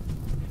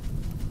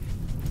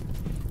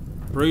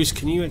 Bruce,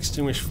 can you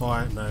extinguish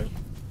fire? No.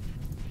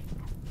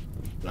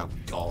 Oh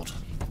God.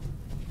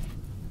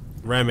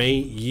 Remy,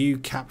 you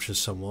capture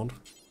someone.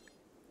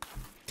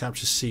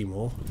 Capture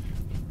Seymour.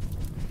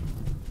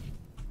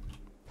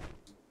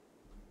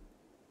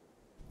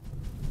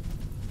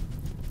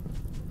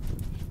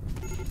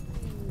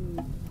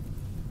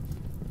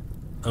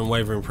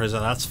 Unwavering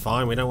prisoner, that's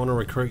fine. We don't want to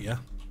recruit you.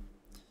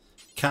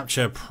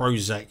 Capture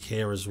Prozac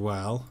here as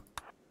well.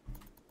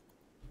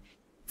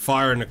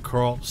 Fire in the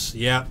crops.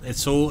 Yeah,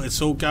 it's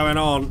all going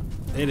on.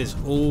 It is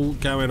all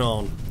going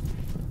on.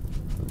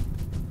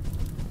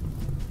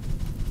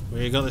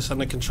 We got this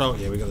under control.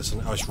 Yeah, we got this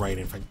under... Oh, it's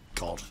raining, thank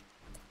God.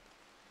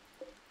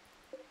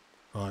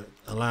 Right,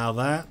 allow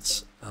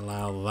that.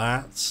 Allow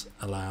that.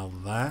 Allow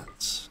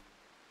that.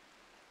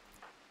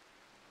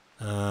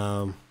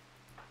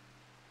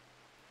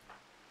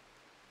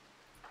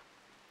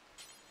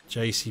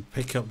 JC,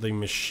 pick up the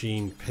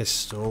machine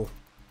pistol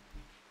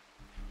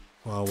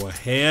while we're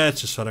here,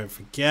 just so I don't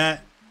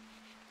forget.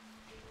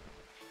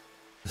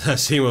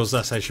 Seymour's,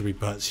 that's how should be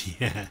butts,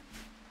 yeah.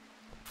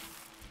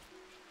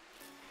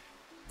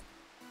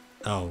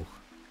 Oh.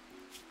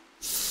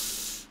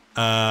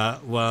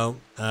 Well,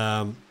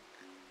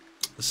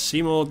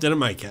 Seymour didn't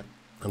make it,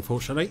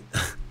 unfortunately.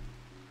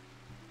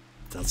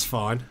 That's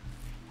fine.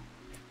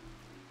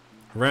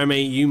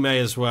 Remy, you may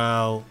as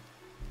well...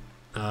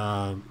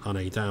 oh no,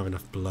 you don't have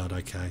enough blood,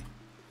 okay.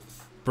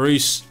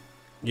 Bruce,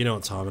 you know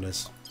what time it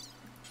is.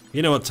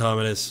 You know what time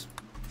it is.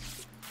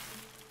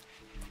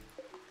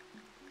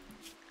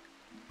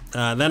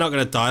 They're not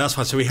going to die, that's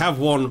fine. So we have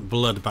one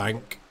blood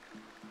bank,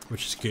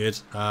 which is good.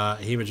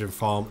 Hemogen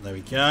farm, there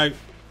we go.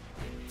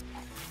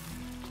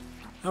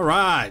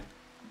 Alright.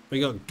 We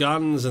got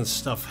guns and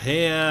stuff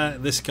here.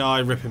 This guy,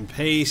 rip in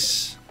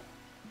peace.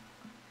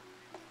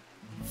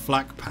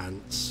 Flak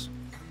pants.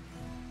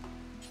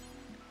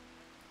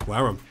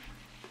 Wear them.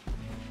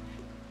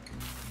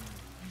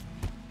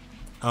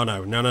 Oh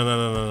no, no, no,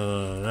 no, no,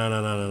 no, no, no,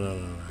 no, no, no, no,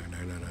 no,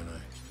 no, no, no,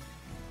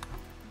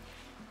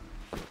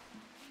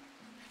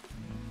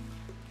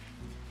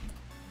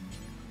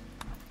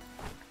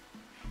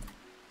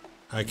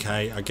 no.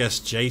 Okay, I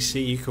guess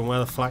JC, you can wear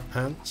the flak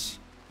pants.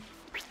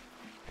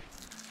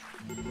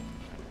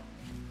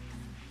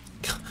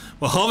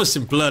 We're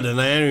harvesting blood and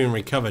they ain't even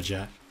recovered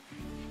yet.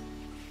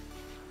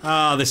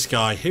 Ah, this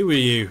guy. Who are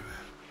you?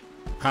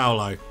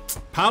 Paolo.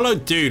 Paolo,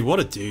 dude, what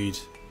a dude.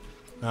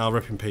 Oh,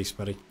 rip in peace,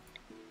 buddy.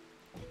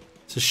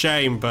 It's a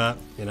shame, but,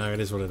 you know, it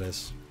is what it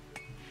is.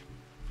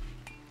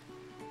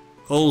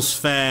 All's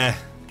fair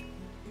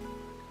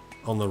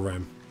on the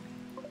rim.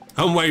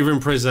 Unwavering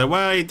prisoner.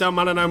 Well, he don't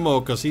matter no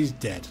more, because he's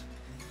dead.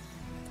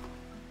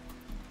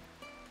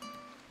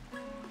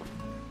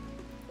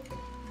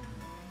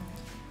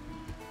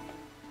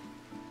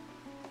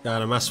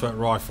 Got a masterwork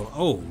rifle.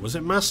 Oh, was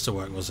it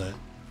masterwork, was it?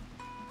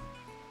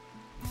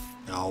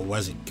 Oh,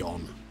 where's it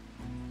gone?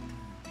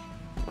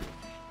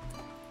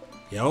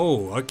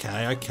 Yo,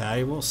 okay,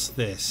 okay. What's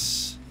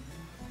this?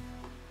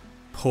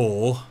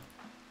 Paul.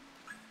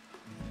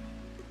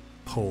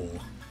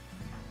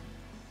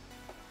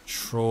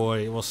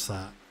 Troy, what's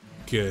that?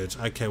 Good.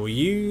 Okay, well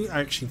you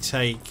actually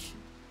take...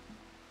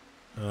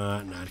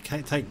 no,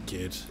 can't take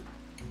good.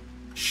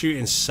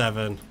 Shooting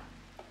 7.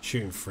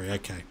 Shooting 3,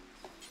 okay.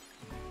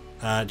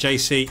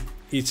 JC,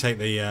 you take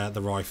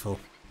the rifle.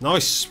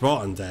 Nice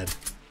spot, undead.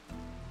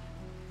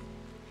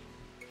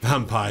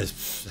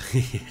 Vampires.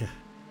 Yeah.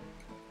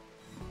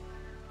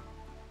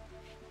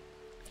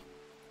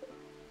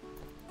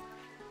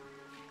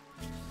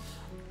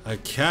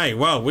 Okay,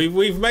 well,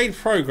 we've made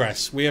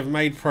progress. We have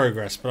made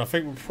progress, but I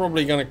think we're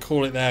probably going to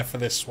call it there for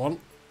this one.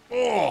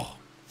 Oh,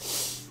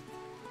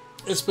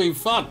 it's been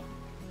fun.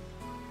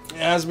 It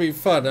has been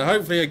fun.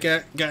 Hopefully I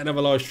get another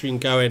live stream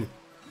going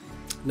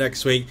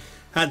next week.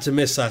 Had to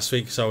miss last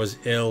week because I was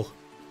ill.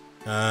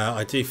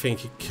 I do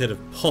think it could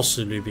have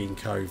possibly been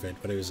COVID,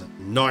 but it was a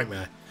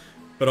nightmare.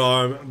 But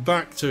I'm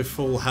back to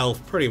full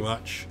health pretty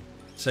much.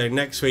 So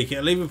next week,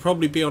 it'll either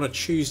probably be on a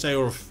Tuesday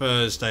or a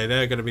Thursday.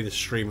 They're going to be the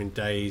streaming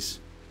days,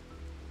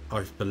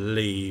 I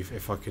believe,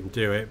 if I can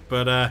do it.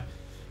 But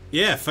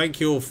yeah, thank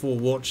you all for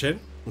watching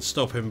and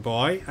stopping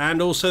by.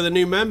 And also the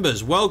new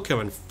members, welcome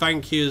and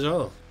thank you as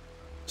well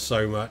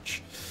so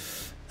much.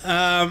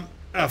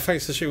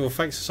 Thanks to Well,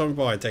 thanks for stopping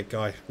by, dead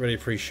guy. Really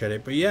appreciate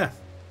it. But yeah,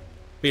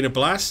 been a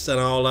blast, and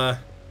I'll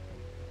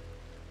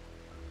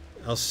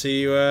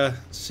see you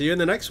in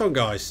the next one,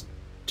 guys.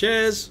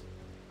 Cheers.